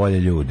traži bolje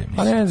ljude.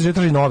 Pa ne, život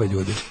traži nove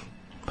ljude.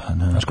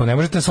 Znaš, kao ne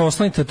možete se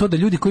osloniti na to da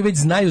ljudi koji već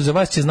znaju za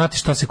vas će znati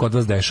šta se kod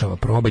vas dešava.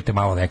 Probajte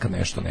malo nekad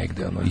nešto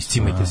negde,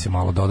 iscimajte se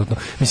malo dodatno.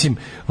 Mislim,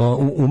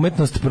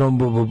 umetnost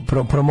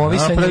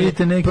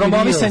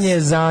promovisanje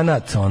je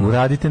zanat.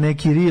 Uradite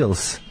neki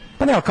reels.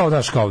 Pa ne, kao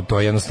znaš, kao to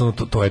je jednostavno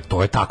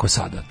to je tako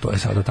sada. To je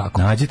sada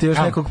tako. Nađite još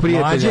nekog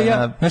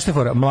prijatelja. Znaš te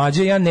fora,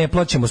 Mlađe ja ne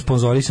plaćamo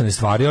sponzorisane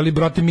stvari, ali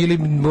brate mi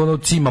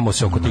cimamo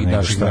se oko tih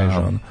naših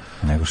mreža.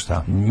 Nego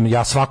šta?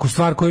 Ja svaku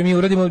stvar koju mi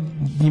uradimo,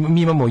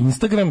 mi imamo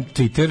Instagram,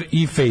 Twitter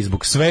i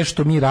Facebook. Sve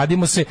što mi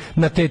radimo se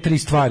na te 3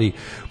 stvari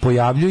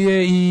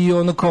pojavljuje i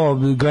ono kao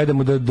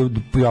gledamo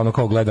ja ono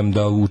kao gledam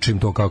da učim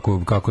to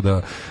kako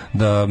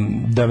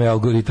da me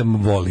algoritam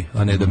voli,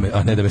 a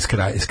ne da me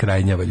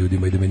skrajnjava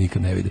ljudima i da me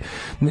nikad ne vidi.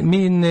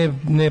 Mi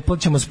ne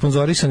plaćamo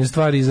sponzorisane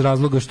stvari iz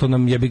razloga što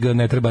nam jebi ga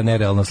ne treba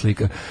nerealna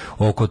slika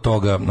oko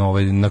toga,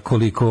 na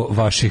koliko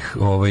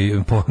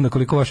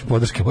vaše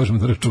podrške možemo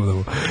da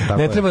računamo.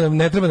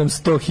 Ne treba nam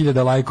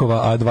 100.000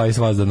 lajkova, a 20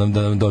 vas da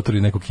nam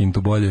doturi neku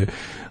kintu. Bolje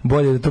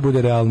da to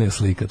bude realnija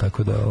slika,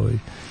 tako da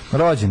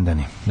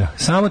rođendani. Da.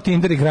 Samo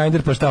Tinder i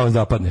Grindr, pa šta vam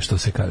zapadne, što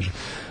se kaže.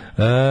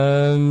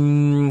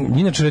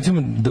 Inače,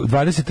 recimo,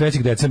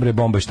 23. decembra je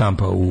bomba i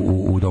štampa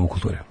u Domu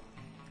kulture.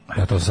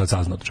 Ja to sam sad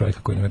saznao od čovjeka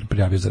koji nam je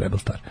prijavio za Rebel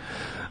Star.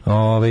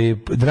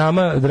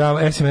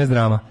 Drama, SMS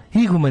drama.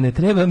 Igumane,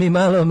 treba mi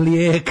malo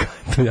mlijeka.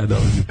 To ja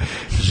dolazim.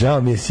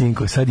 Žao mi je,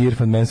 sinko, sad je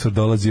Irfan Mensur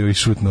dolazio i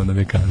šutnuo na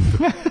mekandu.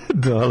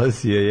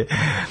 Dolazio je.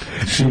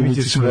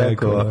 Šimić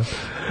Švekova.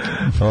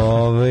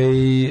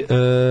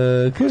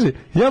 Kaže,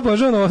 ja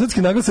obožavam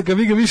novosadski naglasak, a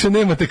vi ga više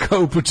nemate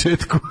kao u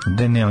početku.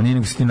 Da nema, nije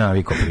nego si ti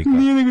naviko prika.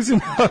 Nije nego si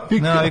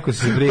naviko. Naviko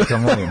si prika,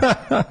 molim.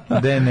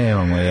 Da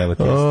nemamo, evo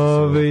ti.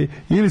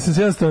 Ili sam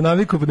se jednostavno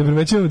naviko, da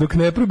primećujem dok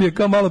ne probije,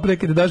 kao malo pre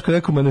kad je Daško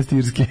rekao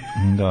manastirski.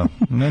 Da.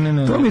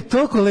 Ne. To mi je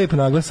toliko lep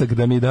naglasak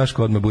da mi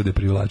Daško odmah bude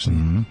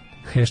privlačan.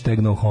 Hashtag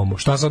no homo.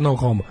 Šta sad no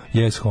homo?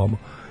 Yes homo.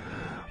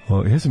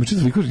 Ja sam učin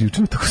zliko,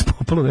 juče mi tako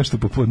spopalo nešto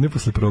popodne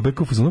posle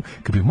probeka u fazonu,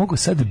 kad bi mogao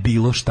sad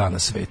bilo šta na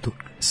svetu.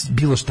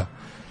 Bilo šta.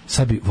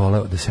 Sad bi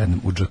voleo da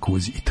sednem u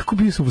džakuzi. I tako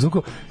bio sam u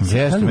fazonu,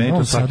 meni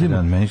to svaki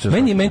dan.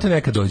 Meni to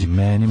nekad dođe.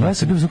 Ja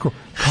sam bio u fazonu,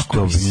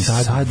 kako bi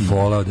sad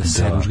voleo da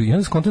sednem. I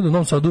onda skontam da u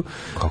Novom Sadu...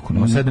 Kako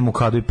ne? Sednem u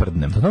Kadu i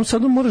prdnem. Da u Novom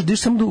Sadu moraš da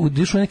samo da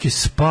ideš u neki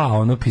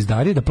spa,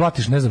 pizdarije, da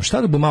platiš, ne znam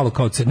šta, da bi malo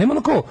kao cen. Nema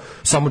ono kao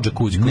samo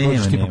džakuzi. Nema.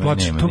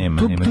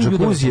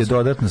 Džakuzi je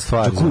dodatna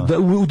stvar.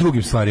 U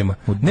drugim stvarima.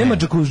 Nema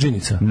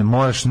džakuzđinica.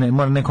 Mora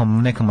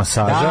neka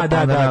masaža,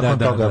 pa onda nakon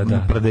toga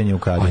prdenje u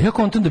Kadu. A ja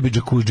kontam da bi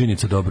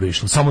džakuzđinica dobro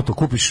išla. Samo to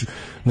kupiš,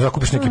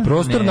 zakupiš neki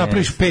prostor,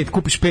 napraviš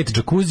kupiš 5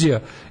 džakuzija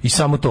i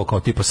samo to, kao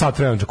tipa sad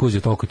trebam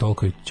džakuzija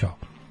toliko i ćao.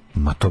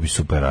 Ma to bi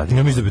super radilo.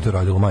 Ja mislim da bi to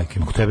radilo, majke.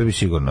 Kod tebe bi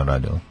sigurno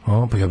radilo.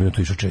 Pa ja bi na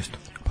to išao često.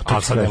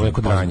 Ali sad nema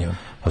neko dranja.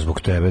 Pa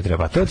zbog tebe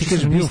treba. To ti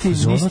kažem,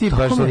 nisi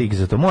baš za rig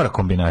za to. Mora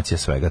kombinacija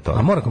svega toga.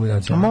 A mora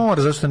kombinacija?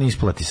 Mora, zašto ne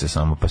isplati se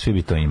samo, pa svi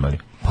bi to imali.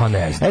 Pa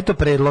ne znam. Eto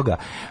predloga.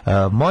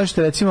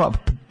 Možete recimo,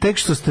 tek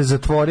što ste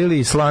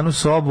zatvorili slanu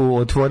sobu,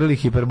 otvorili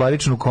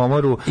hiperbaričnu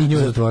komoru. I nju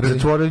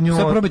zatvorili. Nju,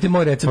 sad probajte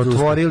moj recept.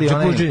 Otvorili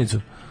džakužinicu.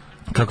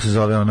 Kako se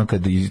zove ono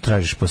kad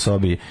tražiš po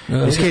sobi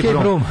escape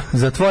room.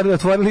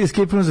 Otvorili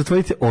escape room,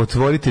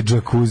 otvorite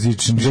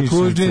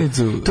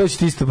džakuzđinicu. To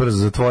ćete isto brzo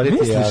zatvoriti.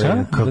 Misliš,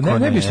 a?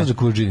 Ne bi išlo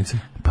džakuzđinice.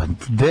 Pa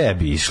gde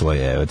bi išlo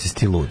je, evo ti si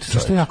ti lud.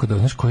 Što je jako dobro,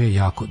 znaš koji je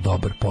jako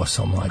dobar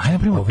posao mlađi? Ajde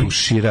napravimo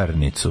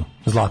tuširarnicu.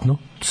 Zlatnu?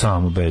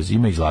 Samo bez,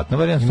 ima i zlatna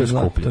varijanta, to je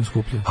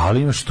skuplje.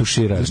 Ali imaš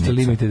tuširarnicu. Zašto je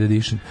limited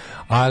edition.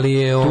 Ali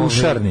je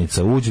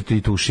tušarnica, uđete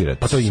i tuširate.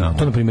 Pa to ima,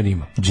 to na primjer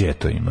ima. Gdje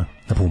to ima?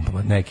 Na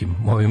pumpama, nekim,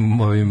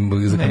 ovim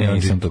Ne,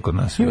 nisam to kod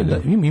nas.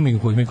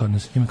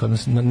 Ima kod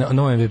nas,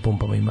 na OMV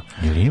pumpama ima.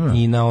 Jer ima?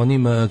 I na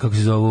onim, kako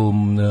se zovu...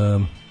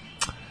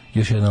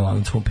 još jedan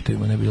lanac pumpita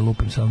ima, ne bi da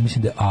lupim, samo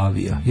mislim da je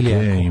Avija ili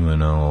Eko. Ima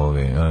na OMV?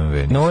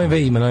 Na OMV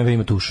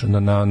ima tuš,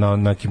 na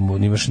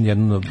nekim, imaš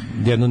jednu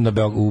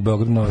u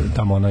Beogradu,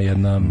 tamo ona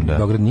jedna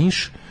Beograd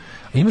Niš,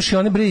 a imaš i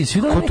one bre,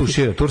 svi da ko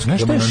tušira, turski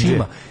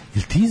gamanandžije.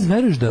 Jel ti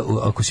izveruješ da,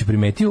 ako si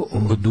primetio,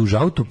 duž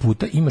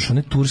autoputa imaš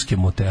one turske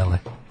motele?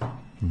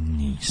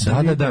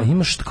 Nisam. Da,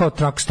 imaš kao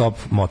truck stop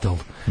motel.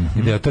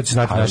 Da, to će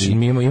znati naši.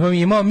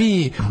 Imamo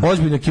mi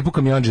ozbiljnu ekipu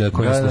kamionđija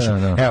koji nas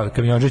sluša. Evo,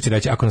 kamionđija će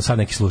reći, ako nas sad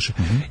neki sluša.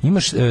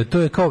 Imaš, to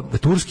je kao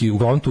turski,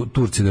 uglavnom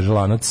Turci drže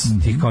lanac,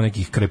 tih kao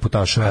nekih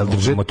kreputaša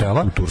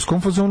motela. U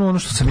turskom fazonu, ono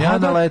što sam ja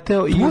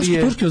naleteo, ili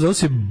je... Turski zove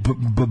se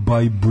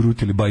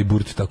Bajburut ili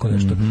Bajburt, tako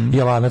nešto.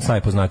 Je lanac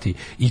najpoznatiji.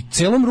 I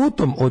celom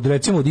rutom,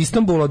 recimo od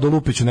Istanbula do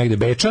Lupiću negde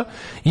Beča,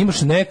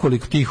 imaš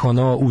nekoliko tih,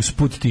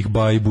 usput tih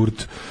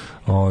Bajburt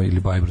ili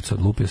Bajburt,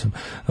 sad lupio sam.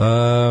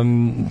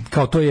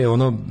 Kao to je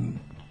ono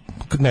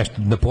nešto,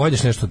 da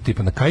pojedeš nešto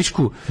tipa na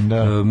kajšku,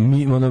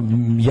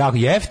 jako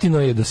jeftino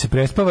je da se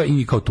prespava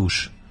i kao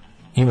tuš.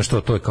 Imaš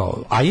to je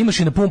kao, a imaš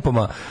i na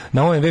pumpama,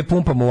 na OMV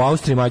pumpama u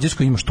Austriji i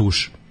Mađarskoj imaš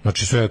tuš.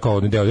 Znači sve je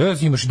kao deo,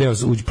 imaš deo,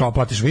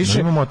 platiš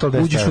više,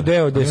 uđeš u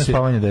deo gde se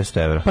spavanje 10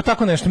 €. Pa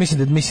tako nešto,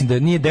 mislim da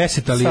nije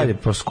 10, ali sad je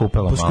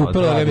poskupelo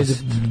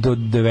do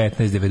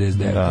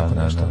 19,99 tako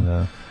nešto.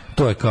 Da.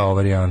 To je kao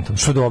varijanta.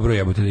 Što dobro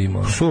jebote da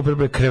ima. Super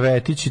bre,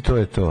 krevetići, to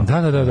je to.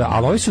 Da.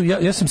 Ali ovi su,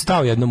 ja sam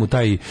stao jednom u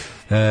taj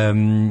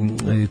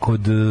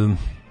kod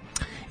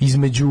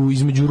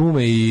između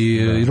Rume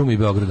i Rume i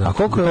Beograda. A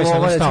koliko je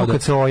ovo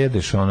kad se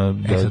ojedeš,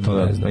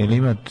 ili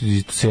ima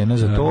cena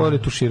za to,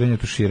 ali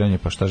tuširanje,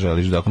 pa šta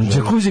želiš da...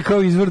 Džakuzi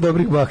kao izvor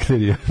dobrih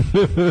bakterija.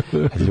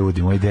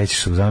 Ljudi, moji deći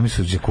su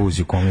zamisli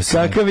džakuzi u kome se...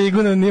 Kakav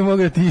Iguna nije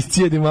mogao ti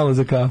iscijedi malo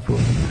za kafu.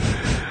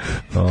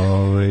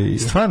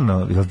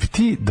 Stvarno, jel bi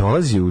ti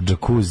dolazi u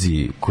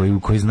džakuzi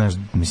koji znaš,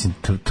 mislim,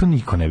 to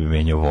niko ne bi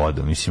menjao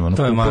vodu, mislim, ono,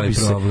 to je mali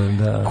problem,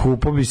 da.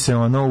 Kupo bi se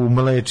ono u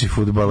mleči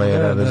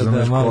fudbalera,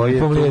 razumeš, koji je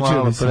tu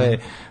malo pre,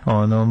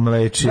 ono,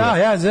 mleči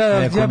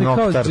ja bi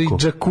kao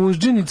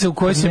džakuzđenica u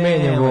kojoj se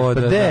menja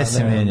voda. Pa gde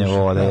se menja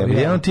voda?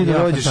 Jedno ti da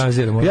dođeš,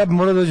 ja bi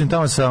morao dođem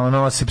tamo sa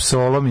ono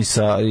asepsolom i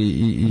sa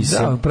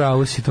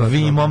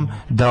vimom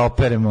da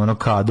operemo ono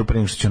kadu pre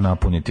nego što ću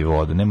napuniti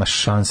vodu. Nema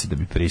šanse da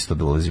bi pristao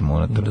da ulazim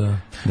unutra.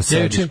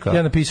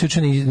 Ja napisao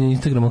juče na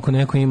Instagramu, ako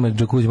neko ima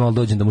džakuzi, malo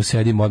dođem da mu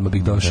sedim, odmah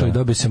bih došao i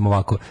dobio sam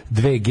ovako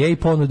 2 gej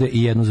ponude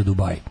i 1 za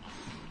Dubaj.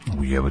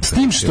 S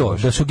tim što,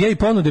 da su gej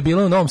ponude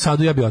bile u Novom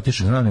Sadu, ja bi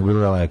otišao. Znam, nego bilo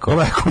daleko.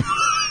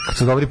 Kad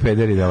su dobri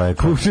pederi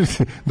daleko.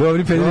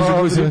 Dobri pederi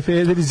džakuzi.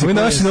 Ovi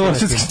naši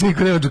novosadski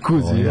niko nema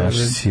džakuzi. Naši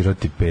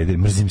siroti pederi,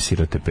 mrzim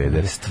sirote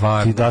pederi.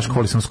 Ti daš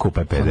koli sam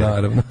skupe pederi.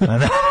 Naravno.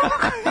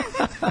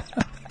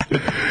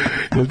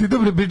 Jel ti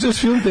dobro pričaš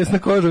film Tesna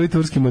koža, ovi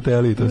turski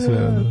moteli i to sve?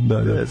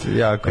 Da.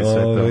 Jako je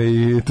sve to.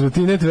 I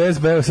Trutinet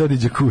Vespa, evo sad i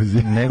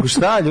džakuzi. Nego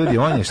šta ljudi,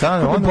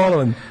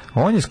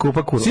 on je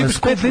skupa kurva. Sipaš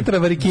 5 litara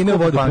varikine u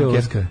vodu pre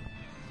ulaska.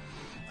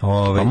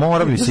 Pa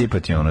mora bi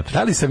sipati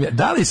unutra.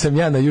 Da li sam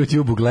ja na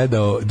YouTubeu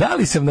gledao, da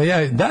li sam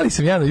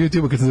ja na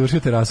YouTubeu kad sam završio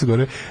terasu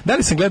gore, da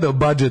li sam gledao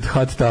budget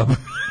hot tub?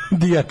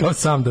 Dija kao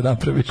sam da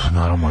napraviš. Pa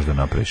naravno možda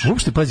napraviš.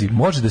 Uopšte, pazi,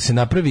 može da se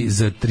napravi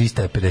za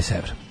 350 €.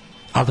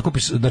 Ali da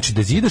kupiš, znači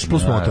da zideš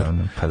plus motor.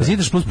 Da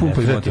zideš plus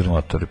pumpa i motor. Treba ti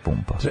motor i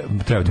pumpa.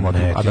 Treba ti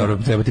motor, a dobro,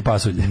 treba ti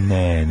pasulje.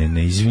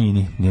 Ne,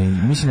 izvini.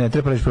 Mislim, ne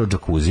treba praviš prvo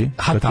džakuzi.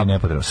 To ti ne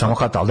potrebno. Samo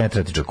hot, ali ne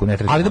treba ti džakuzi.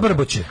 Ali da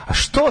brboće. A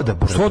što da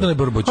brboće? Što da ne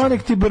brboće? A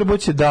nek ti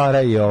brboće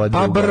Dara i ova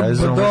druga.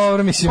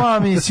 Dobro, mislim. Pa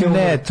mislim,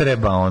 ne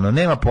treba ono,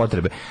 nema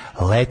potrebe.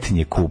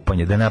 Letnje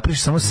kupanje, da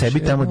napraviš samo sebi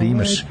tamo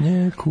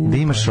da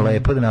imaš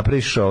lepo, da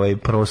napraviš ovaj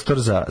prostor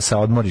sa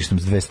odmorištem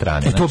s dve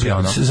strane. To bi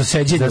ono, za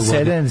seđenje u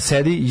vodi.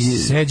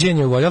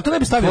 Seđenje u vodi, ali to ne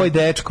bi stavio. Tvoj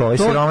dečko, ovaj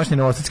siromašni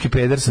novosadski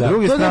peder sa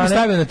druge strane. To ne bi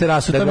stavio na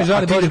terasu, to mi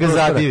žali Bože ga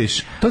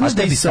zadiviš. To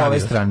ne bi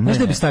stavio.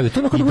 Ne bi stavio. To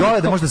i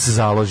dole da možda se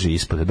založi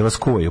ispod, da vas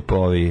kuvaju po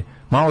ovi.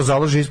 Malo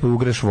založi ispod,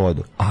 ugreš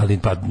vodu. Ali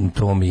pa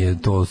to mi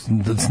je to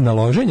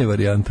naloženje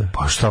varijanta.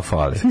 Pa šta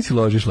fali? Svi si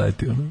ložiš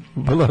leti, ono.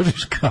 Pa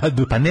ložiš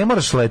kadu. Pa ne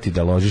moraš leti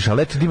da ložiš, a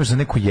leti da imaš za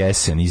neku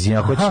jesen.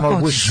 Ako hoćeš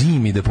malo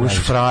zimi da puš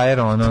frajer,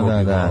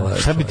 ono, da.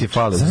 Šta bi ti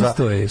falilo?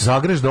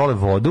 Zagreš dole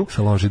vodu.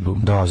 Sa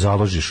ložitbom. Da,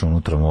 založiš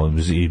unutra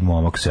i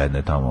momak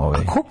sedne tamo.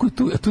 A koliko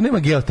je tu nema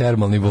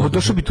geotermalni vodu?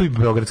 Došao bi tu i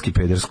beogradski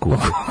peder skup.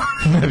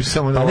 Ne bi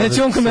samo da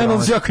neće on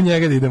kamenom jako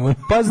njega da idemo.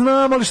 Pa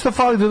znam, ali šta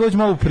fali da dođe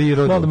malo u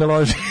prirodu? Malo da me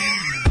loži.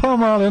 Pa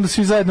malo, onda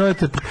svi zajedno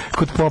idete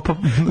kod popa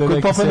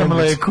na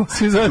mleku.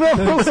 Svi zajedno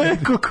na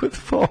mleku kod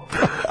popa.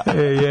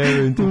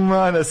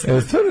 Manas.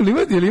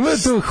 Stvarno, ili ima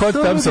tu hot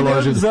tub sa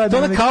ložim? To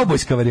je ona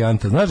kaubojska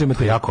varijanta, znaš da ima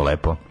to jako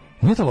lepo.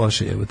 Nije to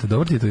loše, jebote,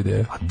 dobro ti je to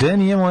ideja. A de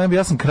nije moja,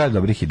 ja sam kralj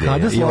dobrih ideja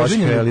i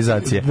loših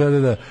realizacije.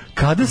 Da.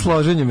 Kada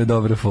složenjem je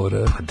dobra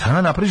fora? Pa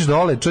da, napraviš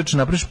dole, čovječe,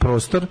 napraviš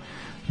prostor,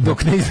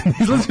 dok ne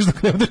izlaziš,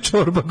 dok ne bude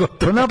čorba gotovo.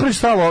 To napraviš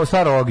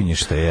staro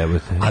ognjište,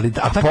 jebote.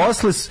 A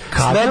posle s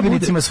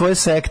sledbenicima svoje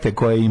sekte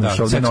koje imaš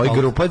ovdje na ovoj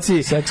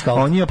grupaci,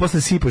 on njima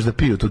posle sipaš da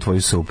piju tu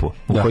tvoju supu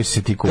u kojoj si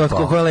se ti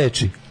kupao. Koja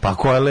leči. Pa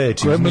koja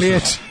leči.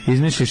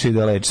 Izmišljaš i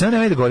da leči. Samo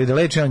nemoj da govori da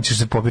leči, on ćeš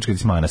se popičkati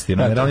s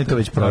manastira. Jer oni to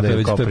već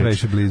prodaju kao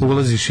priču.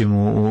 Ulaziš im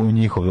u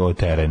njihov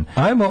teren.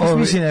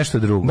 Smisli nešto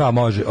drugo. Da,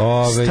 može.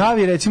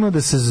 Stavi recimo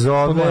da se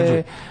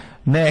zove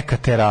neka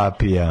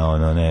terapija,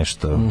 ono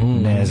nešto,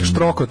 ne znam.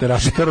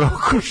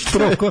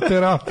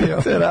 Štrokoterapija.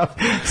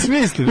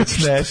 Smisli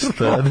već nešto.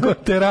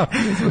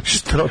 Štrokoterapija.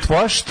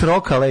 Tvoja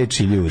štroka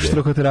leči ljude.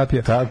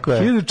 Štrokoterapija. Tako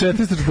je.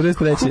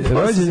 1443.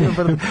 rođenje.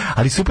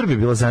 Ali super bi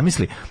bilo,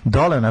 zamisli,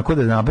 dole onako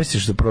da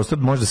nabasiš da prostor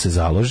možda se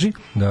založi,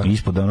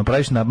 ispod da ono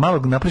praviš, malo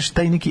napraviš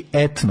taj neki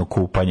etno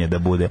kupanje da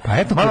bude. Pa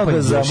etno kupanje,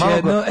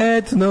 jedno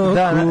etno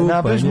kupanje. Da,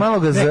 napraviš malo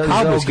ga za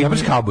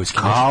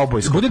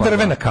kaubojski. Bude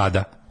drvena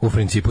kada. U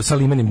principu, sa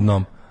limenim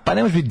dnom. Pa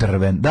ne može biti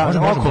drven.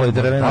 Da, okolo je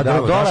drvena. Da,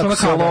 dole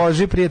se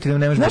loži, prijatelju,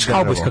 ne može biti drvo. Znaš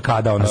kaubojska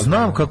kada ona?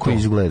 Znam kako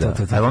izgleda.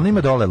 Ali on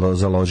ima dole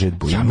za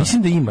ložitbu. Ja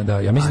mislim da ima, da.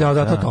 Ja mislim da je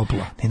zato toplo.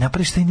 Ne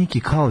napraviš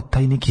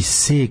taj neki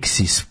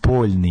seksi,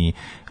 spoljni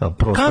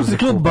prostor. Country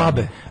klub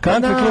babe.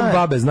 Country klub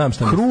babe, znam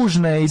šta.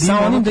 Kružne i sa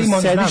onim da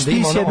ima, sediš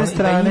ti s jedne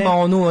strane. Ima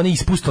onu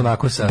ispust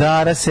onako sa.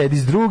 Dara sedi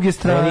s druge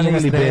strane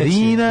ili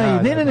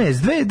Berina i ne,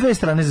 s dve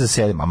strane za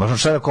sedem. A možda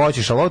šta ako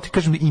hoćeš, ali ovo ti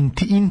kažem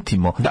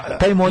intimo.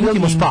 Taj model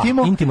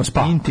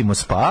intimo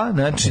spa,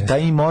 znači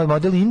taj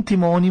model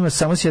intimo, on ima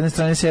samo s jedne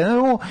strane sedem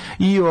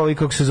i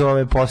kako se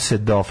zove posle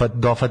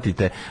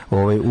dofatite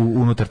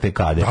unutar te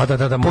kade.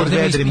 Da, mora da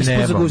ima ispust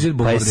za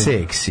guzidbu. Taj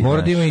seksi.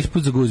 Mora da ima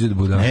ispust za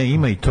guzidbu, da. Ne,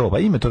 ima i to,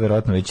 ima to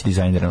verovatno već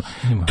dizajnirano.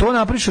 To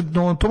napraviš,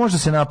 to može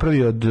se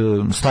napravi od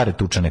stare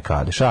tučane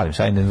kade. Šalim,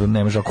 sad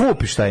ne može,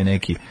 kupiš taj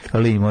neki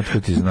lim, otko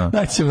ti zna.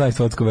 Naći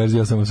najslatku verziju,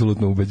 ja sam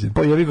apsolutno ubeđen.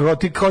 Pa jevi ga,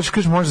 ti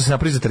kažeš može da se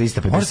napravi za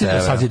 350 Možeš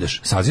da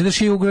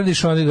sazidaš i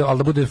ugradiš, ali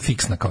da bude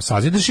fiksna, kao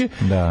sazidaš je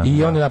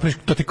i onda napraviš,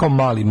 to ti kao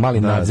mali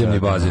nadzemni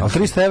bazen. A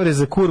 300 evra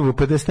za kurvu,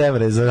 50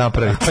 evra za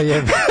napraviti. Pa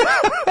jebi.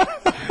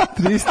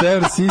 300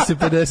 evra sise,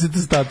 50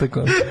 ostatak.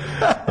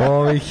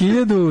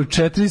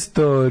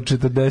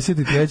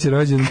 1443.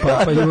 rođen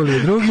Papa Julije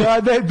II.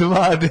 Kada je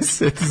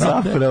 20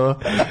 zapravo.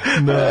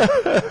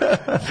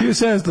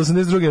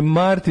 1782.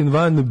 Martin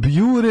Van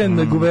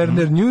Buren,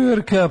 guverner New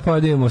Yorka, pa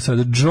idemo sad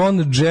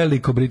John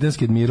Jellicoe,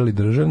 britanski admiral i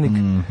državnik.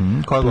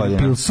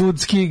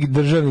 Pilsudski,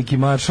 državnik i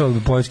maršal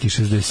Poljski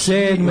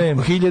 67.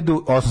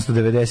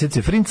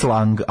 1890. Fritz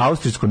Lang,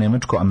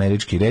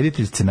 austrijsko-nemačko-američki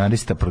reditelj,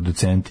 scenarista,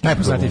 producent.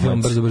 Najpoznatiji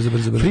film, brzo.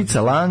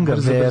 Fritza Langa,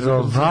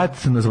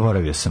 verovatno,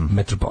 zaboravio sam.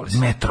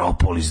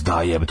 Metropolis,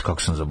 da, jebet,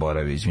 kako sam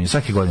zaboravio, izvinjam,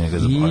 svake godine ga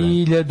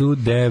zaboravim.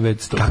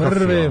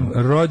 1901.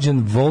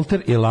 rođen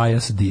Walter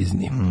Elias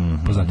Disney,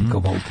 poznati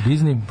kao Walt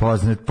Disney.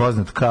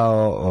 Poznat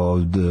kao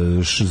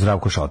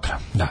Zdravko Šotra.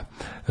 Da.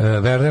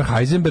 Werner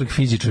Heisenberg,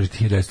 fizičar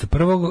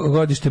 1901.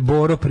 godište,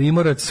 Boro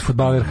Primorac,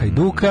 fudbaler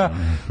Hajduka,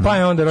 pa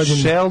je onda rođen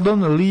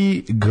Sheldon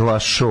Lee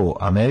Glashow,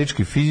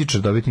 američki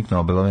fizičar, dobitnik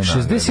Nobelove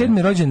nagrade.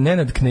 67. rođen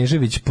Nenad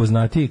Knežević,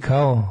 poznatiji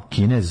kao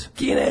Kinez.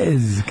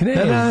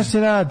 Na današnji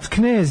rad,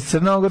 Knez,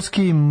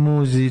 crnogorski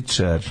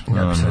muzičar.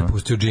 Ja bi sad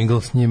pustio džingl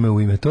s njime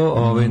u ime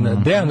to.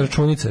 Dejan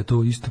Računica je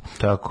tu isto.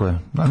 Tako je.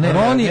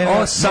 Ronnie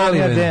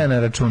O'Sullivan. Dejan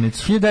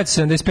Računicu.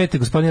 1975.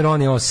 gospodin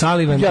Ronnie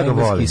O'Sullivan,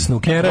 engleski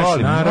snukeraš,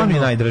 naravno. On mi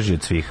je najdraži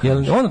od svih. Jel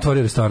on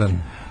otvorio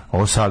restoran?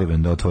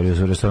 O'Sullivan da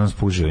otvorio restoran s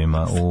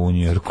puževima u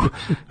Njujorku.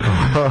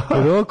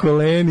 Roko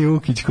Leni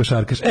Ukić,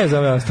 košarkaš. Za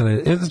ove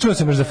ostale. Čuo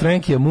sam još za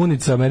Frankija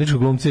Munica, američkog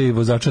glumca i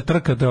vozača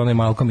trka, to je onaj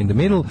Malcolm in the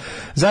Middle.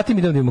 Zatim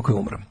idemo da imamo koji je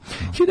umro.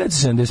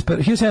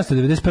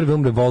 1791.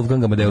 umre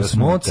Wolfgang Amadeus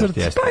Mozart,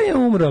 pa je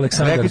umro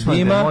Aleksandar Dima. Rekli smo da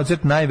je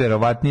Mozart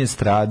najverovatnije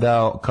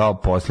stradao kao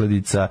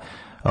posljedica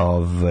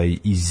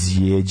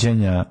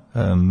izjeđanja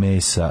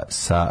mesa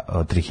sa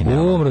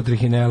trihinela. Umro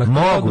trihinela.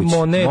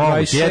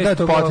 Moguće. Jedan od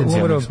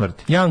potencijalnih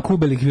smrti. Jan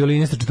Kubelik,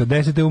 violinista,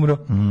 40. umro.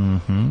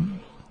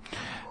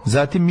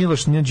 Zatim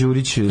Miloš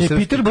Đurić,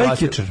 Peter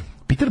Blake.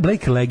 Peter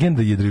Blake,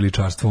 legenda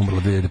jedriličarstva,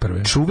 umrla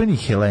 2001. Čuveni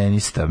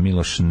helenista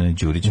Miloš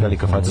Đurić,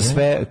 velika faca.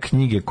 Sve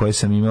knjige koje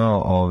sam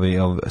imao,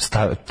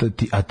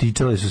 a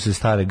tičale su se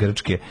stare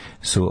grčke,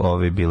 su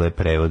bile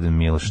prevod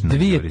Miloš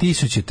Đurić.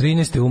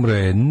 2013. umro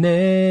je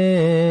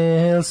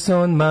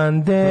Nelson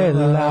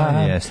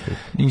Mandela. Jeste.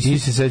 I svi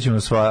se sećamo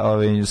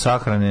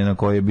sahrane na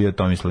kojoj je bio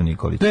Tomislav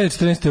Nikolić.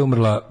 2014. je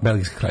umrla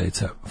belgijska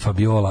kraljica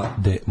Fabiola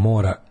de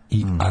Mora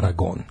i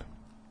Aragon.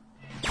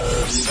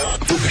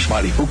 Fukaš,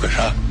 mali, fukaš,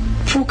 a?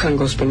 Fukan,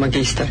 gospod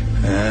magister.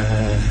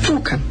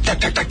 Fukan.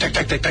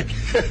 Tak.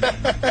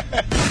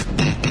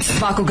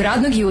 Svakog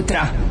radnog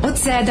jutra od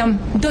 7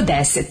 do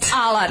 10.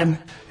 Alarm.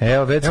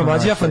 Evo,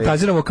 Mlađi, ja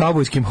fantaziramo o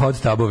kaubojskim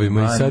hot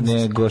tubovima i sad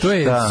to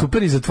je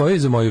super i za tvoju i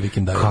za moju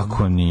vikendaju.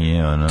 Kako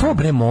nije, ono? To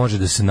bre može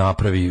da se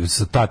napravi,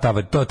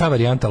 ta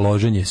varijanta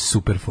loženja je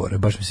super fore,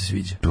 baš mi se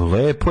sviđa.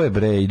 Lepo je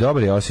bre i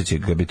dobro je osjećaj,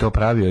 kad bi to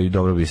pravio i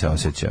dobro bi se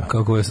osjećao.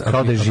 Kako je,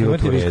 kao da je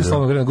život u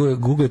redu.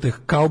 Googlete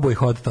cowboy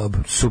hot tub.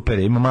 Super,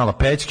 ima mala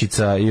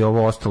pećkica i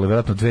ovo ostalo,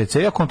 vjerojatno 2C.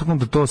 Ja kontaktam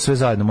da to sve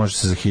zajedno može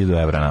se za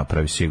 1000 evra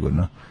napravi,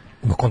 sigurno.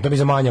 Kontam i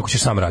za manje ako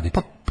ćeš sam raditi.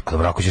 Pa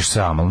dobro, ako ćeš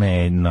sam, ali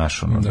ne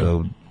naš,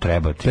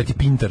 treba ti. Da ti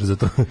pinter za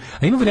to.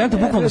 A ima varijanta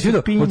bukvalno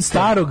da od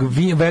starog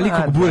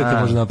velikog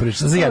bureta može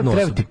napraviti za jednu osobu.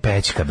 Treba ti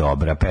pećka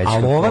dobra, pećka.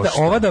 Ali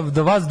ova da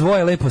vas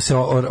dvoje lepo se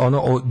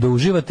da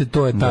uživate,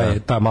 to je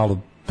ta malo,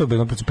 to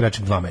bi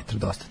preček 2 metra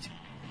dosta ti.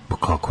 Pa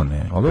kako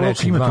ne? Ovo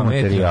ima tu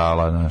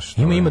materijala, znaš.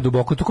 Ima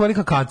duboko, to kao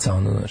velika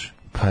kaca, znaš.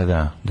 Pa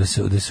da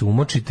se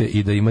umočite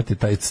i da imate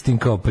taj s tim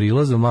kao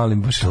prilazom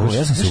malim baš.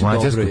 Ja sam se u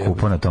Mađarsku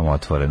kupao na tom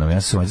otvorenom.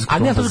 Ja sam se u Mađarsku. A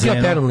ne, to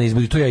je termalni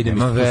izbud, to ja idem.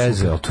 Nema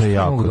veze, al to je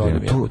jako dobro.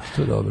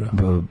 To je dobro.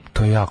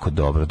 To je jako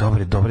dobro.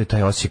 Dobro je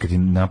taj osjećaj kad ti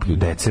napolju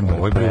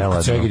decembar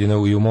prelazno. Čegedina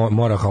u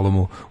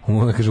Morahalomu,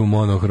 da kažem u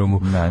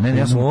monohromu. Ne,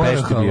 ja sam u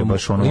Pešti bio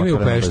baš ono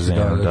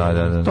otvoreno.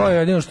 Da. To je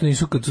jedino što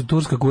nisu, kad su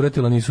turska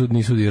kuratila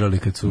nisu dirali,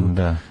 kad su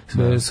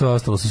sve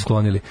ostalo su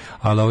sklonili.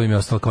 Ali ovo im je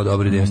ostalo kao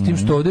dobra ideja. S tim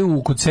što ovde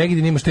kod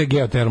Segedina imaš te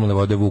geotermalne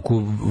vode vode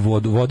vuku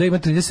vodu. Voda ima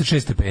 36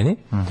 stepeni,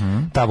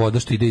 ta voda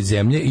što ide iz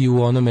zemlje i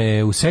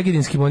u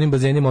Segedinskim onim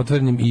bazenima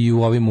otvorenim i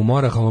u ovim u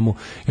Morahalomu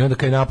i onda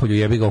kad je napolju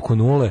jebi ga oko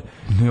nule.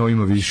 Ne, ovo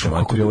ima više.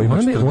 Ovo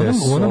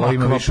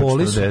ima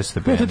 40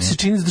 stepeni. To ti se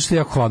čini zato što je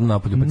jako hladno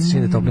napolju, pa ti se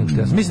čini da toplim što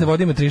ja. Mislim da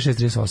voda ima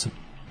 36-38.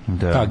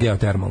 Da. Ta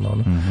geotermalna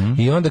ono.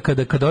 I onda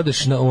kada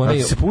odeš na onaj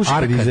se puši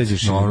kad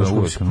izađeš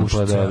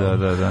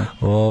da.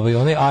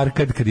 Onaj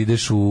arkad kad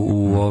ideš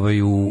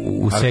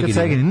u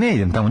Segedin. Ne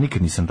idem tamo,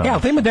 nikad nisam tamo. Ja,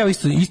 ali ima deo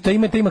isto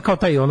ima kao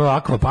taj ono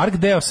akvapark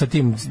deo sa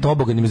tim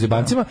toboganim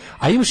zebancima,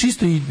 a imaš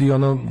isto i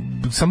ono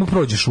samo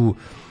prođeš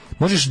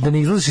možeš da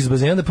ne izlaziš iz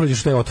bazena da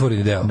prođeš u taj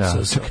otvoreni deo. Da,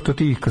 to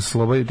ti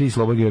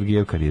Sloba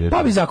Georgijev kad ideš.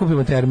 Pa bi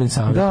zakupimo termin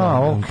sam. Da,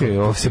 okej.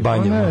 Se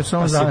banjamo. Se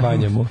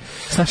banjamo.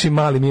 S našim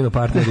malim ino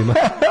partnerima.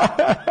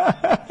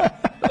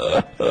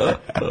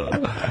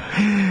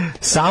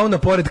 Sauna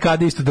pored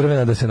kada isto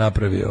drvena da se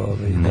napravi.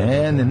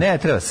 Ne,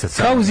 treba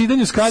se. Kao u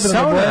zidanju skadra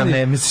na Bojani.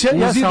 Ne,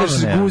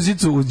 uzidaš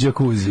guzicu u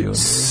džakuziju.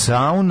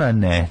 Sauna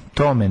ne,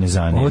 to me ne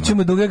zanima.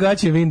 Hoćemo duge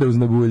gaće Windows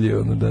na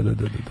gulje. Da.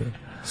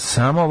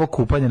 Samo ovo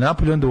kupanje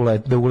napolje, onda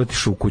da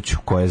uletiš u kuću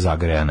koja je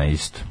zagrejana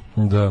isto.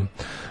 Da.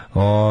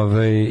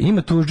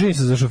 Ima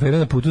tužđenica za šofere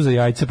na putu za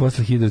jajce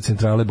posle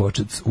hidrocentrale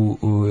Bočac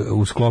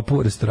u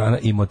sklopu restorana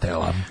i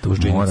motela.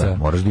 Tužđenica.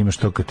 Moraš da imaš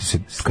to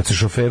kad se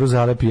šoferu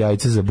zalepi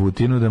jajce za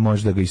butinu da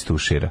može da ga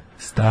istušira.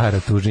 Stara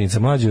tužđenica.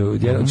 Mlađo,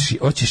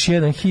 hoćeš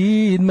jedan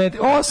hidmet.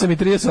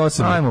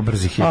 8:38. Ajmo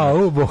brzi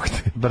hidmet. Bog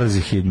te.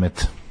 Brzi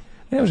hidmet.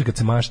 Ne može kad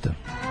se mašta.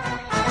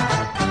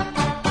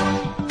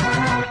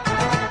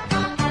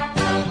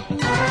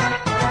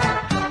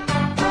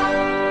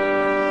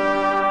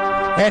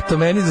 Eto,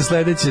 meni za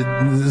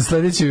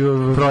sledeću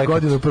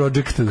godinu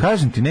projekt.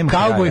 Kažem ti, nema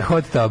kraja. Cowboy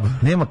hot tub.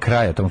 Nema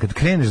kraja tamo. Kad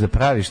kreneš da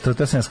praviš,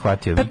 to sam ja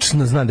shvatio.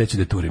 Tačno znam gde ću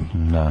da turim.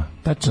 Da.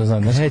 Tačno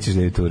znam. Gde ćeš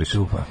da je turiš?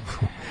 Upa.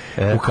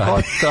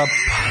 Hot tub.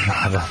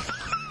 Da.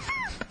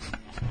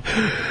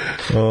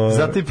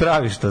 Zato i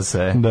praviš to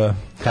sve. Da.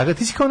 Kako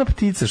ti si kao ona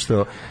ptica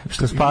što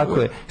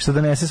spakuje, što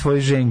donese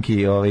svoje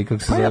ženki, kako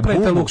se zove. Ja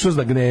pravim ta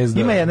luksuzna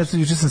gnezda. Ima jedna,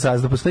 juče sam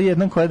saznao, postoji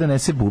jedna koja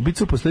donese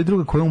bubicu, postoji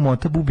druga koja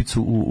umota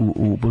bubicu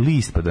u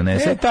list pa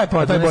donese. Taj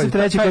bolji.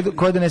 Treći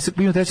koja donese,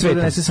 ima treći koja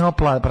donese samo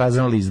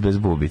prazan list bez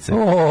bubice.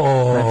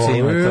 Znači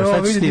ima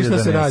to, vidite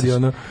šta se radi,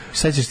 ono.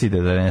 Šta ćeš ti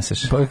da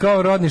doneseš? Pa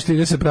kao rodništvo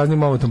ide se praznim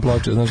momentom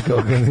ploče, znaš kao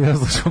kad ja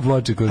slušam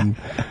ploče kod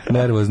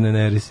nervozne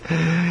neris.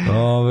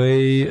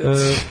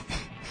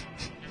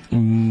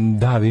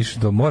 Da, više,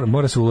 to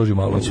mora se uloži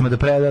malo. Hoćemo da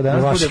preda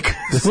danas bude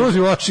da se uloži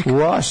u Ašik.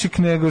 U Ašik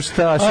nego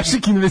šta?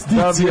 Ašik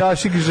investicija. Da bi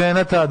Ašik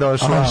žena ta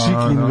došla.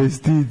 Ašik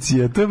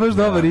investicija. To je baš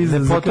dobar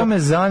izraz. Potom me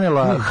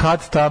zanela hot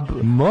tub.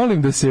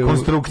 Molim da se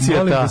konstrukcija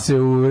molim da se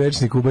u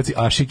rečnik ubaci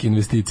Ašik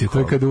investicija. To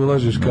je kada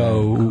ulažeš kao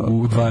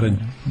u dvaranje.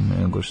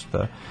 Nego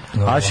šta?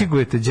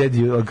 Ašikujete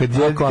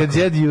kad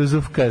djed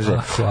Juzuf kaže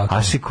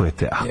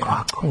ašikujete.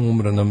 Ako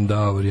umro nam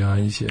Davor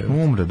Janjić.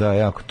 Umro, da,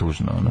 jako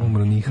tužno.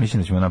 Umro njih.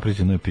 Mislim da ćemo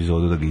napraviti jednu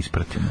epizodu da ga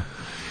ispratimo.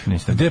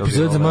 Gde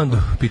epizod za Mandu?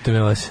 Pitam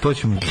ja vas. To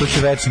će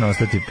večno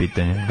ostati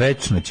pitanje.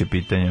 Večno će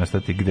pitanje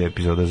ostati gde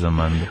epizoda za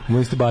Mandu.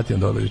 Moji ste Batijan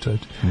dobili,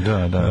 čovječ.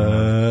 Da.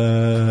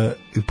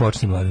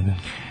 Počni, Mladine.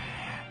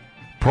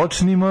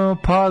 Počnimo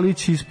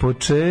palić iz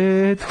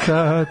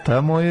početka,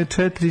 tamo je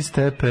 4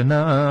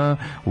 stepena,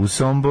 u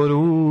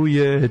Somboru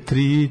je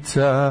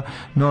 3,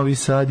 Novi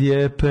Sad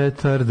je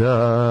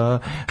petarda,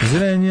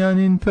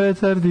 Zrenjanin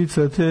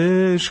petardica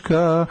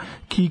teška,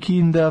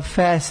 Kikinda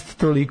fest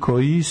toliko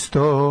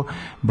isto,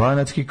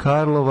 Banatski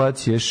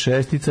Karlovac je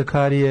 6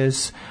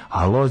 karijes,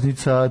 a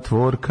Loznica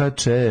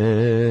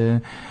tvorkače.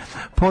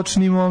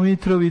 Počnimo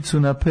Mitrovicu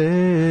na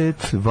 5,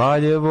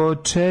 Valjevo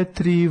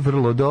 4,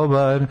 vrlo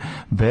dobar,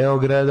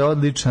 Beograd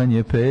odličan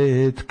je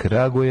 5,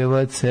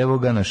 Kragujevac evo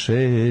ga na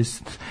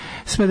 6,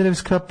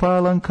 Smederevska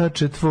Palanka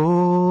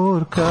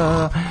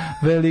 4,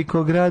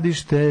 Veliko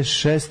Gradište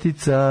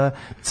 6,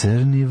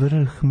 Crni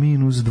Vrh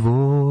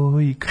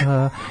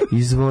 -2,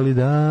 izvoli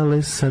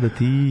dale sada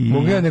ti.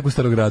 Mogu ja neku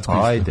starogradsku?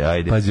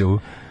 Ajde. Pazi ovu.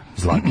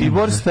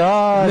 Zlatibor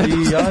stari,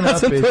 ja na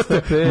 5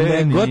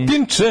 stepeni.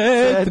 Negotin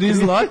 4,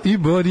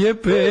 Zlatibor je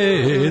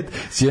 5,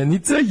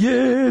 Sjenica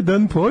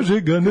 1,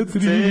 Požega na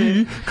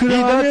 3,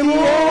 Kraljevo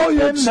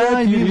je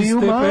 4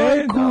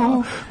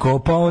 stepena,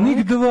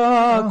 Kopaonik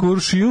 2,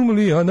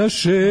 Kuršumlija na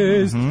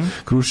 6,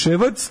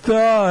 Kruševac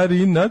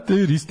stari na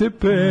 3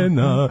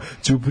 stepena,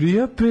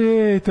 Ćuprija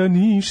 5,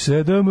 Niš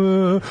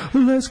 7,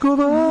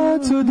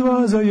 Leskovac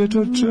 2,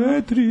 Zaječar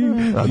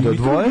 4, a to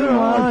dvoje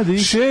mladi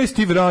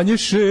 6 i Vranje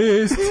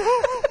 6.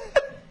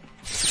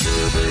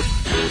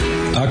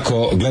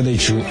 Ako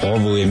gledajući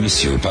ovu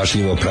emisiju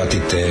pažljivo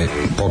pratite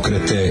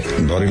pokrete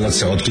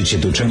borilaca,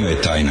 otkrićete u čemu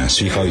je tajna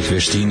svih ovih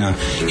veština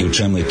i u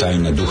čemu je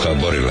tajna duha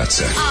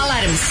borilaca.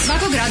 Alarm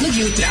svakog radnog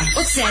jutra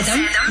od 7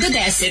 do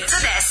 10.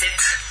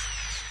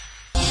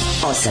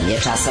 8 je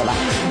časova.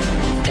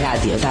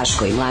 Radio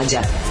Daško i Mlađa.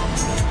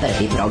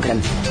 Prvi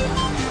program.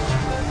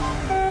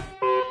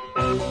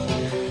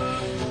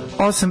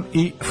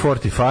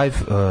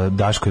 8:45,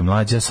 Daško i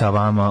Mlađa sa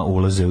vama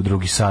ulaze u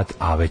drugi sat,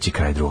 a već je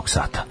kraj drugog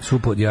sata.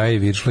 Supod jaje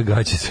viršle,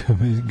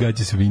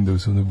 gaće se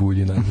Windowsu na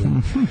bulji.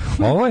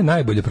 Ovo je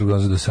najbolja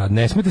prognoza do sada.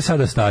 Ne smete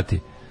sada stati.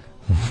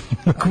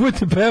 Ako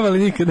budete pevali,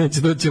 nikad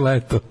neće doći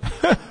leto.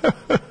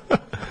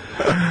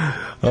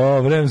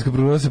 Vremenska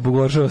prognoza se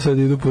pogoršava, sad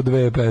idu po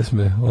 2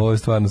 pesme. Ovo je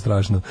stvarno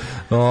strašno.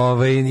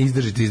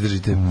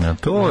 Izdržite.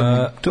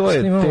 To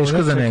je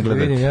teško za ne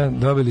gledati.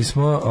 Dobili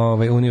smo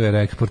Univer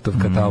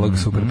Exportov katalog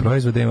super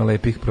proizvoda, ima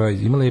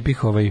lepih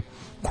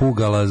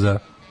kugala za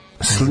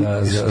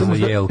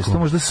jelku. Što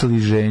možda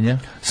sliženja?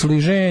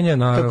 Sliženja,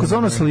 naravno.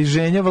 Takozvano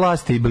sliženje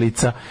vlasti i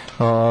blica.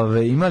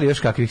 Ima li još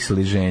kakvih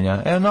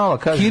sliženja? Evo Nova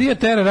kaže. Kirija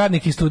tera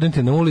radnike i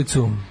studente na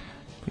ulicu.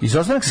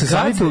 Izostanak sa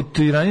samita u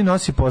Tirani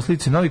nosi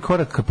posljedice novi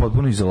korak ka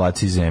potpunoj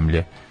izolaciji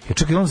zemlje.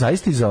 Čak je on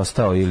zaista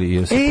izostao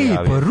ili se pojavio?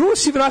 Pa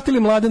Rusi vratili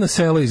mlade na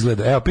selo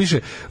izgleda. Evo piše,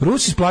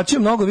 Rusi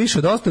isplaćuju mnogo više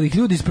od ostalih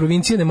ljudi iz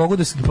provincije, ne mogu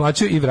da se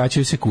plaćaju i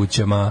vraćaju se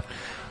kućama.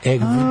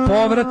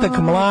 Povratak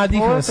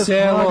mladih na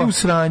selo,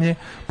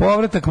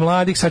 povratak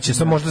mladih, sad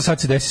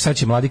se desi, sad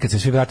će mladi kad se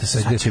svi vrate sa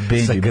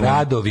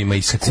gradovima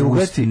i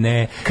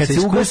kad se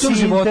iskustvom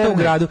života u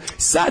gradu.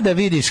 Sada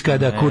vidiš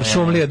kada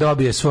Kuršumlija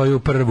dobije svoju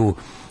prvu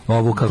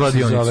ovu kako se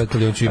zove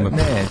ključ ima.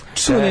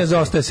 Tu ne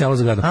zaostaje selo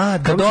za gradom.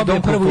 Kad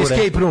dobijem prvu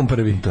escape room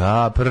prvi.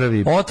 Da,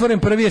 prvi. Otvorim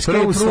prvi escape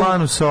room. Prvu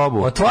slanu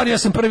sobu. Otvorio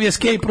sam prvi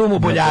escape room u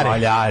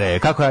Boljare.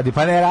 Kako radi?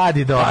 Pa ne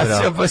radi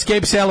dobro.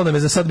 Escape selo nam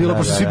je za sad bilo,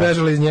 pošto svi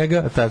bežali iz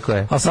njega. Tako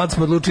je. A sad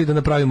smo odlučili da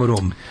napravimo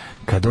room.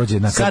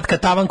 Sad kad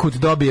Tavankut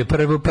dobije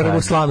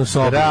prvu slanu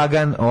sobu.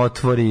 Dragan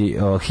otvori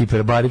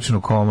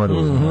hiperbaričnu komoru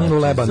u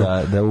Lebanu.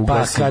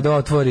 Pa kad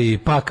otvori,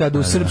 pa kad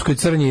u Srpskoj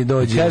Crnji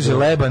dođe. Kaže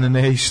Leban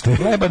ne ište.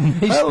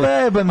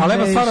 A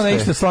Leban stvarno ne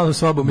ište slanu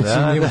sobu,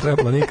 mislim, nije mu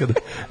trebalo nikada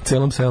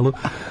celom selu.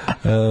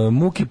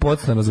 Muki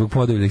podstana zbog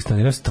podivljeg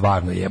stanira,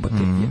 stvarno jebote,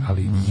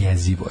 ali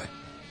jezivo je.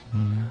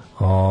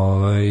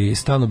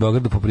 Stan u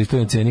Beogradu po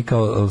pristojnoj ceni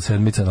kao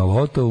sedmica na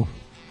lotovu.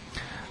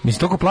 Mislim,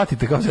 toliko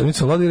platite kao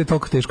sedmica na lotovu ili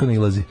toliko teško ne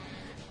ilazi?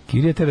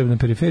 Kirija tera na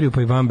periferiju,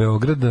 pa i van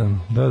Beograda.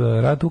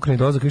 Da, rat u Ukrajini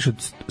dolazak više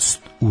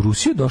u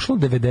Rusiju došlo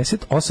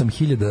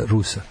 98.000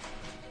 Rusa.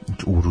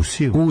 U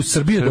Rusiju? U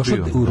Srbiju je došlo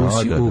u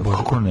Rusiju.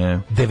 Kako ne?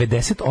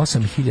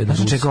 98.000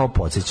 Rusa. Čega ovo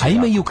podsjeća? A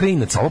ima i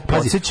Ukrajinaca.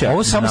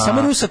 Ovo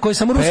samo Rusa koji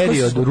samo Rusa.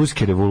 Period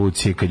ruske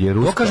revolucije, kad je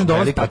Ruska... To kažem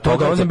dolaze, pa to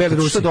dolaze beli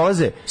Rusi. Što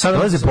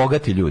dolaze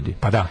bogati ljudi.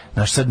 Pa da.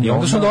 I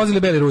onda su dolazili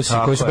beli Rusi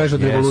koji su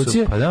bežali od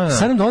revolucije.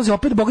 Sad nam dolaze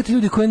opet bogati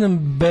ljudi koji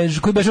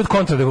beže od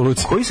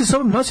kontrarevolucije. Koji se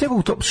sobom nosi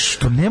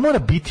što ne mora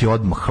biti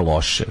odmah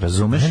loše,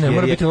 razumeš? Ne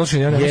mora biti loše,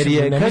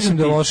 ne mislim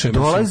da je loše.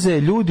 Dolaze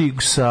ljudi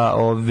sa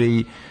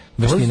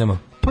veštinama.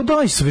 Pa da,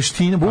 i s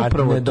veštinama,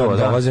 upravo to.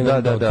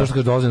 To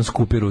što dolaze na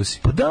skupi Rusi.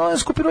 Pa da,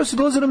 skupi Rusi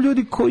dolaze nam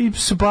ljudi koji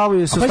se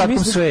bavaju sa ostatkom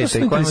sveta.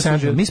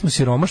 Mi smo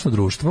siromašno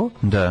društvo.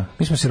 Da.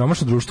 Mi smo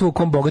siromašno društvo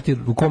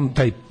u kom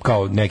taj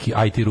kao neki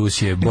IT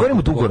Rusije. Ne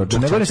govorimo dugoročno,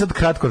 ne govorim sad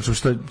kratkoročno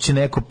što će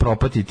neko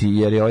propatiti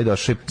jer je ovaj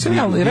došao.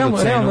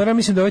 Realno,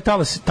 mislim da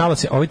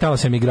ovi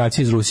talas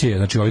emigracije iz Rusije,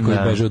 znači ovi koji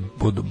beže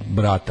od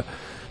brata.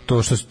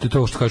 To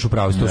što kažeš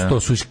upravo,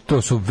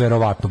 to su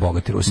verovatno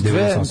bogati Rusi,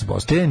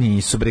 98%. Te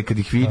nisu, bre, kad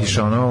ih vidiš,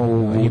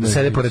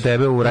 sede pored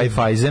tebe u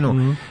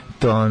Raiffeisenu,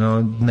 to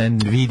ne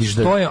vidiš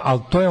da...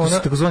 To je ona...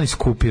 takozvani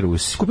skupi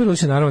Rusi. Skupi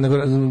Rusi, naravno,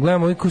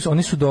 gledamo,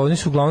 oni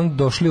su uglavnom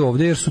došli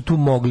ovde jer su tu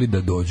mogli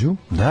da dođu.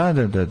 Da.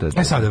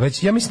 Sada,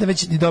 ja mislim da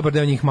već i dobar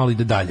deo njih malo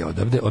ide dalje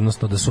odavde,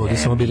 odnosno da su ovde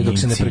samo bili dok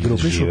se ne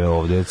pregrupišu. Žive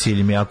ovde,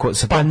 cilj mi ako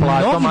sa tom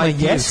platom... Pa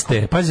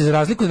jeste, pazi, za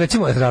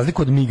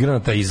razliku od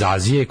migranata iz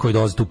Azije koji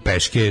dolaze tu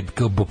peške,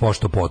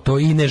 pošto poto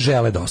i ne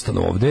žele da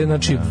ostanu ovde,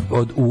 znači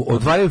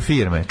otvaraju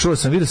firme. Čuo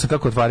sam, vidio sam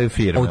kako otvaraju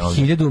firme. Od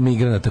 1000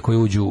 migranata koji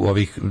uđu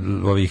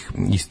ovih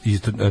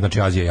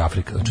znači Azija i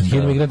Afrika. Znači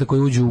 1000 migranata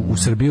koji uđu u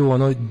Srbiju,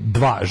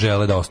 2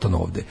 žele da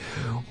ostanu ovde.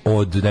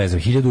 Od, ne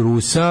znam, 1000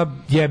 Rusa,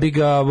 jebi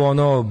ga,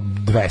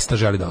 200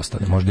 želi da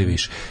ostane, možda i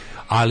više.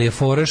 Ali je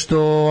fora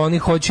što oni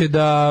hoće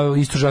da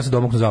isto žele se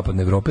domognu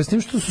zapadne Evrope, s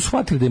tim što su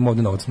shvatili da im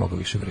ovde novac mnogo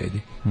više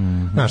vredi.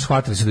 Znaš,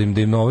 shvatili su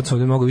da im novac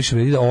ovde mnogo više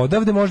vredi, da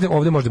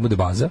ovde možda bude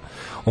baza,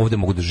 ovde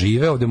mogu da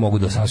žive, ovde mogu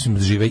da sasvim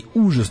žive i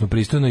užasno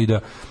pristojno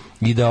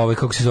i da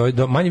kako se zove,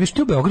 manje više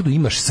ti u Beogradu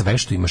imaš sve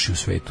što imaš i u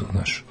svetu,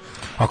 znaš.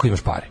 Ako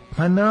imaš pare.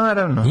 Pa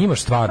naravno.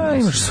 Imaš stvarno.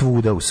 Imaš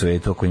svuda u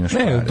svetu ako imaš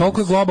pare. Ne,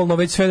 toliko je globalno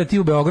već sve da ti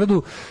u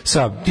Beogradu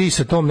ti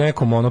sa tom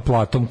nekom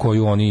platom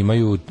koju oni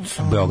imaju u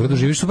Beogradu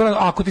živiš super.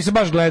 Ako ti se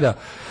baš gleda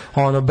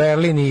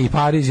Berlin i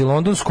Pariz i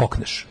London,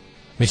 skokneš.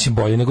 Mislim,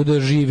 bolje nego da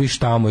živiš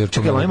tamo. Jer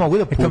čekaj, oni mogu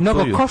da putuju.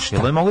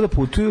 Oni mogu da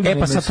putuju.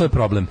 Pa sad to je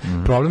problem.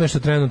 Problem je što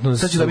trenutno...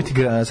 Sad će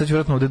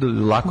vjerojatno ovdje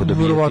lako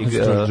dobijeti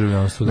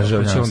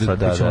državljanstvo.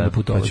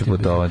 Pa će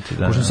putovati.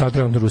 Pošto sad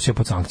trenutno Rusija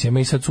pod sankcijama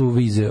i sad su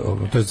vize,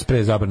 to je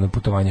pre zabrano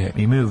putovanje.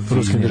 Imaju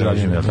vizni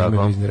režim,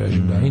 imaju vizni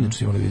režim, da. Inače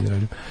su imali vizni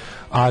režim.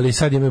 Ali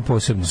sad imaju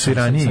posebno.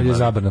 Sad je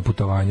zabrana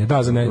putovanja.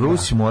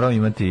 Rusi moraju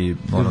imati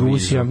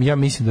vizu. Ja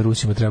mislim da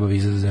Rusima treba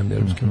viza za zemlje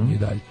Europske unije i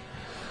dalje.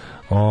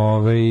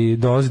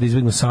 Dolaze da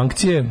izbjegnu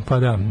sankcije, pa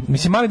da.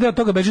 Mislim, mali deo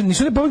toga beže,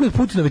 nisu ne pobegli od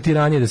Putinove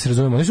tiranije, da se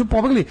razumemo, nisu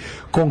pobegli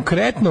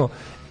konkretno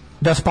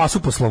da spasu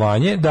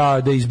poslovanje,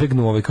 da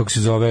izbegnu kako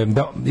se zove,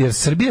 jer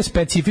Srbija je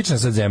specifična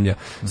sad zemlja.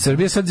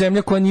 Srbija je sad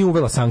zemlja koja nije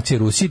uvela sankcije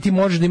Rusiji, ti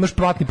možeš da imaš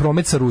platni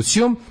promet sa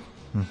Rusijom,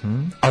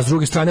 a s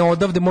druge strane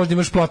odavde možda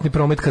imaš platni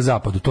promet ka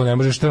zapadu. To ne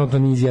možeš trenutno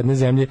ni iz jedne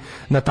zemlje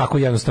na tako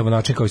jednostavan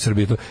način kao i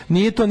Srbija.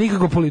 Nije to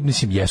nikako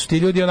mislim, jesu ti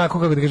ljudi onako,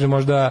 kako da kažem,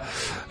 možda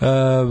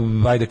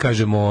ajde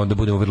kažemo da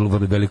budemo vrlo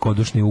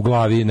velikodušni u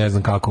glavi, ne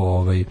znam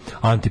kako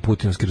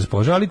antiputinovski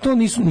raspoloženi, ali to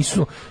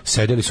nisu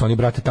sedeli su oni,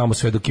 brate, tamo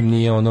sve dok im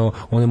nije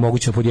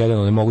onemogućeno pod jedan,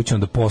 onemogućeno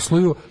da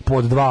posluju,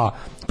 pod dva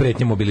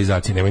pretnje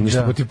mobilizacije. Nema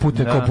ništa protiv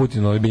Putina kao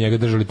Putin, oni bi njega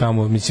držali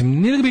tamo, mislim,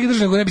 nije da bi ga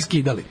držali, nego ne bi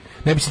skidali.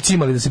 Ne bi se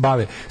cimali da se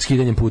bave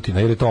skidanjem Putina,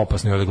 jer je to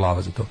opasno i ode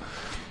glava za to.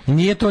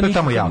 Nije to nikako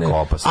tamo jako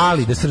opasno.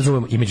 Ali da se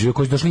razumemo, i među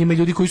koji su došli, ima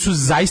ljudi koji su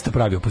zaista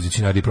pravi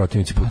opozicionari i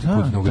protivnici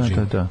Putinovog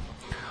režima.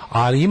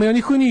 Ali ima i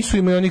onih koji nisu,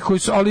 ima i onih koji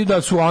su, ali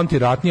da su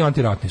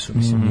antiratni su,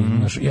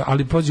 mislim.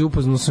 Ali pazi,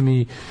 upoznao sam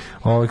i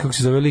kako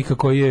se zove lika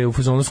koji je u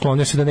fazonu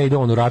sklonio se da ne ide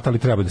on u rat, ali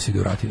treba da se ide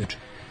u rat inače.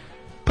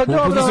 Pa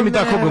dobro, sam i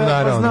tako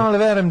govnarao. Znam, ali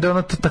verujem da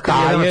ono to tako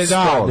jedan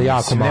stol. Da,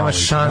 jako malo. Nema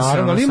šanse.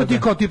 Naravno, ali ima ti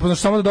kao tipa,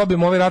 samo da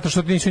dobijem ovaj rata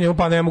što ti nisu njemu,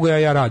 pa ne mogu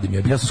ja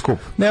radim. Ja sam skup.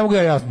 Ne mogu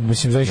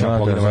mislim, znaš ja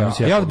pogledam.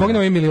 Ja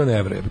pogledam i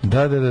 $1.000.000.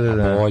 Da.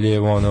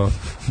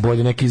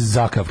 Bolje neki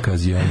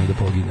zakavkazi, da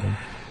poginem.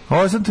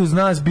 Ovo sam tu uz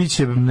nas, bit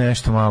će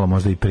nešto malo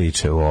možda i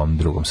priče u ovom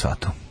drugom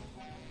satu.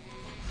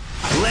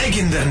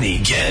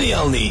 Legendarni,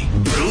 genijalni,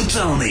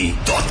 brutalni,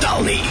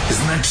 totalni.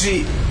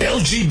 Znači,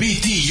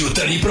 LGBT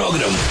jutarnji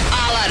program.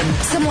 Alarm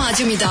sa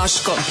Mlađom i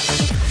Daškom.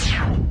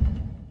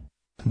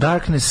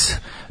 Darkness,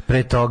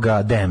 pre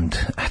toga Damned.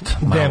 Eto,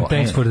 Damned,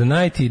 Thanks for the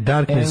Night i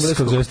Darkness,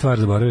 kako zove stvar,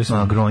 zaboravio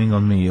sam. Growing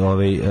on Me.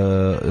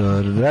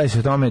 Radi se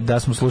o tome da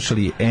smo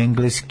slušali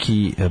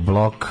engleski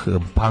blok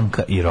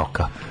punka i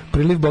roka.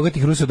 Priliv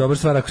bogatih Rusa je dobra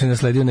stvar ako se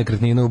nasledio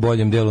nekretninu u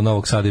boljem delu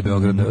Novog Sada i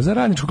Beograda. Za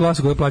radničku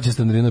klasu koja plaća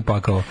stanarinu je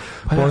pakao.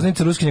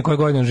 Poznanica Ruskinja koja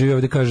godina živi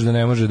ovdje kaže da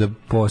ne može da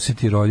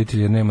posjeti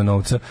roditelji jer nema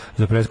novca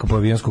za preskupu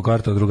avionsku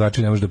kartu, a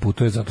drugačije ne može da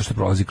putuje zato što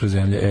prolazi kroz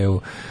zemlje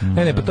EU.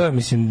 Ne, pa to je,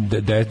 mislim,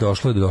 da je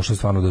došlo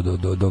stvarno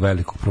do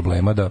velikog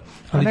problema.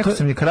 Ali neko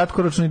sam i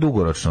kratkoročno i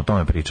dugoročno, o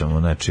tome pričamo.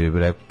 Znači,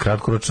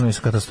 kratkoročno je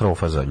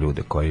katastrofa za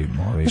ljude koji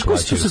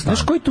plaćaju stan.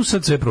 Znaš koji tu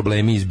sad sve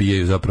problemi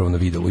izbijaju zapravo na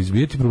videlu?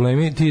 Izbijaju ti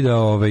problemi ti da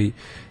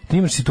ti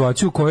imaš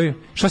situaciju u kojoj,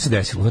 šta se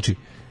desilo? Znači,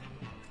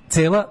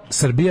 cela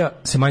Srbija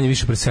se manje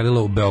više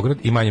preselila u Beograd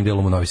i manjim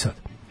delom u Novi Sad.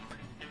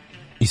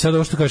 I sad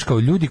ovo što kažeš, kao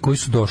ljudi koji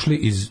su došli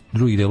iz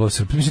drugih delova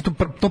Srbije, mislim,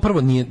 to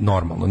prvo nije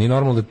normalno. Nije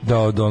normalno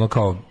da ono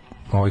kao,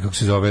 kako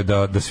se zove,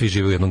 da svi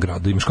žive u jednom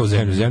gradu. Imaš kao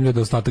zemlju,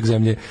 da ostatak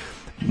zemlje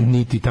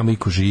niti tamo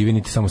iko živi,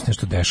 niti samo se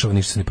nešto dešava,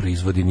 ništa se ne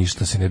proizvodi,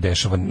 ništa se ne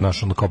dešava,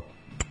 znaš, ono kao,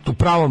 u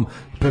pravom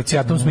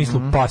pravcijatnom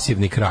smislu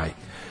pasivni kraj.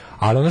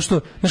 Ali ono što,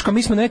 znaš, kao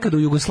mi smo nekad u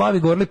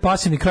Jugoslaviji govorili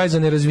pasivni kraj za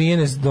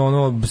nerazvijene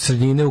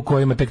sredine u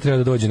kojima tek treba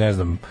da dođe, ne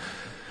znam,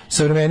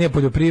 savremenija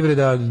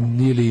poljoprivreda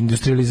ili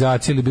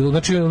industrializacija ili bilo,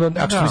 znači,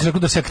 ako što bi se rekao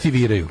da se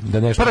aktiviraju, da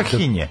nešto,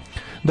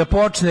 da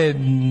počne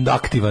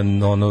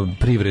aktivan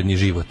privredni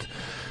život.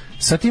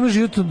 Sad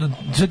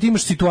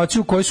imaš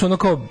situaciju u kojoj su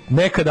kao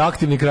nekada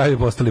aktivni krajevi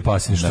postali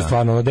pasivni, što je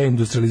stvarno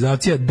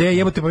deindustrializacija,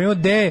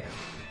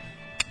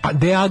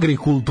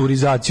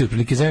 deagrikulturizaciju,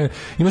 otprilike zemlje.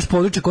 Imaš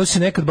područje koje se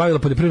nekad bavila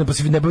poljoprivredom, pa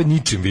se ne bavi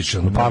ničim više.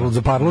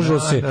 Zaparložilo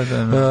se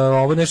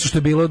ovo nešto što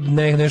je bilo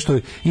nešto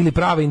ili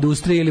prava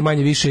industrija ili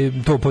manje više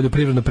to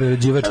poljoprivredno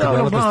prerađivačka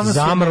delatnost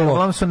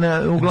zamrlo.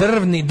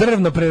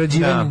 Drvno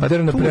prerađivanje,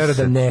 drvna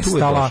prerada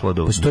nestala.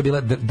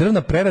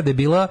 Drvna prerada je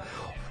bila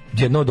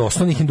jedna od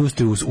osnovnih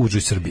industrija u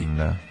užoj Srbiji.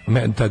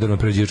 Ta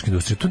drvno-prerađivačka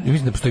industrija. Tu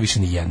mislim da postoji više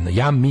ni jedna.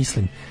 Ja ne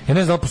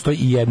znam da li postoji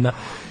i jedna.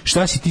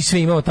 Šta si ti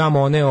sve imao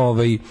tamo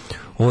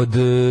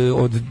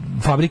od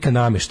fabrika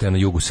namještaja na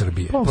jugu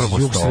Srbije.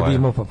 Jug Srbije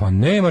imao, pa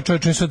nema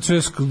čovječe sad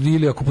sve,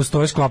 ili ako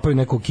postoje sklapaju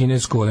neko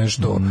kinesko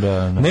nešto.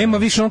 Nema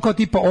više kao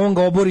tipa on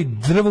ga obori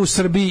drvo u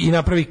Srbiji i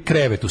napravi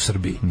krevet u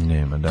Srbiji.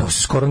 Nema, da. To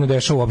se skoro ne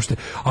dešava uopšte.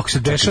 Ako se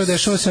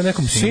dešava se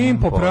nekom sim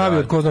popravi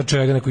od ko zna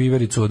čega, neku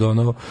ivericu od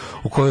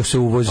u kojoj se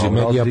uvozi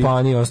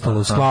Japani i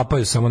ostalo,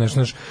 sklapaju samo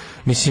nešto.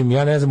 Mislim,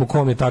 ja ne znam u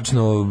kom je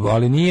tačno,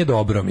 ali nije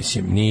dobro,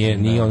 mislim,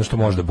 nije ono što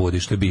može da bude,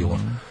 što je bilo.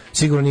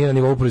 Sigurno nije na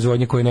nivou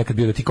proizvodnje koji je nekad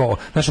bio da ti kao,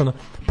 znaš,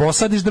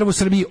 posadiš drvo u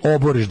Srbiji,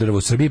 oboriš drvo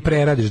u Srbiji,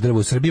 preradiš drvo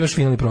u Srbiji, imaš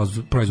finalni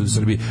proizvod u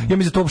Srbiji. Ja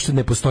mislim da to uopšte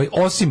ne postoji,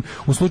 osim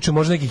u slučaju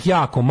možda nekih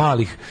jako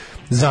malih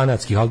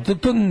zanatskih, ali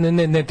to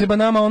ne treba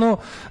nama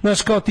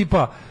znaš, kao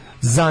tipa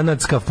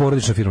zanatska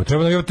porodična firma.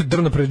 Treba nam imati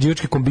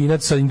drvno-prerađivački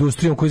kombinat sa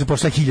industrijom koji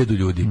zapošljava 1000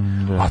 ljudi,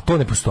 a to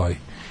ne postoji.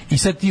 I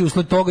sad ti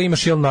usled toga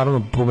imaš,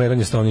 naravno,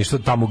 pomeranje stanovništva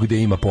tamo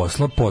gde ima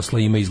posla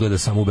ima izgleda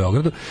samo u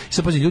Beogradu. I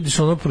sad pazi, ljudi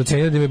su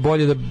procenjeni da im je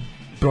bolje da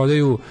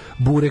prodaju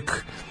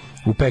burek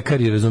u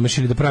pekari, razumeš,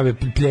 ili da prave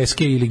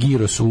pljeske ili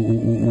giros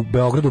u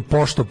Beogradu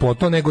pošto po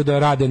to, nego da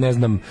rade, ne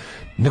znam,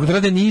 nego da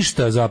rade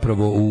ništa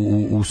zapravo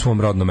u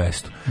svom rodnom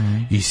mestu.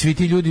 I svi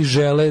ti ljudi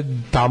žele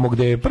tamo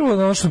gde je, prvo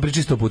ono što sam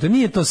pričistao puta,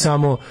 nije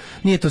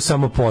to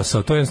samo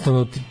posao, to je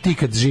jednostavno ti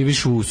kad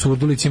živiš u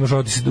Surdulici imaš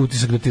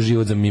utisak da ti je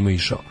život za mimo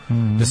išao.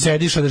 Da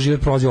sediš, a da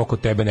život prolazi oko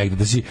tebe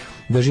negde,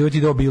 da život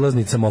ide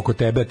obilaznicama oko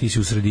tebe, a ti si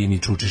u sredini,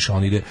 čučiš, a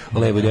on ide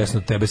levo i desno,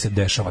 od tebe se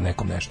dešava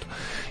nekom nešto.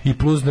 I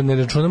plus da ne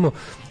računamo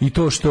i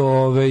to što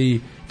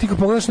ti kad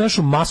pogledaš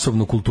našu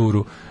masovnu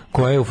kulturu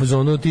koja je u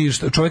fazonu, ti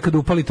čovjek kada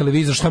upali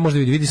televizor, šta može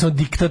da vidi samo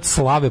diktat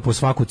slave po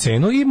svaku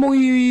cenu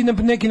i na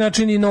neki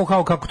način i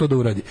know-how kako to da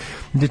uradi.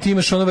 Gde ti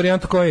imaš ono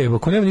varijantu koja je,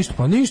 ako nema ništa,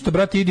 pa ništa,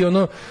 brate, idi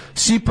ono,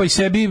 sipaj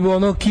sebi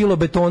ono kilo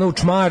betona u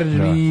čmar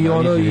i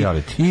ono,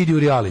 idi u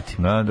reality.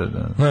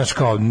 Da. Znaš,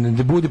 kao,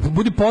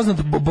 budi poznat,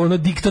 ono,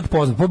 diktat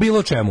poznat, po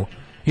bilo čemu.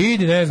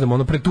 Idi, ne znam,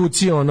 ono,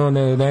 pretuci, ono,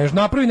 ne,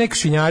 napravi neku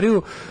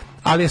svinjariju,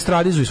 ali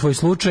estradizuj svoj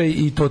slučaj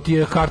i to ti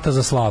je karta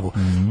za slavu.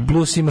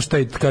 Plus imaš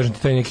taj, kažem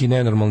ti, taj neki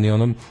nenormalni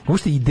ono,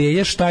 uopšte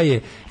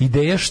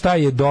ideja šta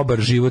je dobar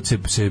život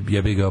se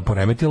jebi ga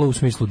poremetila u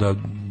smislu da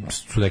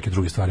su neke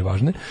druge stvari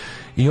važne.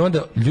 I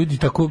onda ljudi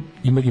tako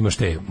imaš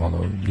te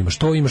ono,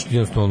 imaš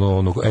jednostavno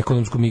ono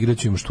ekonomsku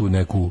migraciju, imaš tu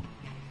neku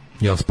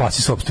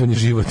spasi sopstveni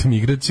život,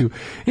 migraciju,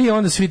 i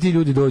onda svi ti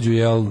ljudi dođu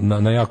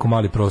na jako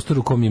mali prostor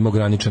u kom ima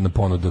ograničena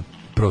ponuda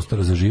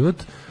prostora za život.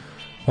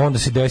 Onda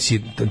se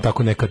desi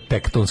tako neka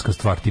tektonska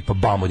stvar, tipa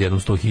bam, odjednom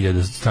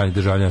 100.000 stranih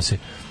državljana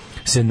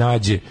se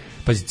nađe.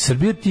 Pazi,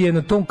 Srbija ti je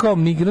na tom kao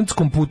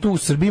migrantskom putu, u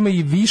Srbiji ima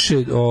i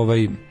više,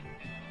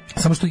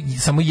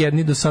 samo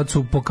jedni do sad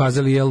su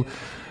pokazali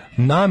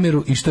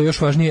nameru i što je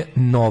još važnije,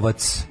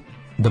 novac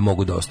da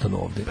mogu da ostanu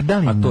ovde.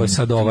 A to je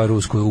sad ova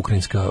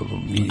rusko-ukrajinska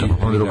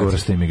druga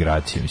vrsta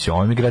imigracije. Mislim,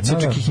 ova imigracija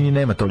čak ih ni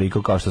nema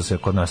toliko kao što se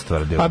kod nas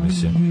tvrdi.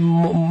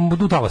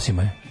 U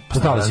talasima je.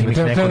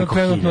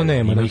 Trenutno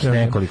nema.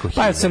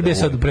 Pa je Srbija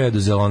sad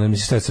preduzela,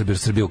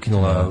 Srbija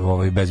ukinula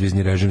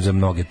bezvizni režim za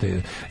mnoge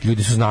te.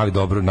 Ljudi su znali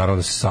dobro, naravno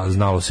da se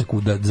znalo se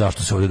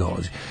zašto se ovde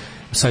dolazi.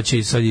 Sad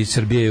je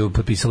Srbija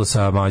potpisala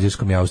sa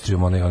Mađarskom i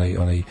Austrijom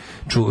onaj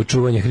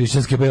čuvanje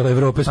hrišćanske bele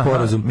Evrope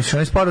sporazum. Mislim,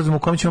 onaj sporazum u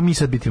kojem ćemo mi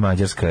sad biti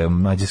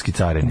mađarski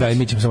carinici. Da, i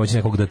mi ćemo samo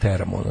nekog da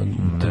teramo.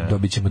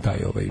 Dobit ćemo taj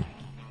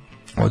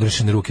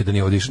odrešene ruke da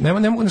nije ovdje više.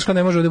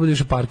 Ne može ovdje bude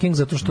više parking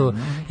zato što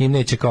im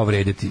neće kao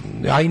vrediti.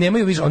 A i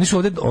nemaju više, oni su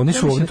ovdje.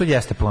 To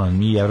jeste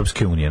plan i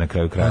Evropske unije na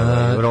kraju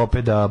krajeva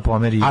Evrope da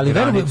pomeri ali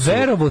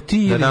verovo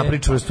ti da napravi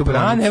čvrstu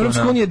granicu.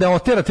 Evropske unije da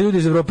oterate ljude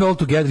iz Evrope all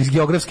together, iz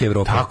geografske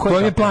Evrope. To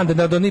je plan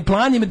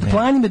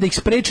plan im da ih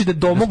spreči da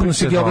domognu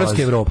se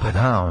geografske Evrope.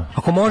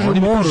 Ako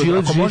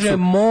može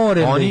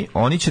more.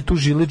 Oni će tu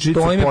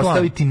žilet-žicu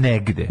postaviti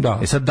negde.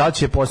 E sad da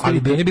će postaviti.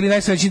 Ali bi oni bili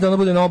najsrećniji da ona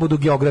bude na obodu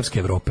geografske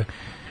Evrope.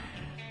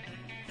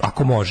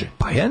 Ako može.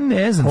 Pa ja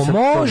ne znam.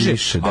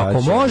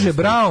 Ako može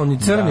Brown i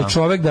crni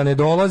čovjek da ne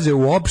dolaze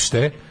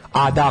uopšte,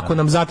 a da ako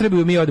nam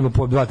zatrebaju mi odemo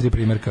po 2-3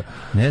 primjerka.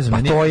 Ne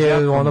znam. Pa to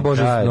je ono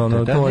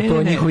božanstveno, to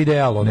je njihov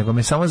ideal. Nego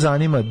me samo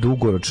zanima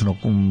dugoročno,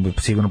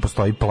 sigurno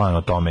postoji plan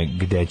o tome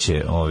gde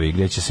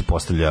će se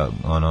postavlja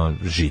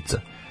žica.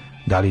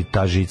 Da li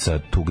ta žica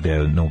tu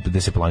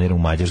gde se planira u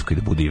Mađarskoj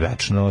da bude i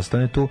večno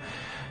ostane tu,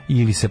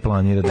 ili se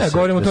planira da se...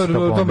 govorimo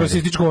o tom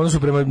rasističkom odnosu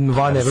prema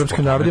van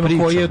evropskim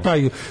narodima, koji je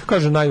taj,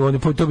 kaže,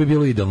 to bi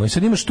bilo idealno. I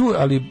sad imaš tu,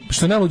 ali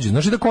što je najluđe,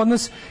 znaš da kod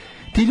nas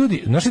ti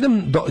ljudi, znaš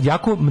da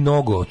jako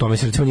mnogo, o tome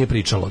se recimo nije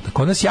pričalo, da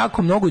kod nas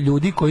jako mnogo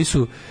ljudi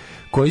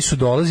koji su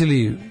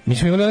dolazili, mi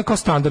smo imali kao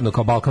standardno,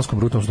 kao balkanskom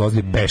rutom su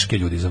dolazili beške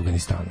ljudi iz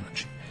Afganistana,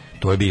 znači.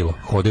 To je bilo.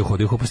 Hodaju,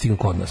 pa stignu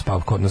kod nas. Pa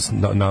kod nas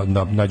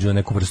nađu na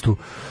neku vrstu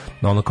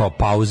kao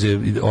pauze,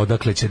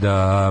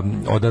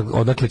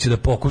 odakle će da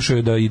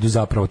pokušaju da idu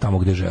zapravo tamo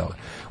gde žele.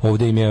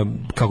 Ovdje im je,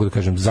 kako da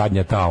kažem,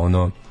 zadnja ta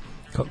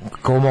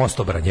kao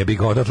mostobran, je bi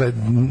ga odatle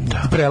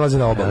prelaze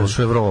na obalu.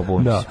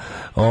 Da.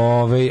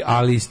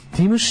 Ali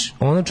ti imaš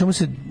ono čemu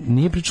se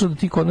nije pričalo da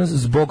ti kod nas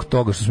zbog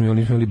toga što smo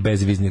imali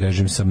bezvizni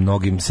režim sa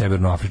mnogim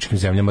severnoafričkim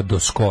zemljama do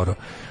skoro.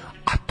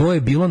 A to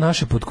je bilo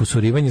naše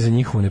podkusurivanje za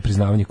njihovo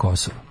nepriznavanje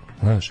Kosova.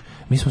 Znaš,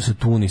 mi smo sa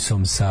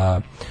Tunisom,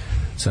 sa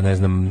ne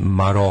znam,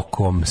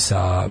 Marokom,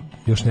 sa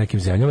još nekim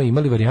zemljama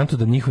imali varijantu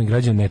da njihovim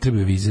građanima ne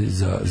trebaju vize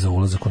za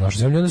ulazak u našu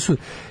zemlju. Onda su,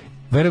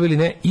 verovali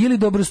ne, ili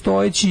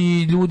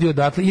dobrostojeći ljudi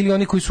odatle, ili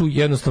oni koji su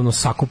jednostavno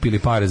sakupili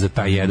pare za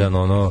taj jedan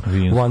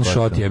one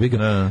shot,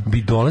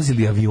 bi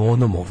dolazili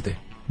avionom ovde.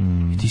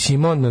 I ti si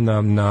imao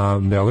na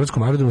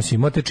beogradskom aerodromu si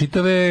imao te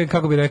čitave,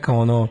 kako bi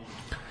rekao,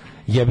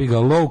 jebi ga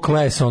low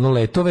class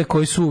letove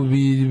koji su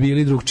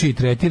bili drugčiji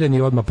tretirani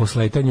i odmah po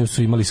sletanju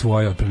su imali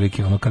svoje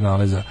otprilike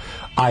kanale za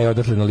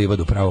odatle na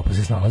livadu pravo pa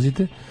se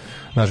snalazite.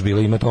 Znaš,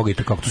 bilo ima toga i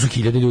tako, to su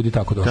hiljade ljudi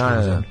tako došli.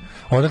 Da.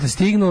 Odatle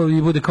stignu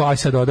i bude kao, aj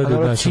sad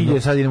odavde.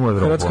 Sad idemo u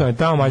Evropu. Hrvatska je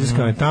tamo,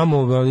 Mađarska je tamo,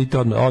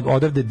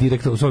 odavde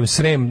direktno, u svojom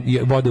Srem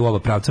vode u oba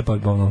pravca, pa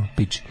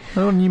piči.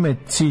 Njima je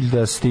cilj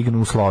da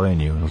stignu u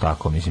Sloveniju,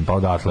 tako, mislim, pa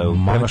odatle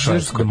prema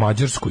Švedskoj.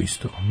 Mađarsku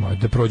isto,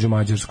 da prođu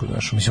Mađarsku,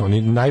 znaš, mislim,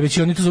 oni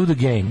najveći, oni to zovu the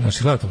game,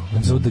 znaš, gledaj to,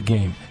 oni zovu the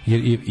game,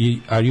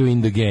 are you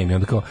in the game, i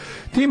onda kao,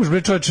 ti imaš,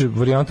 bre čovječe,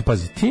 varijantu,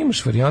 pazi, ti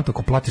imaš varijantu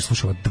ako platiš,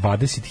 slušava,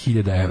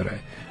 20.000 evra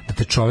da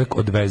te čovjek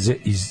odveze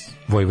iz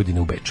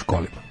Vojvodine u Beč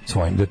kolima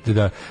svojim,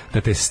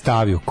 da te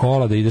stavi u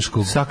kola, da ideš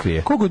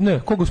sakrije.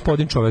 Ko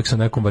gospodin čovjek sa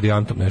nekom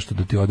varijantom nešto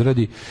da ti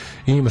odradi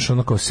i imaš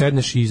ono kao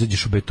sedneš i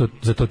izađeš u Beč,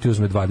 za to ti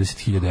uzme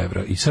 20.000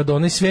 evra. I sad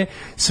one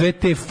sve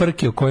te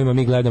frke o kojima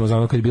mi gledamo, za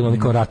ono kad je bilo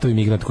neko ratovi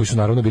migranti koji su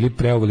naravno bili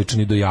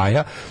preuveličani do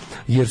jaja,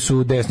 jer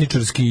su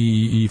desničarski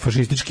i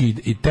fašistički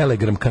i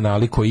telegram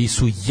kanali koji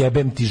su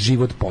jebem ti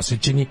život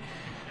posvećeni.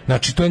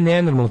 Znači to je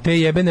nenormalno, te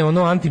jebene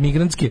ono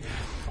antimigrantske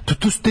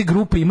te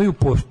grupe imaju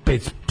po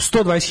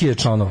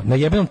 120.000 članova na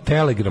jebenom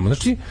Telegramu.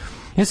 Znači,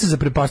 ja se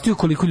zaprepastio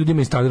koliko ljudi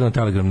ima instalirano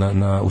Telegram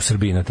u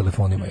Srbiji na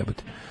telefonima,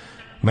 jebote.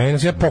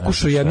 Ja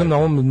pokušao jednom na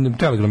ovom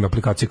Telegram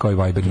aplikaciji kao i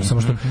Viber,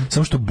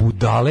 samo što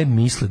budale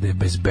misle da je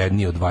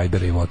bezbedniji od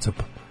Vibera i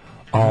Whatsappa.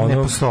 A ono, ne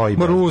postoji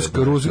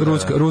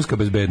ruska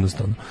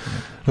bezbednost, ono.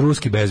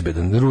 Ruski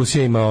bezbedan.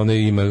 Rusija ima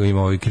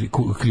ovaj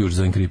ključ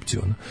za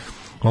enkripciju, ono.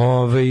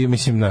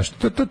 Mislim, znaš,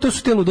 to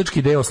su te ludačke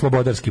ideje o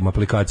slobodarskim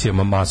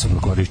aplikacijama masovno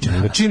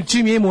korišćene.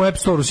 Čim je ima u App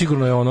Store-u,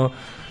 sigurno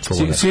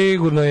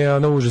je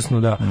ono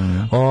užasno, da.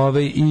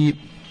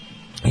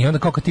 I onda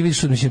kao kad ti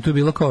vidiš, mislim, tu je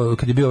bilo kao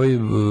kad je bio ovaj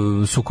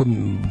sukob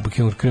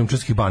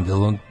krijumčarskih bandi,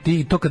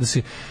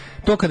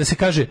 to kada se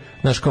kaže,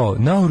 znaš, kao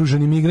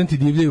naoružani migranti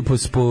divljaju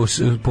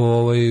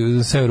po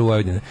severu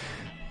Vojvodine.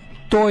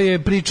 To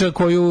je priča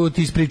koju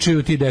ti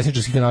ispričaju ti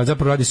desničarski kanali.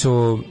 Zapravo radi se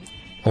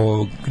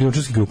o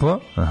krijumčarskim grupama.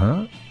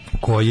 Aha.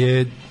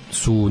 Koje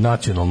su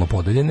nacionalno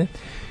podeljene.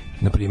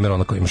 Na primjer,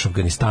 ono kao imaš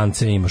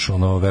Afganistance, imaš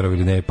ono, verovi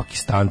ili ne,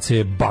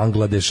 Pakistance,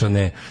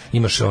 Bangladešane,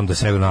 imaš onda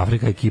Severna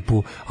Afrika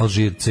ekipu,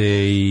 Alžirce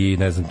i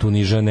ne znam,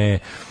 Tunižane.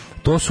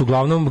 To su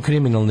uglavnom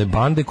kriminalne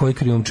bande koje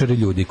krijumčare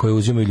ljudi, koje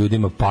uzimaju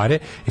ljudima pare.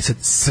 I sad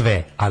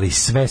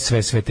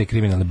sve te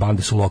kriminalne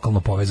bande su lokalno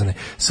povezane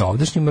sa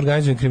ovdašnjim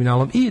organizovanim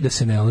kriminalom i da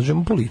se ne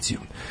lažemo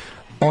policijom.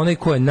 Onaj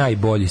ko je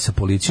najbolji sa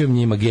policijom,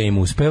 njima game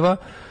uspeva.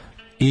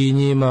 I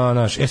njima,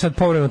 znaš, sad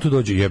povremeno tu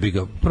dođe jebi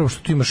ga.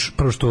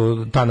 Prvo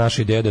što ta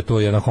naša ideja da to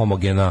je jedna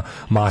homogena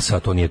masa,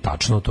 to nije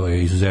tačno, to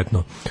je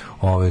izuzetno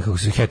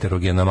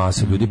heterogena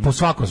masa ljudi po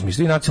svakom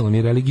smislu, i nacionalnom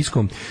i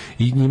religijskom,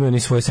 i njima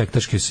imaju svoje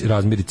sektaške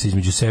razmirice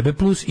između sebe,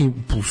 plus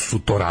su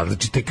to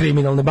različite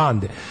kriminalne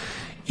bande.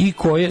 I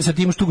koje, sad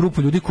imaš tu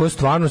grupu ljudi koja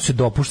stvarno se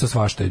dopušta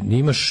svašta.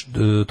 Imaš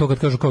to kad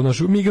kažu kao naš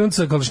migrant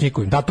sa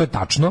kalašnjikovim. Da, to je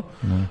tačno.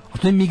 A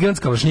to je migrant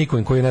sa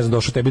kalašnjikovim koji je, ne znam,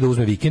 došao tebi da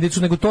uzme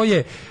vikendicu, nego to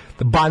je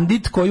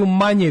bandit koji u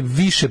manje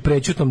više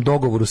prećutnom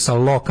dogovoru sa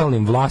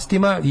lokalnim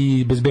vlastima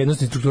i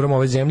bezbednosnim strukturama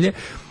ove zemlje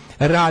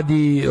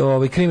radi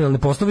kriminalne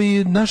poslove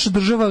i naša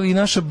država i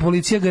naša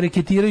policija ga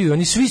reketiraju i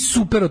oni svi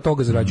super od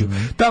toga zarađuju.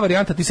 Ta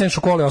varijanta, ti sedneš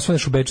u kole,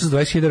 osvaneš u Beču za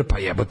 20.000, pa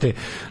jebote,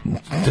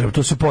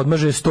 to se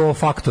podmaže 100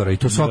 faktora i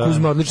to svako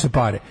uzme odlične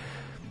pare.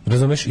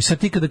 Razumeš? I sad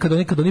ti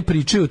kad oni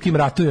pričaju o tim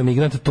ratovima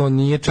migranta, to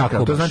nije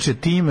čak. To znači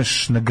ti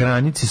imaš na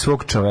granici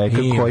svog čoveka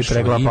koji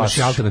pregla pas. Imaš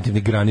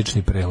alternativni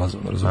granični prelaz,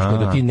 razumeš?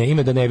 Da ti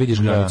da ne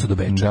vidiš granicu do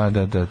Beča.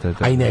 Da.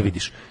 A i ne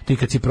vidiš. Ti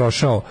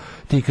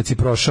kad si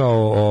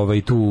prošao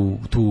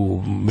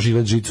tu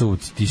žilet žicu,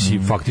 ti si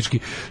faktički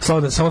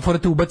samo fora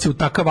te ubaci u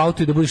takav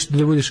auto i da budeš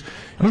možeš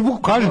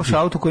Bog kažem ti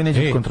auto koji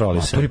neće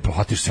kontrolisan. Ti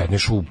platiš,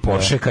 sedneš u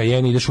Porsche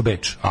Cayenne, ideš u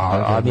Beč.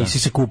 A nisi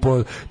se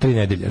kupao 3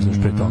 nedelje, znaš,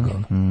 pre toga.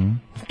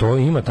 To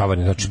ima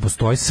tavarni, znači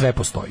sve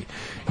postoji.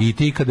 I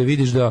ti kada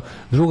vidiš da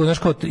drugo, znaš,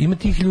 kao ima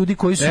tih ljudi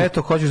koji su...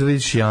 Eto, hoćeš da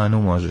vidiš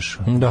Janu, možeš.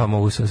 Da,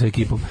 mogu sa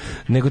ekipom.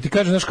 Nego ti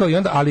kažem, znaš, kao i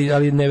onda,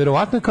 ali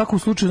neverovatno je kako u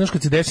slučaju, znaš,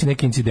 kad se desi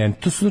neki incident,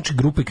 to su znači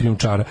grupe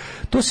krijumčara.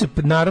 To se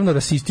naravno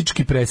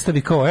rasistički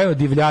predstavi kao, evo,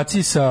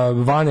 divljaci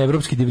van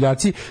evropski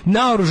divljaci,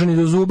 naoružani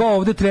do zuba,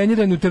 ovde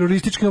trenirani u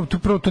terorističkim,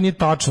 to nije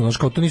tačno, znaš,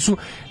 kao to nisu...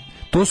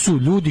 To su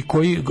ljudi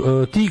koji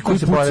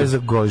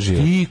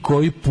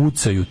koji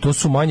pucaju, to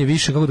su manje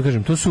više, kako da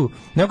kažem, to su,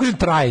 ne kažem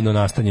trajno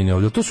nastanjeni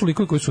ovdje, to su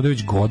likovi koji su ovdje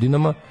već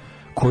godinama,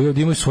 koji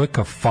ovdje imaju svoje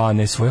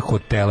kafane, svoje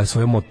hotele,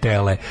 svoje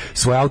motele,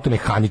 svoje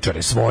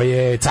automehaničare,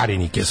 svoje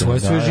carinike, svoje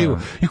živo,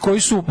 i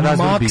koji su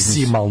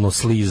maksimalno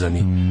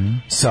slizani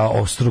sa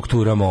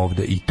strukturama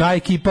ovdje. I ta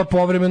ekipa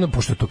povremeno,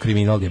 pošto je to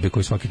kriminal, jebe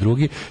koji svaki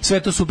drugi, sve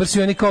to super,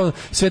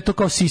 sve to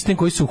kao sistem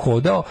koji se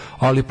uhodao,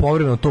 ali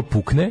povremeno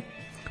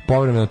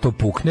to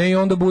pukne i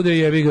onda bude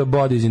jebi ga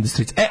bodies in the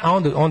streets. A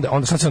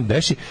onda šta se onda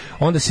deši?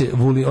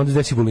 Onda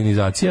desi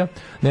vulinizacija,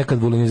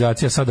 nekad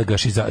vulinizacija, sada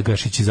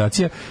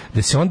gašićizacija,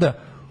 da se onda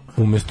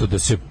umjesto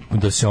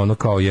da se ono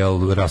kao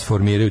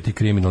rasformiraju ti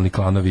kriminalni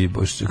klanovi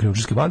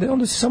krijumčarske bande,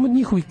 onda se samo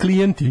njihovi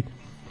klijenti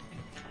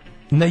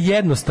na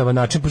jednostavan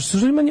način, pošto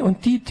su on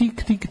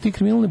ti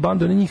kriminalne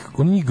bande,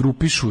 oni njih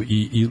grupišu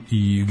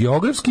i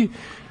geografski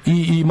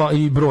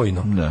i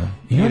brojno. Da.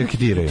 I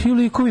reketiraju. Ti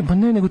likovi, pa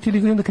ne, nego ti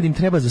likovi onda kad im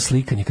treba za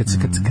slikanje, kad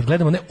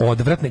gledamo ne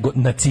odvratne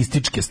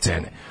nacističke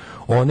scene,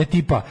 one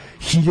tipa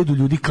 1000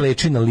 ljudi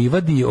kleči na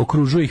livadi,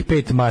 okružuje ih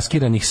 5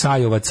 maskiranih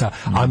sajovaca,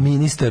 a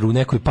ministar u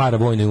nekoj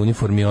paravojnoj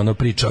uniformi ono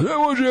priča, ne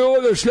može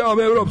ovde šljam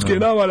evropske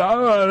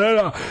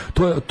nama,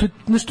 to je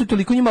nešto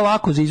toliko njima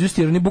lako za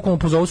izvesti, jer oni bukvalno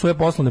pozovu svoje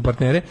poslovne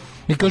partnere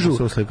i kažu,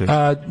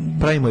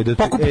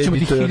 pokupit ćemo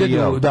ti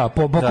 1000, da,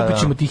 pokupit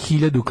ćemo ti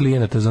 1000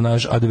 klijenata za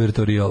naš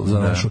advertorial,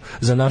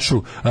 za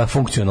našu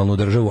funkcionalnu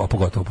državu, a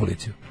pogotovo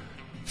policiju.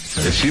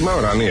 Jesi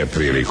imao ranije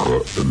priliku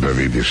da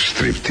vidiš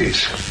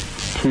striptease?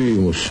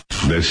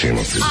 Desimo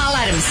ti.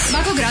 Alarm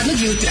svakog radnog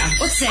jutra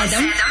od 7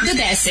 do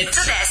 10.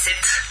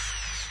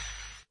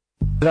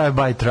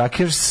 Drive-by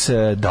Truckers,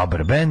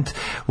 dobar band,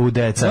 u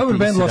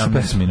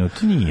 9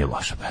 minuta. Nije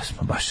loša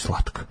pesma, baš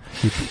slatka.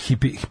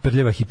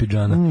 Prljava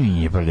hipidžana.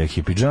 Nije prljava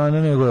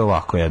hipidžana, nego je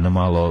ovako jedna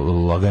malo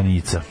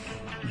laganica.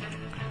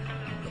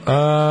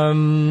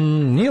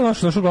 Nije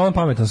loš, došao uglavnom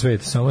pametan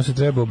svet, samo se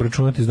treba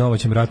obračunati s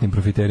domaćim ratnim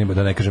profiterima,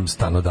 da ne kažem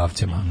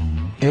stanodavcima.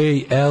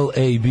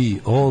 ALAB,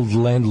 Old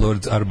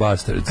Landlords are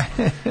Bastards.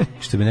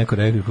 Što bi neko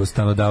rekao,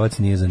 stanodavac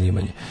nije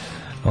zanimanje.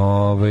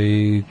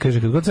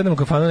 Kaže, kad god sedem u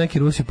kafanu, neki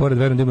Rusi pored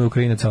verujem da imaju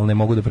Ukrajinac, ali ne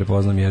mogu da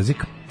prepoznam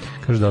jezik.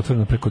 Kaže da je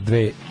otvoreno preko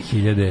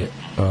 2000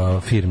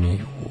 firmi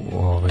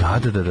u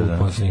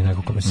posljednjih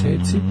nekoliko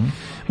meseci.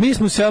 Mi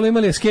smo u selu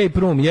imali escape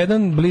room,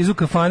 jedan blizu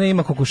kafane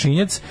ima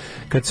kokošinjac,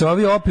 kad se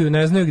ovi opiju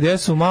ne znaju gde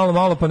su,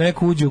 malo pa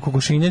neko uđe u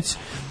kokošinjac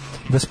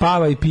da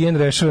spava i pijen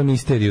rešava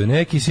misteriju.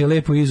 Neki se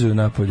lepo izuju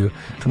napolju.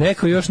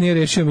 Neko još nije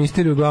rešio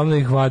misteriju, glavno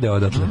ih vade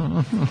odatle.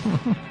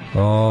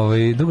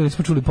 Dugo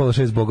nismo čuli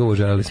 5:30 bogovo,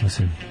 želeli smo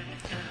se.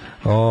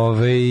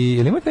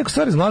 Ili imate neku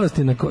stvar iz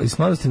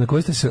mladosti na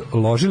koju ste se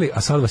ložili,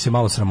 a sad vas je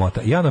malo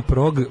sramota? Ja na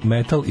prog,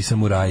 metal i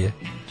samuraje.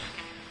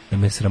 Da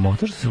me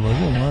sramota što se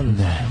ložilo u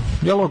mladosti? Ne.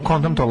 Ja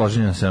kontam to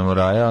loženje na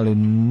samuraje, ali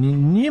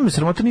nije me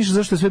sramota ništa,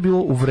 zašto je sve bilo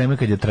u vreme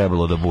kad je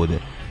trebalo da bude.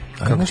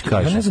 Ja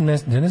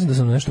ne znam da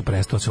sam nešto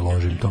prestao se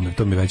ložim,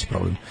 to mi je veći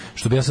problem.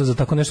 Što bi ja sad za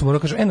tako nešto morao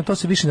kažem, na to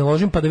se više ne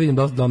ložim pa da vidim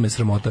da me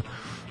sramota.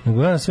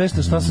 Nego ja na sve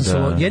što sam se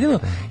ložio.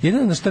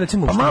 Jedino na što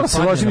recimo... Pa malo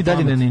se ložim i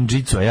dalje na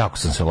ninjitsu, a jako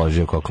sam se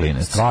ložio kao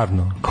klinac.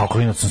 Stvarno? Kao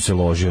klinac sam se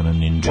ložio na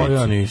ninjitsu. Pa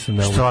ja nisam.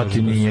 Šta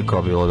ti nije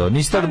kao bilo da...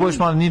 Nisi tad budeš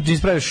malo, nisi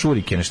ispraviš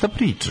šurikene, šta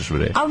pričaš,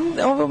 bre?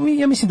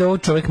 Ja mislim da ovo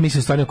čovjek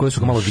misli stvarno koje su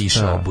ga malo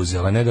više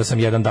obuzele, ne da sam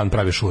jedan dan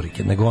pravio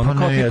šuriken, nego ono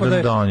kao tipa da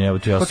je...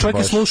 Čovjek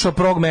je slušao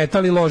prog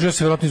metal i ložio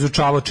se, vjerojatno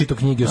izučavao, čitao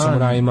knjige o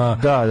samurajima,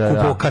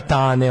 kupao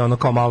katane, ono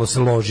kao malo se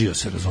ložio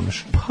se,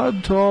 razumeš? Pa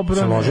dobro.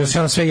 Se ložio se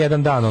na sve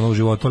jedan dan ono u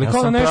životu, ali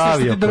kao nešto što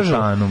ti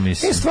držao.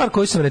 Je stvar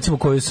koju sam recimo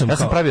ja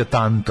sam pravio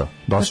tanto,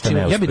 dosta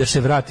neuspešno. Ja bi da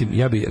se vratim,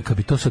 kad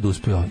bi to sad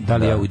uspio,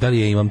 da li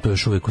ja imam to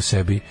još uvijek u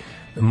sebi,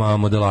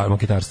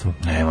 makitarstvo.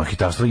 Ne,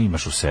 makitarstvo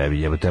imaš u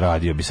sebi, te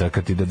radio bi sad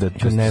kad ti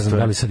ne znam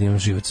da li sad imam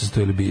živac za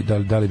to ili bi,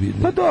 da li bi...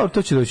 Pa dobro,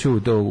 to će doći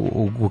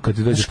kad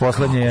ti dođe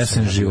poslednje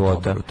jesen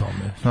života.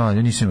 Ja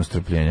nisam imao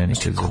strpljenja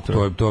nikad za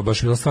to. To je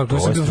baš bila stvar.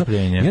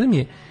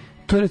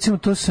 To recimo,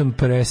 to sam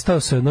prestao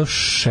sa jedno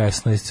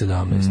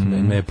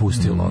 16-17, me je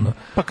pustilo ono.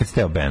 Pa kad si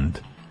teo band?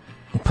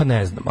 Pa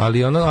ne znam,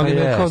 ali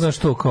ne kao znaš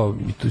to, kao,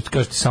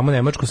 kažete samo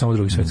Nemačko, samo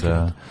Drugi svjetski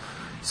rat.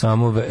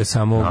 Samo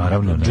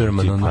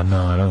German. Pa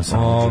naravno,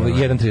 samo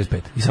 1.35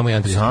 i samo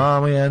 1.35.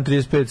 Samo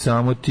 1.35,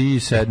 samo ti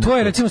sedmi. To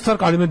je recimo stvar,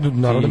 ali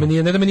naravno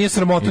da me nije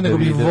sramota, nego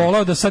bih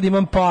volao da sad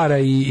imam para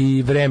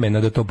i vremena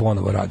da to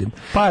ponovo radim.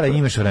 Para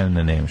imaš,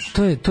 vremena nemaš.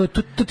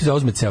 To ti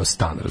zauzme ceo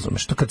stan,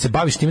 razumeš? To kad se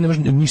baviš time ne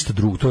možeš ništa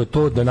drugo. To je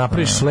to da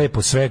napraviš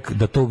lepo sve,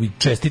 da to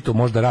čestito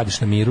možda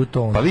radiš na miru,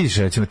 to. Pa vidiš,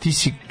 recimo ti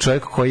si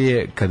čovjek koji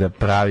je kada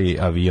pravi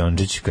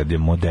aviončić, kada je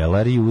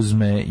modelar i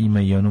uzme,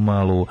 ima i onu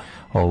malu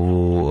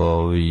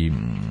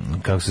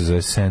kako se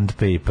zove,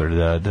 sandpaper,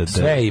 da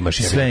sve imaš.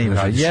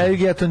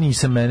 Ja to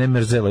nisam, mene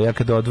mrzelo, ja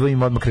kada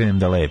odvojim odmah krenem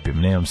da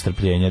lepim, nemam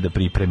strpljenja da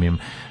pripremim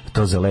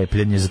to za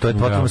lepljenje, za to je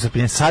potrebno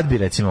strpljenje. Sad bi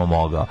recimo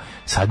mogao.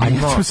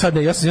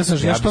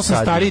 Ja što sam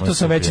stariji, to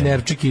sam veći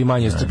nervčik i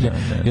manje strpljenja.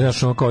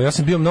 Ja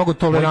sam bio mnogo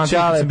tolerantan.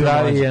 Moj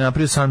čale je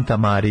napravio Santa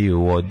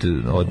Mariju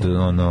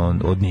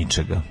od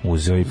ničega.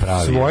 Uzeo i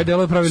pravio. Svoje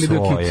delo je pravili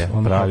bio kit.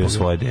 Pravio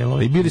svoje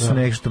delo. I bili su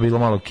nešto bilo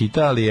malo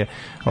kita, ali je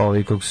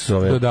kako se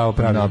zove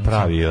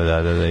napravio.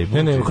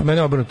 Ne, kod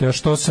mene obrnuto. Ja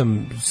što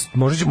sam,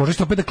 možeš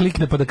opet da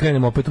klikne pa da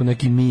krenem opet u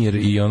neki mir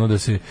i ono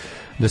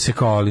da se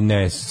kao, ali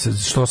ne,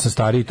 što sam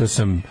stariji, to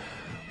sam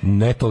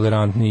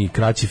netolerantni,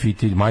 kraći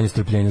fitilj, manje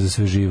strpljenja za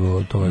sve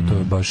živo, to je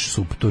baš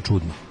super, to je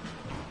čudno.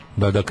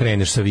 Da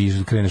kreneš sa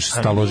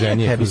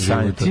staloženije kroz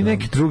život. Ti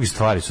neke druge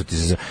stvari su ti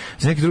za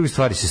neke druge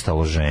stvari si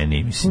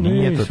staloženiji, mislim,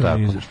 nije to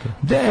tako.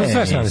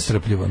 Sve se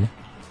nestrpljivo, ne?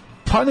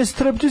 Pa ne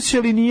strpljiv si,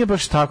 ali nije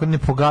baš tako, ne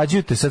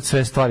pogađaju te sad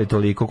sve stvari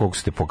toliko koliko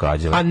su te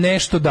pogađale. A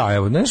nešto da,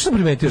 evo, nešto sam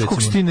primetio, recimo.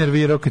 Koliko si ti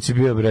nervirao kad si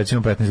bio,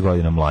 recimo, 15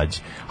 godina mlađi,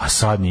 a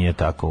sad nije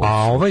tako.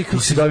 A kako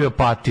si dobio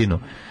patinu.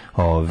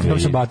 Dobro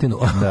sam batinu.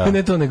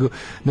 Ne to,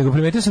 nego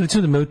primetio sam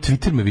recimo da me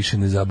Twitter me više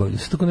ne zabavlja.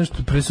 Sve tako nešto,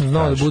 pre sam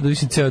znao da bude,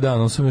 mislim, ceo dan,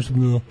 ali sam nešto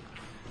nije.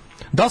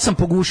 Da li sam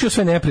pogušio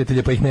sve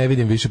neprijatelje pa ih ne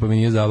vidim više pa mi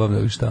nije zabavno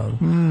ili šta?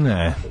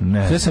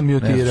 Ne. Sve sam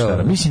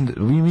mutirao.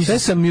 Sve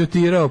sam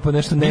mutirao pa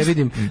nešto ne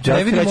vidim.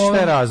 Ne vidim šta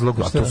je razlog,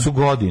 a to su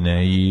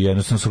godine i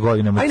jednostavno su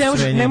godinama. Aj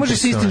ne možeš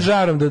s istim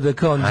žarom da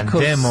kao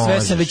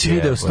sve sam već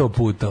video 100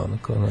 puta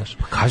onako, znaš.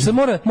 Sad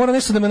mora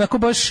nešto da me onako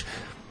baš.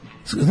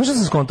 Znaš šta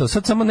sam skontao?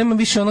 Sad samo nemam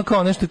više ono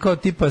kao nešto kao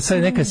tipa sad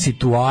je neka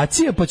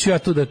situacija pa ću ja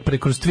tu da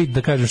prekroz tweet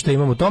da kažem šta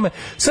imam u tome.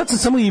 Sad sam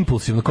samo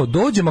impulsivno, kao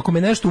dođem ako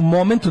me nešto u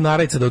momentu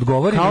narajca da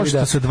odgovorim. Kao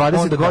što se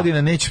 20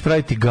 godina neće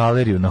praviti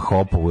galeriju na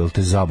Hopovu, jel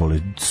te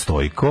zaboli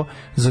Stojko,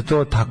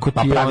 zato tako ti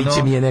pa pravit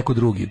će mi je neko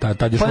drugi,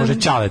 tad još može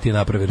Čale ti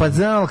napraviti. Pa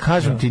znam,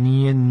 kažem ti,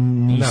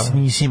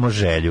 nisi imao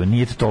želju,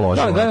 nije te to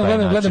ložilo.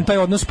 Gledam taj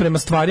odnos prema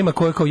stvarima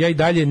koje kao ja i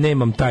dalje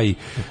nemam taj.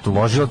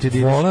 Ložilo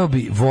ti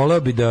voleo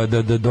bi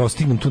da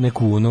dostignem tu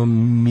neku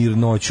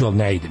mirnoću, ali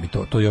ne ide mi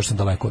to još sam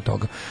daleko od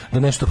toga. Da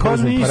nešto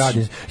preuzmem pa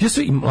radim. Ja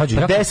sve i mlađi.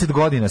 10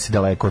 godina si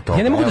daleko od toga.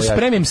 Ja ne mogu da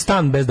spremim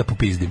stan bez da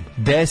popizdim.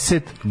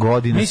 10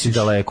 godina si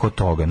daleko od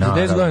toga.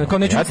 10 godina, kao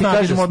neću. Ja ti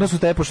kažem u odnosu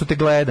tepo što te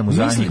gledam u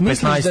zadnjih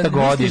 15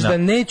 godina. Da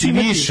neću i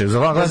više, za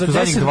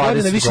 10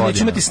 godina više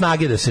neću imati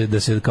snage da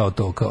se kao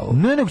to kao.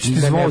 Ne, nego će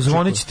ti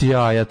zvoniti ti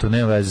ja to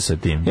nema veze sa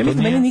tim. Ja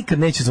mislim meni nikad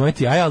neće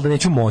zvoniti ja, al da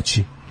neću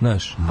moći.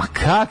 Znaš. Ma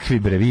kakvi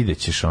bre,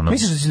 videćeš ono.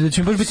 Misliš da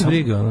će baš biti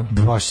briga, ono?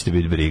 Baš će ti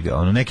biti briga,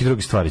 ono neki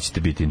druge stvari će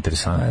ti biti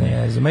interesantne.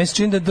 Ne, meni se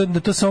čini da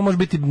to samo može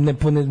biti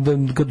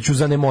kad ću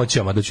za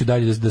nemoćama, da ću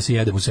dalje da se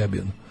jedem u sebi,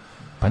 ono.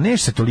 Pa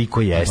neš se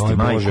toliko jesti,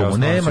 majko,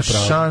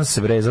 nemaš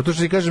šanse, bre, zato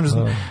što ti kažem,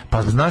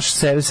 pa znaš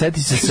sebe,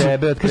 seti se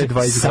sebe od pre 20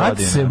 godina. Sad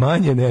se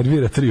manje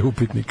nervira 3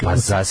 upitnika.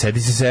 Pa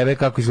seti se sebe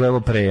kako izgledalo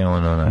pre,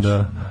 ono, znaš.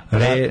 Da.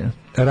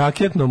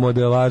 Raketno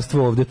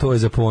modelarstvo ovdje, to je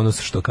za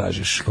ponos što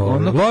kažeš.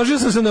 Ložio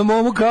sam se na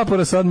momu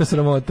kapora, sad me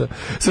sramota.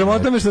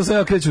 Sramota me što sam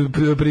ja kreću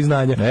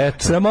priznanja.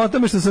 Sramota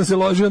me što sam se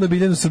ložio na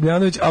Biljanu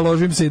Srbljanović, a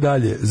ložim se i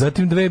dalje.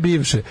 Zatim 2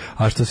 bivše.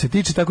 A što se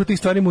tiče tako tih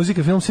stvari,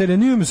 muzika, film, serija,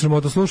 nije mi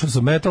sramota. Slušam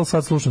sam metal,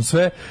 sad slušam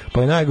sve,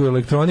 pa je najgore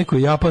elektroniku,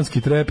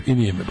 japanski trap i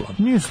nije me blan.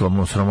 Nije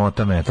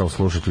sramota metal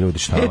slušati ljudi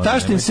šta.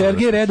 Taštin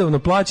Sergej redovno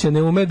plaća,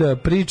 ne ume da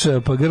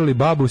priča, pa grli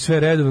babu, sve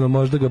redovno,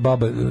 možda ga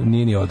baba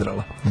nije ni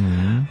odrala.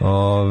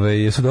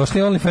 Jesu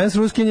došli OnlyFans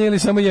Ruskinje ili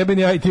samo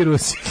jebeni IT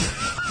Rusi?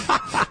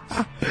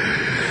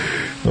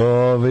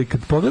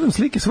 Kad pogledam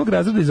slike svog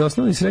razreda iz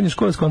osnovne i srednje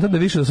škole, skontam da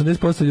više od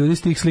 80% ljudi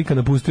s tih slika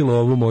napustilo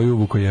ovu moju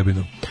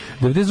vukojebinu.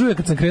 92.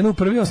 kad sam krenuo u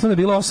prvi osnovne,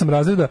 bilo 8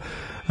 razreda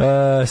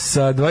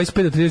sa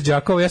 25 do 30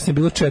 đakova, jasnije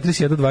bilo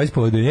 41 do 20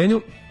 po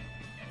odeljenju.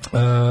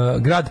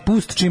 Grad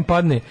pust, čim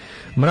padne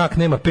mrak,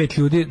 nema 5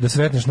 ljudi da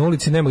sretneš na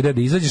ulici, nema gde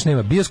da izađeš,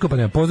 nema bioskopa,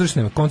 nema pozorišta,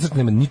 nema koncerta,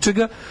 nema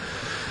ničega.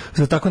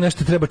 Za tako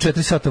nešto treba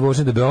 4 sata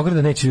vožnje do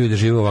Beograda, neće ljudi da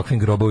žive u ovakvim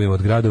grobovima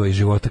od gradova i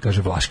života,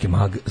 kaže Vlaški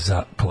mag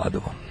za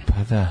Kladovo. Pa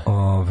da.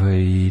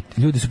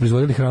 Ljudi su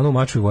proizvodili hranu u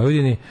Mačvi u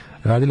Vojvodini,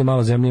 radili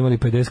malo zemlje, imali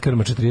 50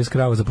 krma, 40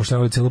 krava,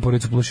 zapošljavali celu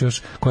porodicu plus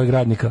još kojeg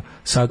radnika,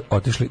 sad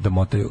otišli da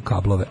motaju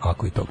kablove,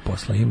 ako i tog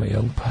posla ima,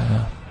 jel? Pa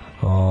da.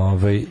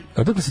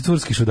 A dok se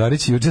Curski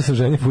Šudarići, juče sam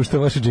ženi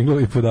puštao vaše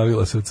džinglove i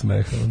podavila se od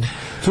smeha.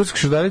 Curski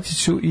Šudarići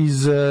su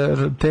iz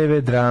TV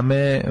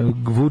drame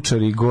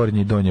Vučari i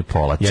Gornji Donje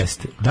Polac.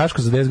 Jeste.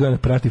 Daško za 10 godina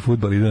prati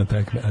fudbal, ide na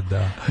tekme, a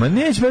da. Ma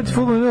neće prati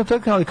fudbal, ide na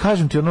tekme, ali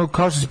kažem ti, ono,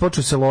 kao što si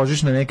počeo se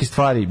ložiš na neke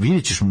stvari,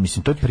 vidjet ćeš,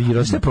 mislim, to je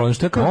prirodno. Što je problem,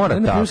 što je kao, mora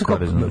tako,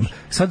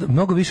 sad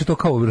mnogo više to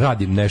kao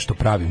radim nešto,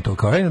 pravim to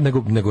kao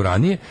nego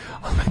ranije,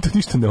 ali me to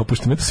ništa ne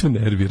opušta, me to sve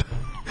nervira.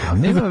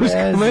 Nema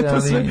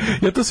veze,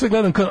 ja to sve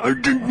gledam kao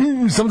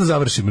samo da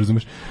završim,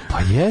 razumeš? Pa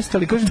jeste,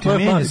 ali kažem ti,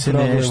 menja se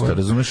nešto,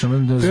 razumeš?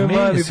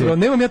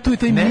 Nemam ja tu i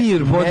taj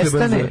mir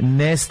potreban.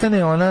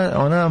 Nestane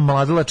ona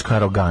mladalačka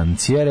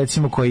arogancija,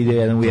 recimo, koja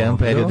ide u jedan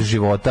period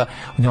života,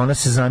 ona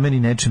se zameni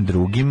nečim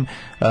drugim,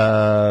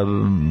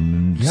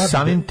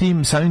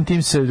 samim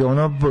tim se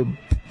ono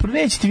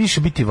neće ti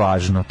više biti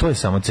važno, to je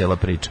samo cela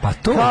priča. Pa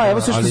to,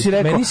 evo sve što si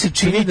rekao,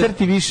 Twitter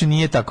ti više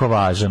nije tako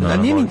važan. Da,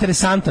 nije mi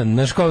interesantan,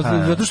 znaš, kao,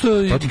 zato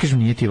što... To ti kažem,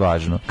 nije ti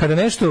važno. Kada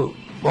nešto...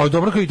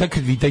 dobro, kao i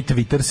taj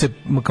Twitter se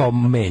kao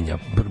menja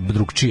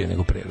drugčije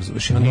nego pre,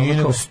 razumiješ? Nije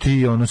nego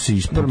ti, ono se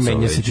ispucao.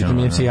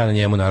 Menja se ja na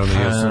njemu, naravno,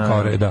 jer sam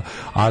kao reda.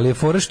 Ali je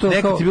fore što...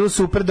 Nekad ti bilo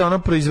super da ono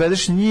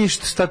proizvedeš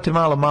njišt, state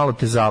malo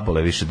te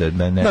zabole više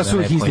da ne... Da, su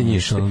uvijek iste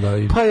njište.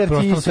 Pa jer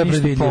ti isto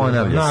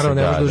ponavlja se.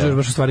 Naravno, ne možeš da uživaš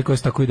baš u stvari koje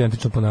se tako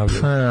identično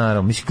ponavljaju.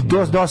 Naravno, mislim,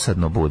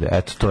 dosadno bude.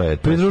 Eto, to je...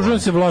 Pridružujem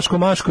se Vlaško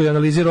Maško i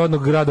analizira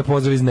odnog grada,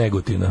 pozdrav iz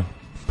Negotina.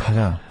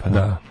 Pa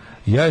da.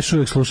 Ja još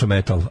uvijek slušam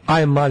metal.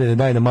 Aj Mladene,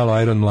 daj na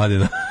malo Iron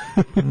Mladena.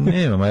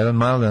 Nemam Iron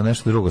Mladena,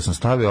 nešto drugo sam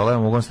stavio, ali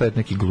mogu vam staviti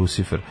neki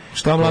Glucifer.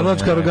 Šta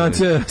mladalačka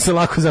arogancija se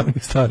lako zameni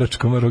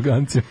staračkom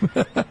arogancijom.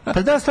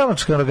 Pa da,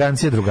 staračka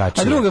arogancija je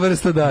drugačija. A druga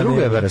vrsta da.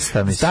 Druga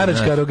vrsta, mislim.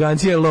 Staračka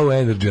arogancija je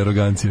low energy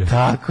arogancija.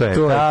 Tako je.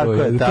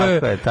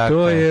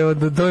 To je od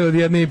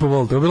 1,5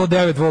 volta. Bilo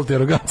 9 volti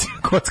arogancija.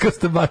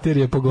 kockasta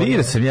baterija pogodila.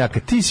 Vidio sam ja,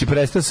 kad ti si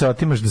prestao se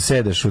otimaš da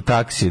sedeš u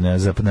taksi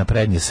na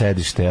prednje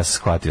sedište, ja sam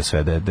shvatio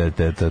sve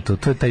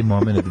to je taj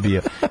moment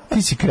bio.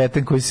 Ti si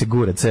kreten koji se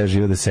gura ceo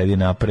život da sedi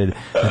napred.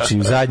 Znači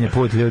u zadnji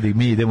put ljudi,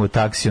 mi idemo u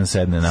taksi, on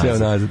sedne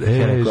nazad.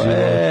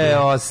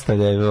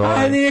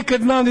 Ostaje. Nije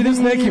kad znam da idem s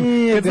nekim,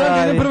 kad znam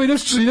da idem prvo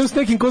idem s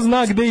nekim ko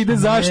zna gde ide,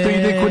 zašto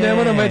ide, ko ne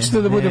moram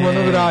večito da budemo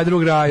onog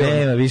drug raju.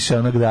 Nema više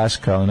onog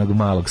Daška, onog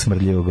malog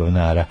smrdljivog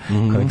govnara,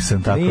 kojeg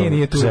sam tako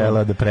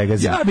želao da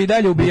pregazim. Ja bi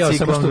dalje ubijao,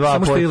 samo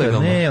što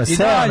ilegalno.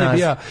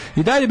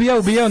 I dalje bi ja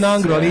ubijao na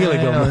Angro, ali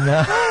ilegalno.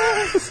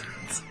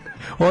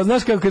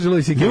 Znaš kako kaže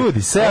Luis Ike?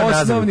 Ljudi,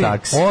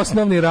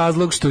 osnovni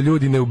razlog što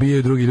ljudi ne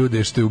ubijaju drugi ljude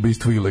je što je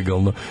ubistvo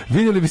ilegalno.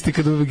 Vidjeli biste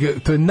kad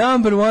to je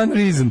number one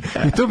reason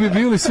i to bi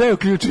bili sve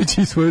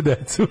uključujući i svoju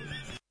decu.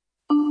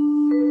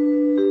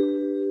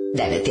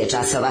 9 je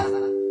časova.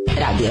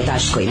 Radio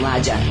Daško i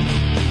Mlađa.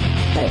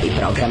 Prvi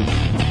program.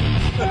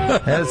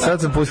 Evo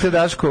sad sam pustio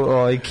Dašku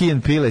Key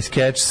and Peele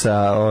skeč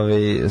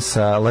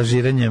sa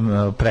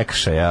lažiranjem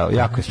prekršaja.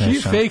 Jako je smešan. He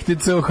faked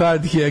it so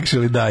hard he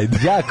actually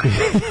died.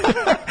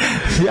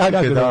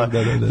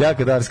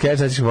 Jako dobar skeč,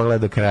 sad ćeš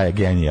pogledati do kraja,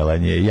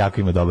 genijalan je,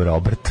 jako ima dobar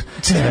obrt.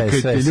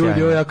 Čekajte,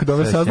 ljudi, ovo je jako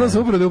dobro. Saznam se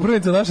upravo da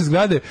upravnica naše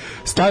zgrade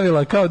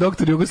stavila kao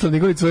doktor Jugoslav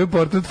Nikolić svoju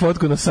portret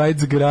fotku na sajt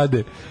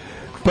zgrade.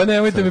 Pa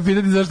nemojte me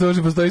pitati zašto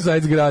uopšte postoji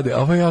sajt zgrade.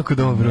 Ovo je jako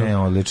dobro. Ne,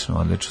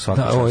 odlično,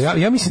 svaka čast.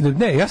 Ja mislim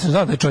da ja sam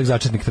znao da je čovjek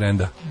začetnik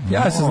trenda.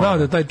 Ja sam znao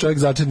da je taj čovjek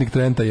začetnik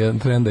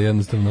trenda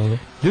jednostavno.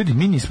 Ljudi,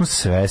 mi nismo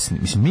svesni.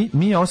 Mislim,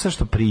 mi ovo sve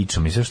što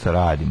pričamo i sve što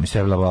radimo,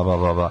 sve bla bla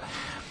bla bla.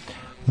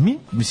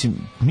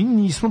 Mi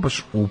nismo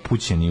baš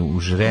upućeni u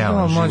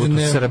realan život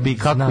u Srbiji,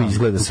 kako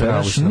izgleda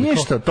sve.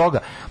 Ništa od toga.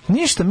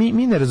 Ništa,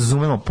 mi ne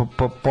razumemo.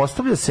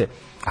 Postavlja se,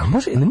 a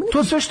može,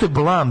 to sve što je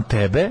blam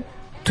tebe,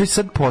 to je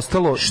sad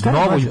postalo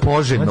novo i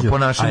poželjno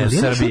ponašanje u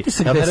Srbiji.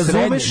 Ja ne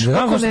razumeš?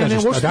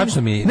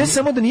 Ne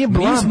samo da nije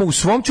blam. Mi smo u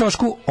svom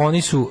ćošku,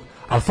 oni su...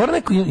 Ali fora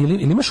neko,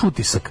 ili imaš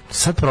utisak?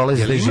 Sad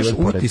prolazi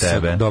život pored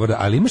tebe. Dobro,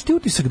 ali imaš ti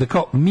utisak da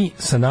kao mi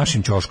sa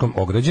našim ćoškom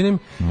ograđenim,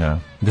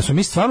 da su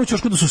mi stvarno u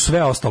ćošku, da su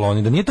sve ostalo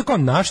oni, da nije tako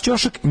naš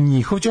ćošak,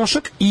 njihov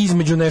ćošak i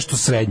između nešto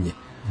srednje.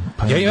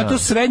 Ja to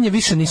srednje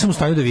više nisam u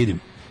stanju da vidim.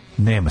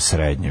 Nema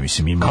srednje,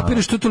 mislim ima...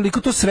 Kapiraš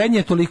to srednje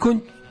je toliko...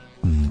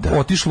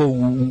 otišlo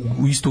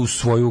isto u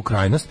svoju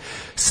krajnost.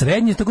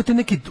 Srednje, tako te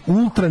neke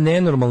ultra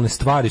nenormalne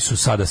stvari su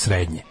sada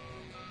srednje.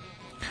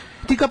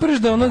 Ti kapiraš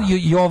da ona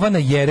Jovana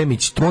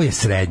Jeremić, to je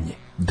srednje.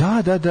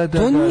 Da.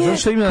 To nije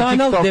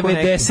kanal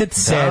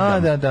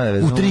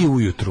 97 u 3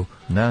 ujutru.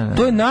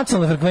 To je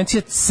nacionalna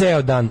frekvencija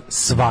ceo dan,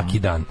 svaki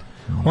dan.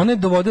 Ona je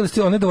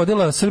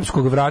dovodila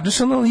srpskog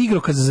Vrađaša, ona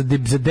igrokaz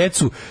za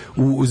decu,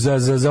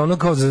 za ono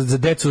kao za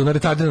decu, ona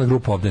retardirana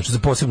grupa ovdje, za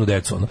posebnu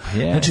decu. Ono.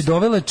 Znači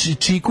dovela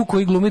Čiku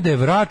koji glumi da je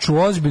Vrač u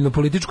ozbiljnu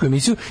političku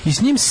emisiju i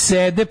s njim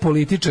sede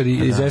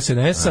političari iz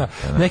SNS-a,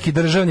 neki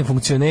državni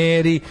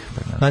funkcioneri,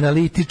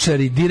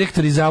 analitičari,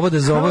 direktori zavoda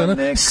za ovo,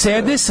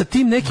 sede sa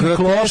tim nekim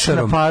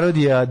klošarom.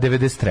 Parodija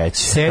 93.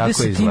 Sede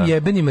sa tim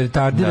jebenim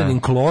retardiranim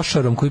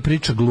klošarom koji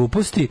priča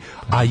gluposti,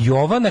 a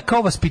Jovana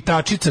kao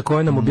vaspitačica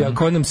koja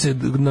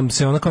nam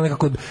se ona kao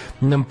nekako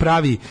nam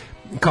pravi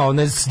kao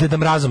s Deda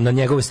Mrazom na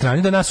njegove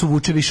strani, da nas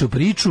uvuče više u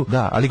priču.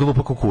 Da, ali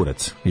glupo ko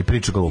kurac. I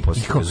priča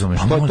gluposti, razumeš?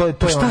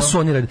 To šta su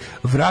oni radili?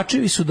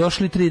 Vračevi su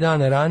došli 3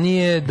 dana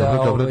ranije da...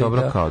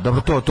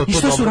 Dobro, to i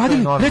šta su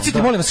radili?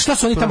 Recite, molim vas, šta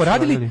su oni tamo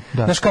radili?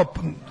 Znaš,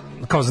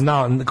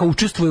 kao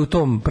učestvuje u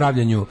tom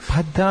pravljanju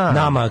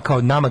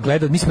nama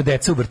gleda, mi smo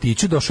deca u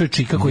vrtiću, došao je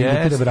Čika koji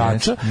imitira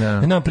Vrača,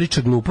 nam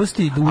priča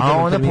gluposti, a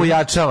ona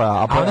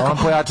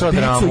pojačava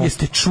dramu.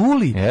 Jeste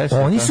čuli?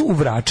 Oni su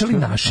uvračali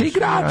naše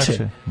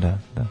igrače. Da.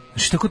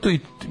 Znači tako to i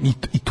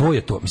to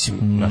je to, mislim,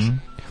 znaš.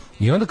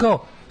 I onda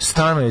kao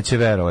Stanoje će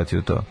verovati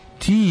u to.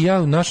 Ti i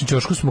ja u našem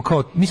ćošku smo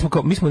mi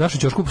smo u našem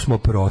ćošku smo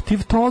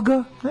protiv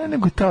toga. Ne,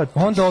 nego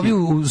onda ovi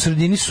u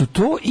sredini su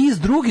to i s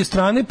druge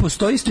strane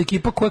postoji isto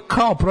ekipa koja je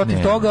kao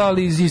protiv toga,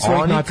 ali iz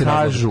svojih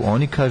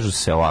oni kažu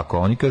se ovako,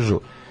 oni kažu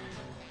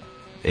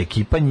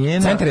ekipa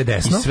njena centar je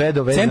desno, i sve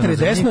dovedeno. Centar je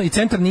desno i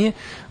centar nije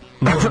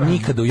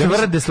nikada.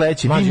 Tvrde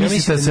sledeći, vi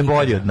mislite da se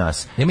bolji od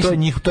nas.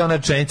 To je ona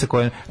rečenica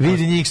koja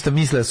vidi njih što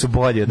misle da su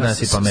bolji od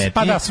nas i pametniji.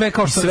 Pa da, sve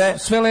kao što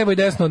sve levo i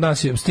desno od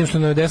nas je, s tim što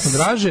nam je desno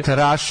draže.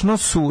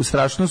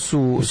 Strašno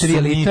su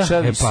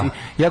sumnjičavi.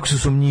 Jako su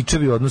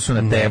sumnjičavi u odnosu na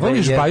tebe. Ne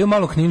voliš Baju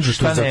malo knjižu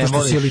zato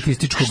što si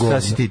elitističko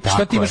govno.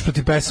 Šta ti imaš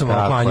protiv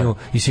pesama o klanju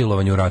i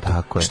silovanju u ratu?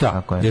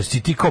 Šta? Jer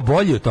si ti kao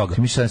bolji od toga?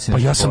 Pa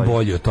ja sam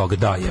bolji od toga,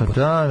 da jebote.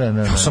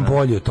 Ja sam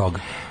bolji od toga.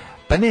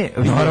 Pa ne,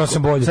 naravno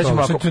sam bolji od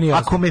toga.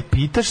 Ako me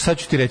pitaš, sad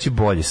ću ti reći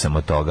bolje sam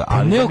od toga.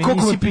 Ali ne, kako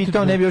nisi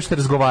pitao, ne bi uopšte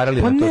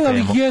razgovarali na tu temu. Pa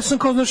ne, ali jesam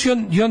kao, znaš,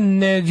 ja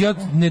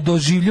ne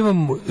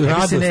doživljavam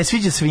radost. Se ne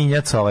sviđa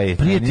svinjac ovaj.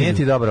 Nije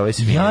ti dobro ovaj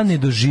svinjac. Ja ne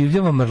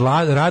doživljavam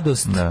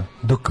radost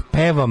dok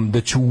pevam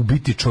da ću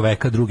ubiti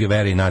čoveka druge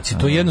vere i nacije.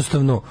 To je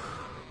jednostavno,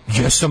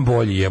 jesam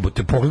bolji,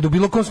 jebote. Pogled u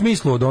bilo kom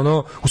smislu,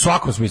 u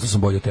svakom smislu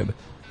sam bolji od tebe.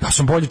 Ja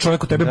sam bolji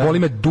čovjek od tebe, boli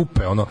me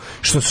dupe, ono,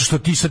 što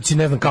ti sad si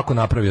ne znam kako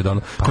napravio da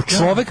ono. Kao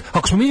čovjek,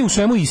 ako smo mi u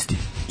svemu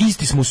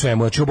isti smo u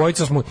svemu, znači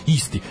obojica smo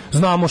isti.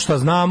 Znamo šta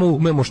znamo,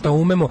 umemo šta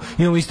umemo,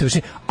 imamo iste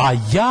veštine. A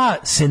ja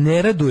se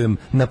ne radujem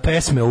na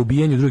pesme o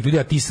ubijanju drugih ljudi,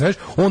 a ti se radiš,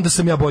 onda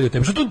sam ja bolji od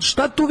tebe.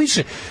 Šta tu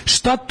više?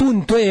 Šta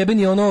tu, to je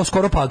jebeni ono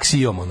skoro pa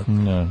aksijom, ono.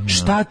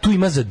 Šta tu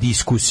ima za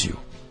diskusiju?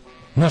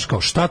 Znaš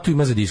kao, šta tu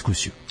ima za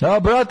diskusiju? A,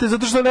 brate,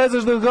 zato što ne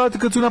znaš da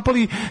kad su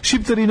napali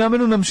Šiptari,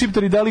 namenu nam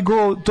Šiptari dali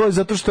go, to je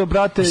zato što,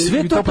 brate,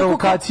 sve to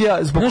provokacija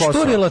zbog Kosova.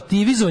 Znaš, to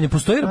relativizovanje,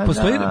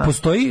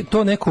 postoji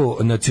to neko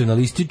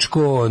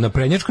nacionalističko,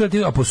 naprednjačko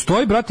relativizovanje, a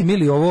postoji, brate,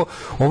 mili, ovo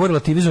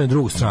relativizovanje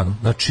drugu stranu.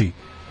 Znači,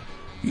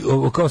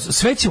 kao,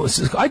 sve ćemo,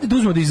 ajde da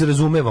uzmemo da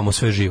izrazumevamo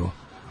sve živo.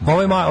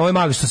 Ovaj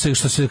mali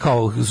što se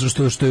kao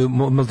što je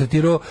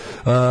maltretirao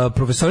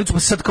profesoricu, pa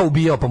se sad kao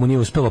ubijao, pa mu nije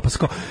uspelo, pa se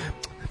kao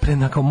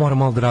kao moramo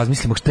malo da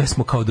razmislimo gde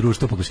smo kao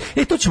društvo.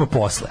 To ćemo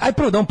posle. Aj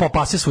prvo da on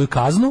popase svoju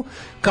kaznu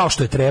kao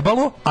što je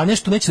trebalo, a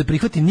nešto neće da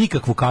prihvati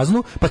nikakvu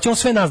kaznu, pa će on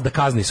sve nas da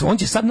kazni. On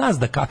će sad nas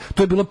da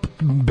to je bilo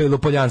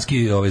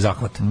belopoljanski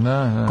zahvat.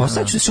 Kao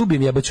sad ću se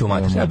ubijem, jebaću u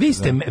mater. A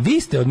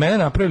vi ste od mene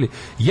napravili,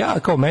 ja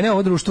kao mene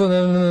ovo društvo,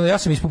 ja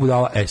sam ispod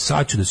budala,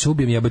 sad ću da se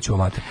ubijem, jebaću u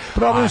mater.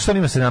 Problem je što on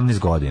ima 17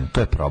 godina, to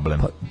je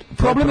problem.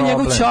 Problem je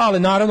njegov ćale,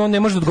 naravno on ne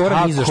može da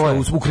odgovara ni za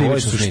što u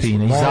krivičnoj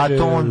suštini. I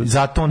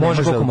zato on ne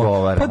može da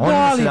odgovara.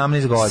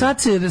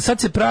 Sad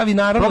se pravi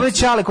naravno. Problem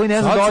Ćale koji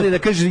ne zna da ode da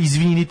kaže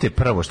izvinite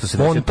prvo što se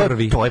desilo. To je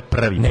prvi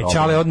problem. Ne,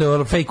 Ćale je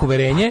odneo fake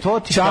uverenje.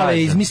 Ćale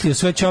je izmislio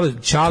sve,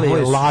 Ćale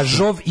je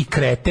lažov i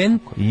kreten.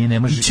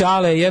 I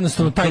Ćale je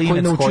jednostavno taj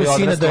koji naučio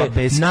sina da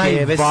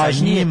je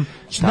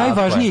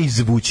najvažnije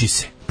izvući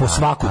se. Po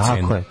svaku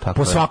cenu.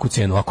 Po svaku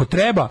cenu. Ako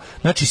treba,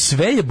 znači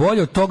sve je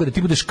bolje od toga da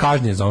ti budeš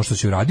kažnjen za ono što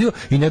si uradio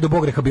i ne do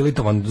Bog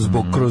rehabilitovan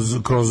zbog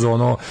kroz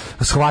ono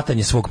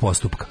shvatanje svog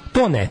postupka.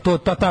 To ne,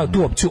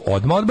 tu opciju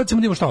odmah odbacimo,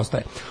 da vidimo šta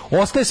ostaje.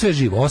 Ostaje sve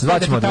živo. Ostaje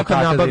da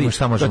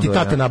ti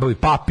tata nabavi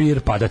papir,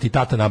 pa da ti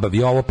tata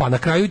nabavi ovo, pa na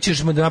kraju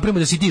ćemo da napravimo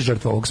da si ti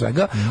žrtva ovog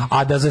svega,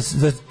 a da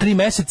za 3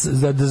 meseca,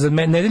 za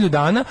nedelju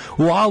dana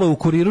u Alo u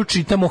Kuriru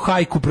čitamo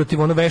hajku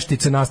protiv ono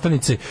veštice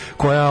nastavnice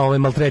koja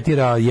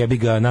maltretira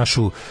jebiga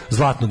našu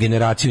zlatnu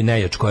generaciju i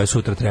nejač koja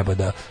sutra treba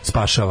da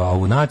spašava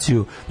ovu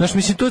naciju. Znaš,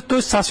 mislim, to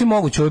je sasvim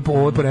moguće u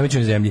ovoj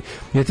poremećenoj zemlji.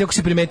 Jer ti ako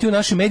si primetio u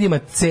našim medijima,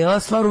 cela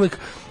stvar uvek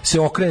se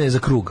okrene za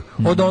krug.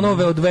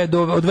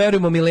 Od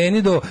verujemo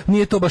Mileni do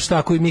nije to baš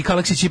tako i Mika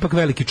Aleksić ipak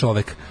veliki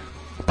čovek.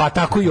 Pa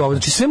tako i ovo.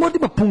 Znači sve mora da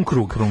ima pun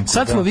krug.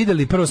 Sad smo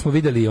videli, prvo smo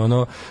videli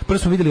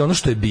ono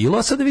što je bilo,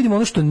 a sad da vidimo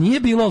ono što nije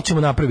bilo, ali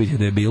ćemo napraviti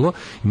da je bilo.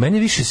 I meni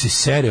više se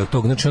sere od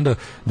toga. Znači onda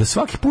da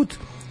svaki put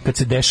kad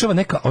se dešava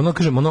neka,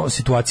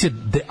 situacija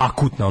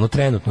akutna,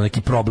 trenutno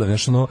neki problem,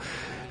 znači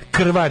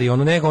krvari,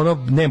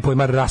 nemam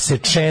pojma,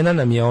 rasečena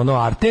nam je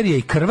arterija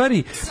i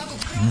krvari,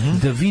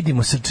 da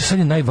vidimo, sad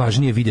je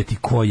najvažnije vidjeti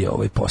ko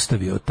je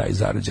postavio taj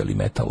zarađali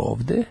metal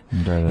ovde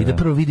i da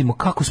prvo vidimo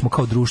kako smo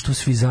kao društvo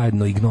svi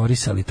zajedno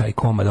ignorisali taj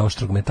komad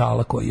oštrog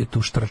metala koji je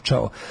tu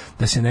štrčao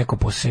da se neko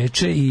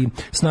poseče i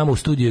s nama u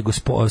studiju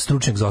je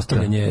stručnjak za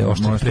ostavljanje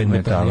oštrih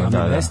predmeta na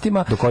javnim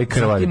mestima. Do koji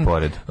krvari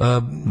pored.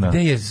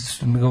 Gde je,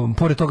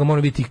 pored toga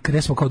mora biti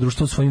gde smo kao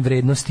društvo u svojim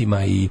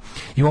vrednostima i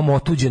imamo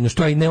otuđeno,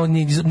 što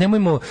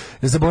nemojmo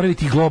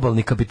zaboraviti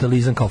globalni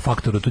kapitalizam kao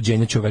faktor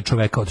otuđenja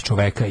čoveka od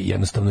čoveka i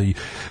jednostavno i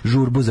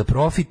žurbu za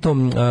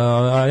profitom.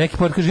 A neki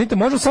pored kaže, vidite,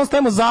 možemo samo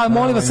stavimo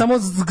molim vas, samo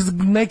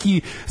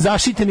neki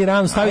zaštite mi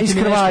ranu, stavite mi nešto.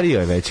 Iskrvario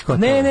je već.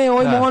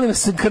 Molim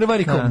vas,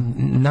 krvari.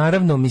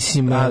 Naravno,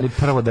 mislim, ali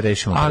prvo da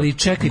rešimo. Ali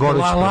čekajte,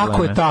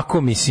 lako je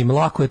tako, mislim,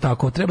 lako je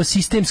tako. Treba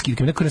sistemski,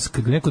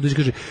 neko dođe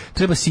kaže,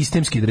 treba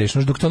sistemski da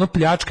rešimo. Dok to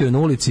pljačkaju na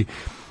ulici,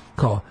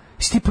 kao,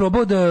 si ti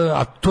probao da,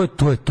 a to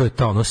je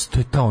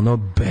ta ono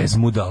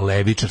bezmuda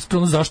levičarstva,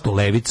 to zašto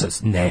levica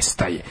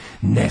nestaje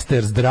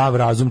jer zdrav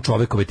razum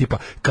čovekove tipa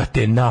kad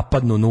te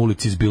napadnu na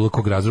ulici iz bilo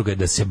kog razloga je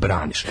da se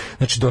braniš.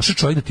 Znači došao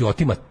čovjek da ti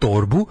otima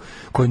torbu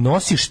koju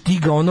nosiš, ti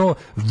ga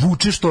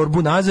vučeš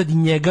torbu nazad i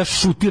njega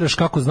šutiraš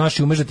kako znaš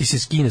i umeš da ti se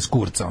skine s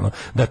kurca,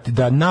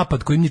 da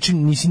napad koji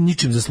nisi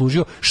ničim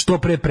zaslužio što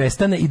pre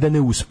prestane i da ne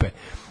uspe.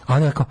 A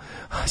onda kao,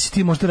 si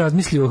ti možda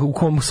razmislio u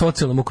kom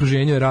socijalnom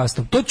okruženju je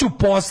rastao. To ću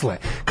posle,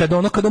 kad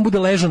on bude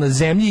ležao na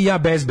zemlji i ja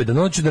bezbedan,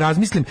 onda ću da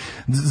razmislim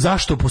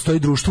zašto postoji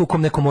društvo u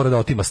kom neko mora da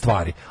otima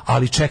stvari.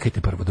 Ali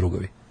čekajte prvo,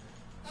 drugovi.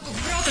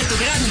 Prokletog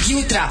radnog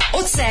jutra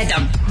od 7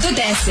 do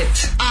 10.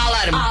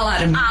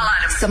 Alarm.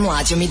 Sa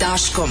Mlađom i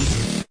Daškom.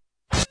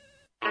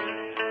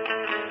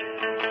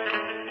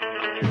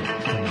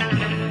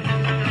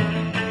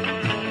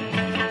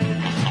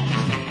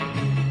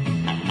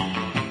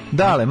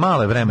 Dale,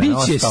 male vremena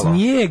ostalo. Biće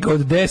snijeg od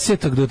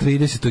 10. do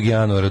 30.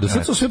 januara. Do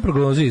sad su sve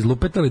prognoze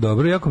izlupetali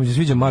dobro. Jako mi se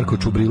sviđa Marko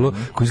Čubrilo,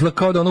 koji izgleda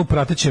kao da u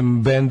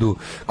pratećem bendu,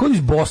 kao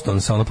iz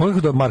Bostonsa,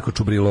 pogledaj da Marko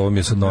Čubrilo, ovo mi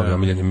je sad novi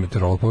omiljeni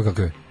meteorolog, pogledaj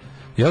kako je.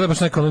 Ja da baš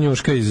neka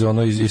njuška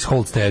iz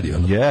Hold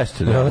Steady.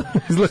 Jeste, da.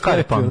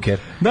 Izgleda punker.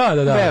 Da.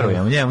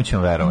 Verujem, njemu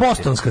ćemo verovati.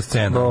 Bostonska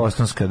scena.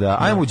 Bostonska, da.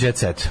 Ajmo u Jet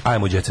Set.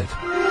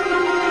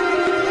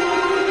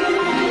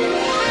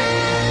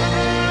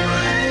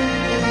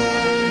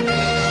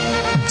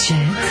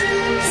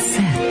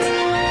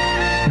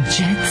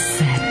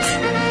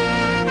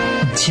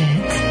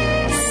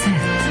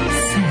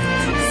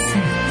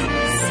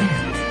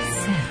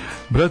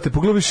 brate,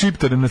 pogledaj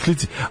Šiptare na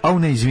slici. Au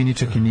ne, izvini,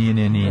 čak i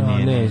nije.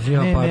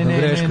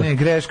 Ne,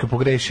 greška,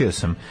 pogrešio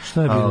sam.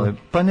 Šta je bilo?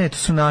 Pa ne, to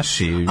su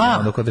naši.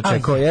 Onda kada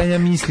čekao, ja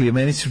mislim,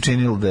 meni se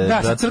učinilo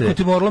da sa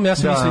crknutim orlom, ja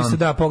sam mislio se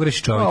da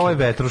pogreši čovjek. Ovo je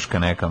vetruška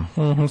neka.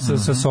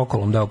 Sa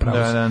sokolom, da, upravo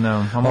se.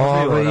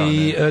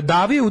 Da.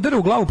 Davi je udara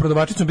u glavu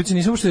prodavačicom, biće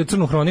nisam uopšte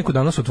Crnu hroniku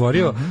danas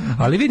otvorio,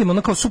 ali vidimo,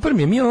 ono kao super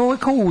mi je, ovo je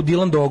kao u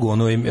Dylan Dogu,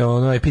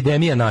 ono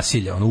epidemija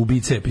nasilja, ono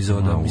ubice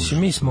epizoda. Mislim,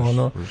 mi smo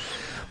ono...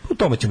 U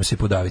tome ćemo se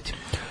podaviti.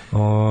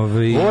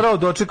 Orao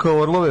dočekao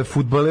orlove,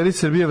 fudbaleri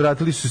Srbije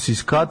vratili su se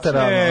iz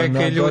Katara.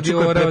 Čekaj, ljudi,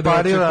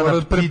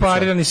 Orao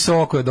preparirani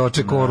soko je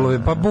dočekao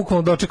orlove, pa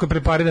bukvalno dočekao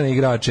preparirane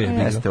igrače.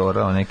 Jeste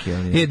Orao neki.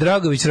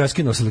 Dragović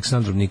raskinuo s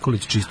Aleksandrom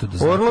Nikolić, čisto da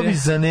znate. Orlovi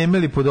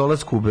zanemeli po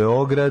dolasku u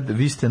Beograd,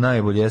 vi ste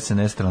najbolji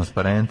SNS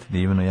transparent,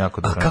 divno,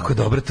 jako dobro. A kako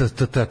dobro,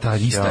 ta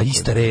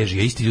ista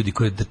režija, isti ljudi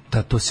koji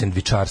to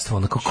sendvičarstvo,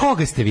 onako,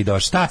 koga ste vi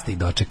došli, šta ste ih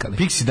dočekali?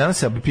 Pixi, danas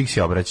se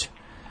Pixi obraća.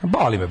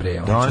 Boli me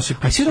bre. A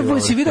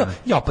si video?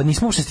 Ja, pa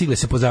nismo uopšte stigli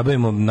se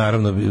pozabavimo,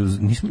 naravno,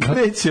 nismo.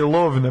 Kreće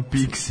lov na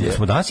Pixija.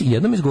 Jesmo danas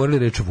jednom izgovorili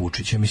reč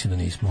Vučića, mislim da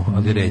nismo,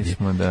 ali red je.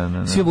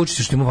 Da. Svi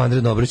Vučić što ima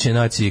vanredno obraćanje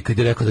naciji kad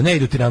je rekao da ne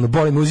idu u Tiranu,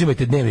 boli me,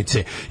 uzimajte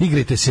dnevnice,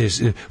 igrajte se,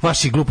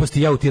 vaši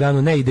gluposti, ja u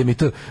Tiranu ne idem i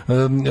to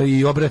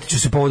i obratiću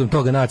se povodom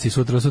toga naciji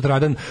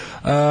sutradan.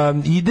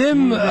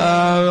 Idem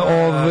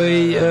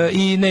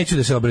i neću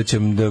da se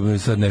obraćam da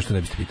sad nešto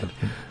ne biste pitali.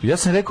 Ja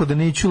sam rekao da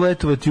neću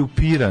letovati u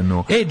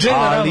Piranu.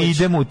 Ali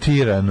idemo u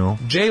Tiranu.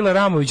 Džejla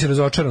Ramović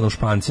razočaran u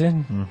Špance.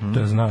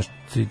 To znaš,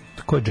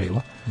 ko je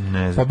Džejla?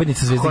 Ne znam.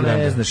 Pobednica Zvezde Granda. Ko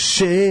ne znaš?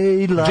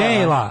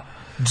 Džejla.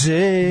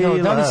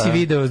 Da li si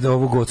video da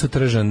ovu Gocu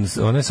Tržan,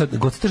 ona je sad,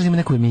 Goca Tržan ima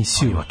neku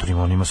emisiju.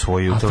 On ima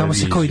svoju televiziju. Tamo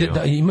se kao ide,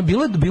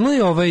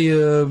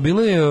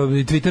 bilo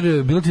je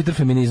Twitter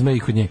feminizma i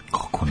kod nje.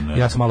 Kako ne?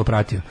 Ja sam malo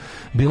pratio.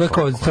 Bilo je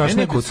kao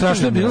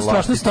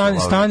strašno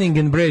Stunning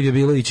and Brave je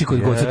bilo ići kod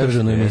Goca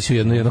Tržan u emisiju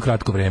jedno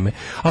kratko vreme.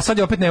 A sad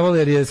je opet ne vole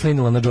jer je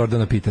slinila na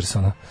Jordana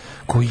Petersona.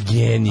 Koji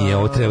genije,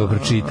 ovo treba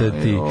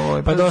pročitati.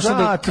 Pa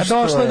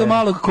došlo je do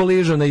malog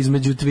koližona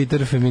između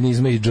Twitter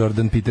feminizma i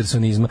Jordan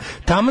Petersonizma.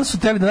 Taman su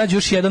teli da nađu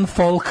još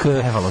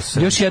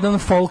jedan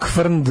folk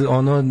frnd,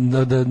 ono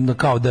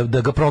kao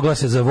da ga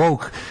proglase za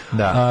woke.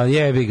 Da.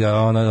 Jebi ga,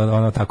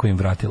 ona tako im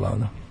vratila,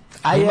 ono.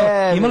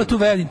 Imala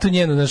tu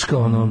njenu, znaš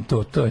kao, ono,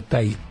 to je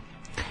taj...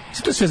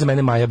 To je sve za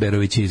mene Maja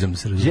Berovićizam, da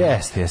se razumije.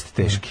 Jeste,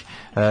 teški.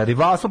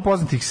 Rivalstvo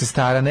poznatih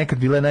sestara, nekad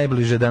bile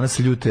najbliže, danas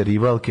ljute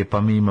rivalke,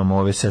 pa mi imamo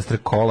ove sestre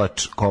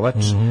Kovač.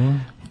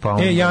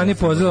 Jani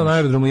pozvala na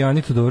aerodromu,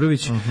 Jani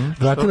Todorović,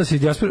 vratila se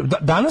iz dijaspore.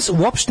 Danas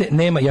uopšte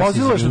nema,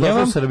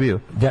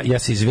 ja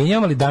se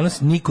izvinjavam, ali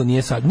danas niko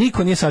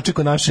nije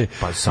sačekao naše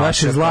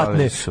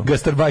zlatne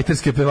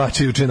gastarbajterske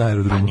pevače juče na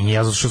aerodromu. A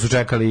nije, zato što su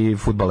čekali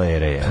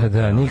fudbalere.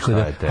 Da, niko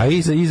da. A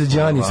iza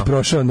Đanis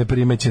prošao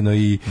neprimećeno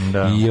i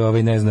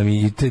ne znam,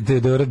 i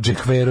Teodora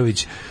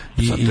Džehverović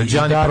i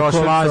Darko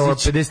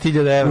Lazić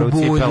 50.000 evra u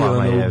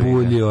cipelama.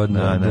 Ubulio,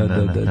 da.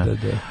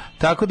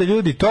 Tako da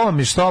ljudi,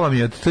 što vam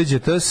je od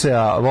TGT-a,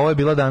 a ovo je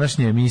bila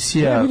današnja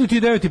emisija. Ja, budu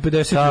ti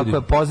 9:50 ljudi.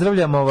 Tako,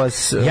 pozdravljamo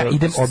vas. Ja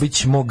idem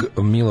obići mog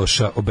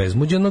Miloša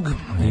obezmuđenog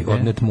i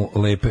odnet mu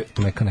lepe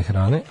mekane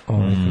hrane.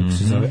 Kako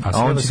se zove?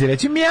 A on će ti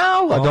reći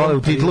mjau, a dole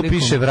u titlu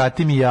piše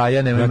vrati mi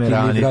jaja, nemoj me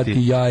raniti.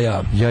 Vrati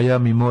jaja. Jaja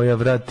mi moja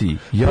vrati.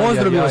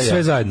 Pozdravljamo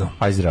sve zajedno.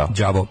 Aj zdravo.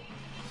 Đavo.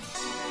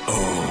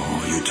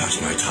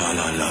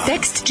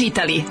 Tekst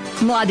čitali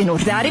Mladin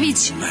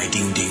Urdarević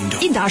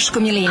i Daško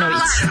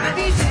Milinović.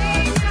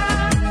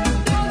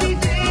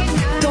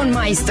 Ton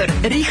majstor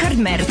Richard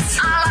Merc.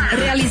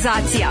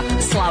 Realizacija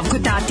Slavko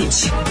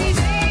Tatić.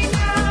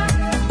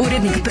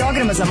 Urednik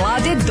programa za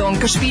mlade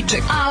Donka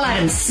Špiček.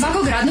 Alarms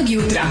svakog radnog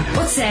jutra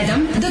od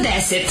 7 do 10.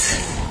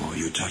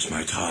 You touch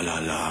my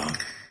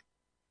tra-la-la.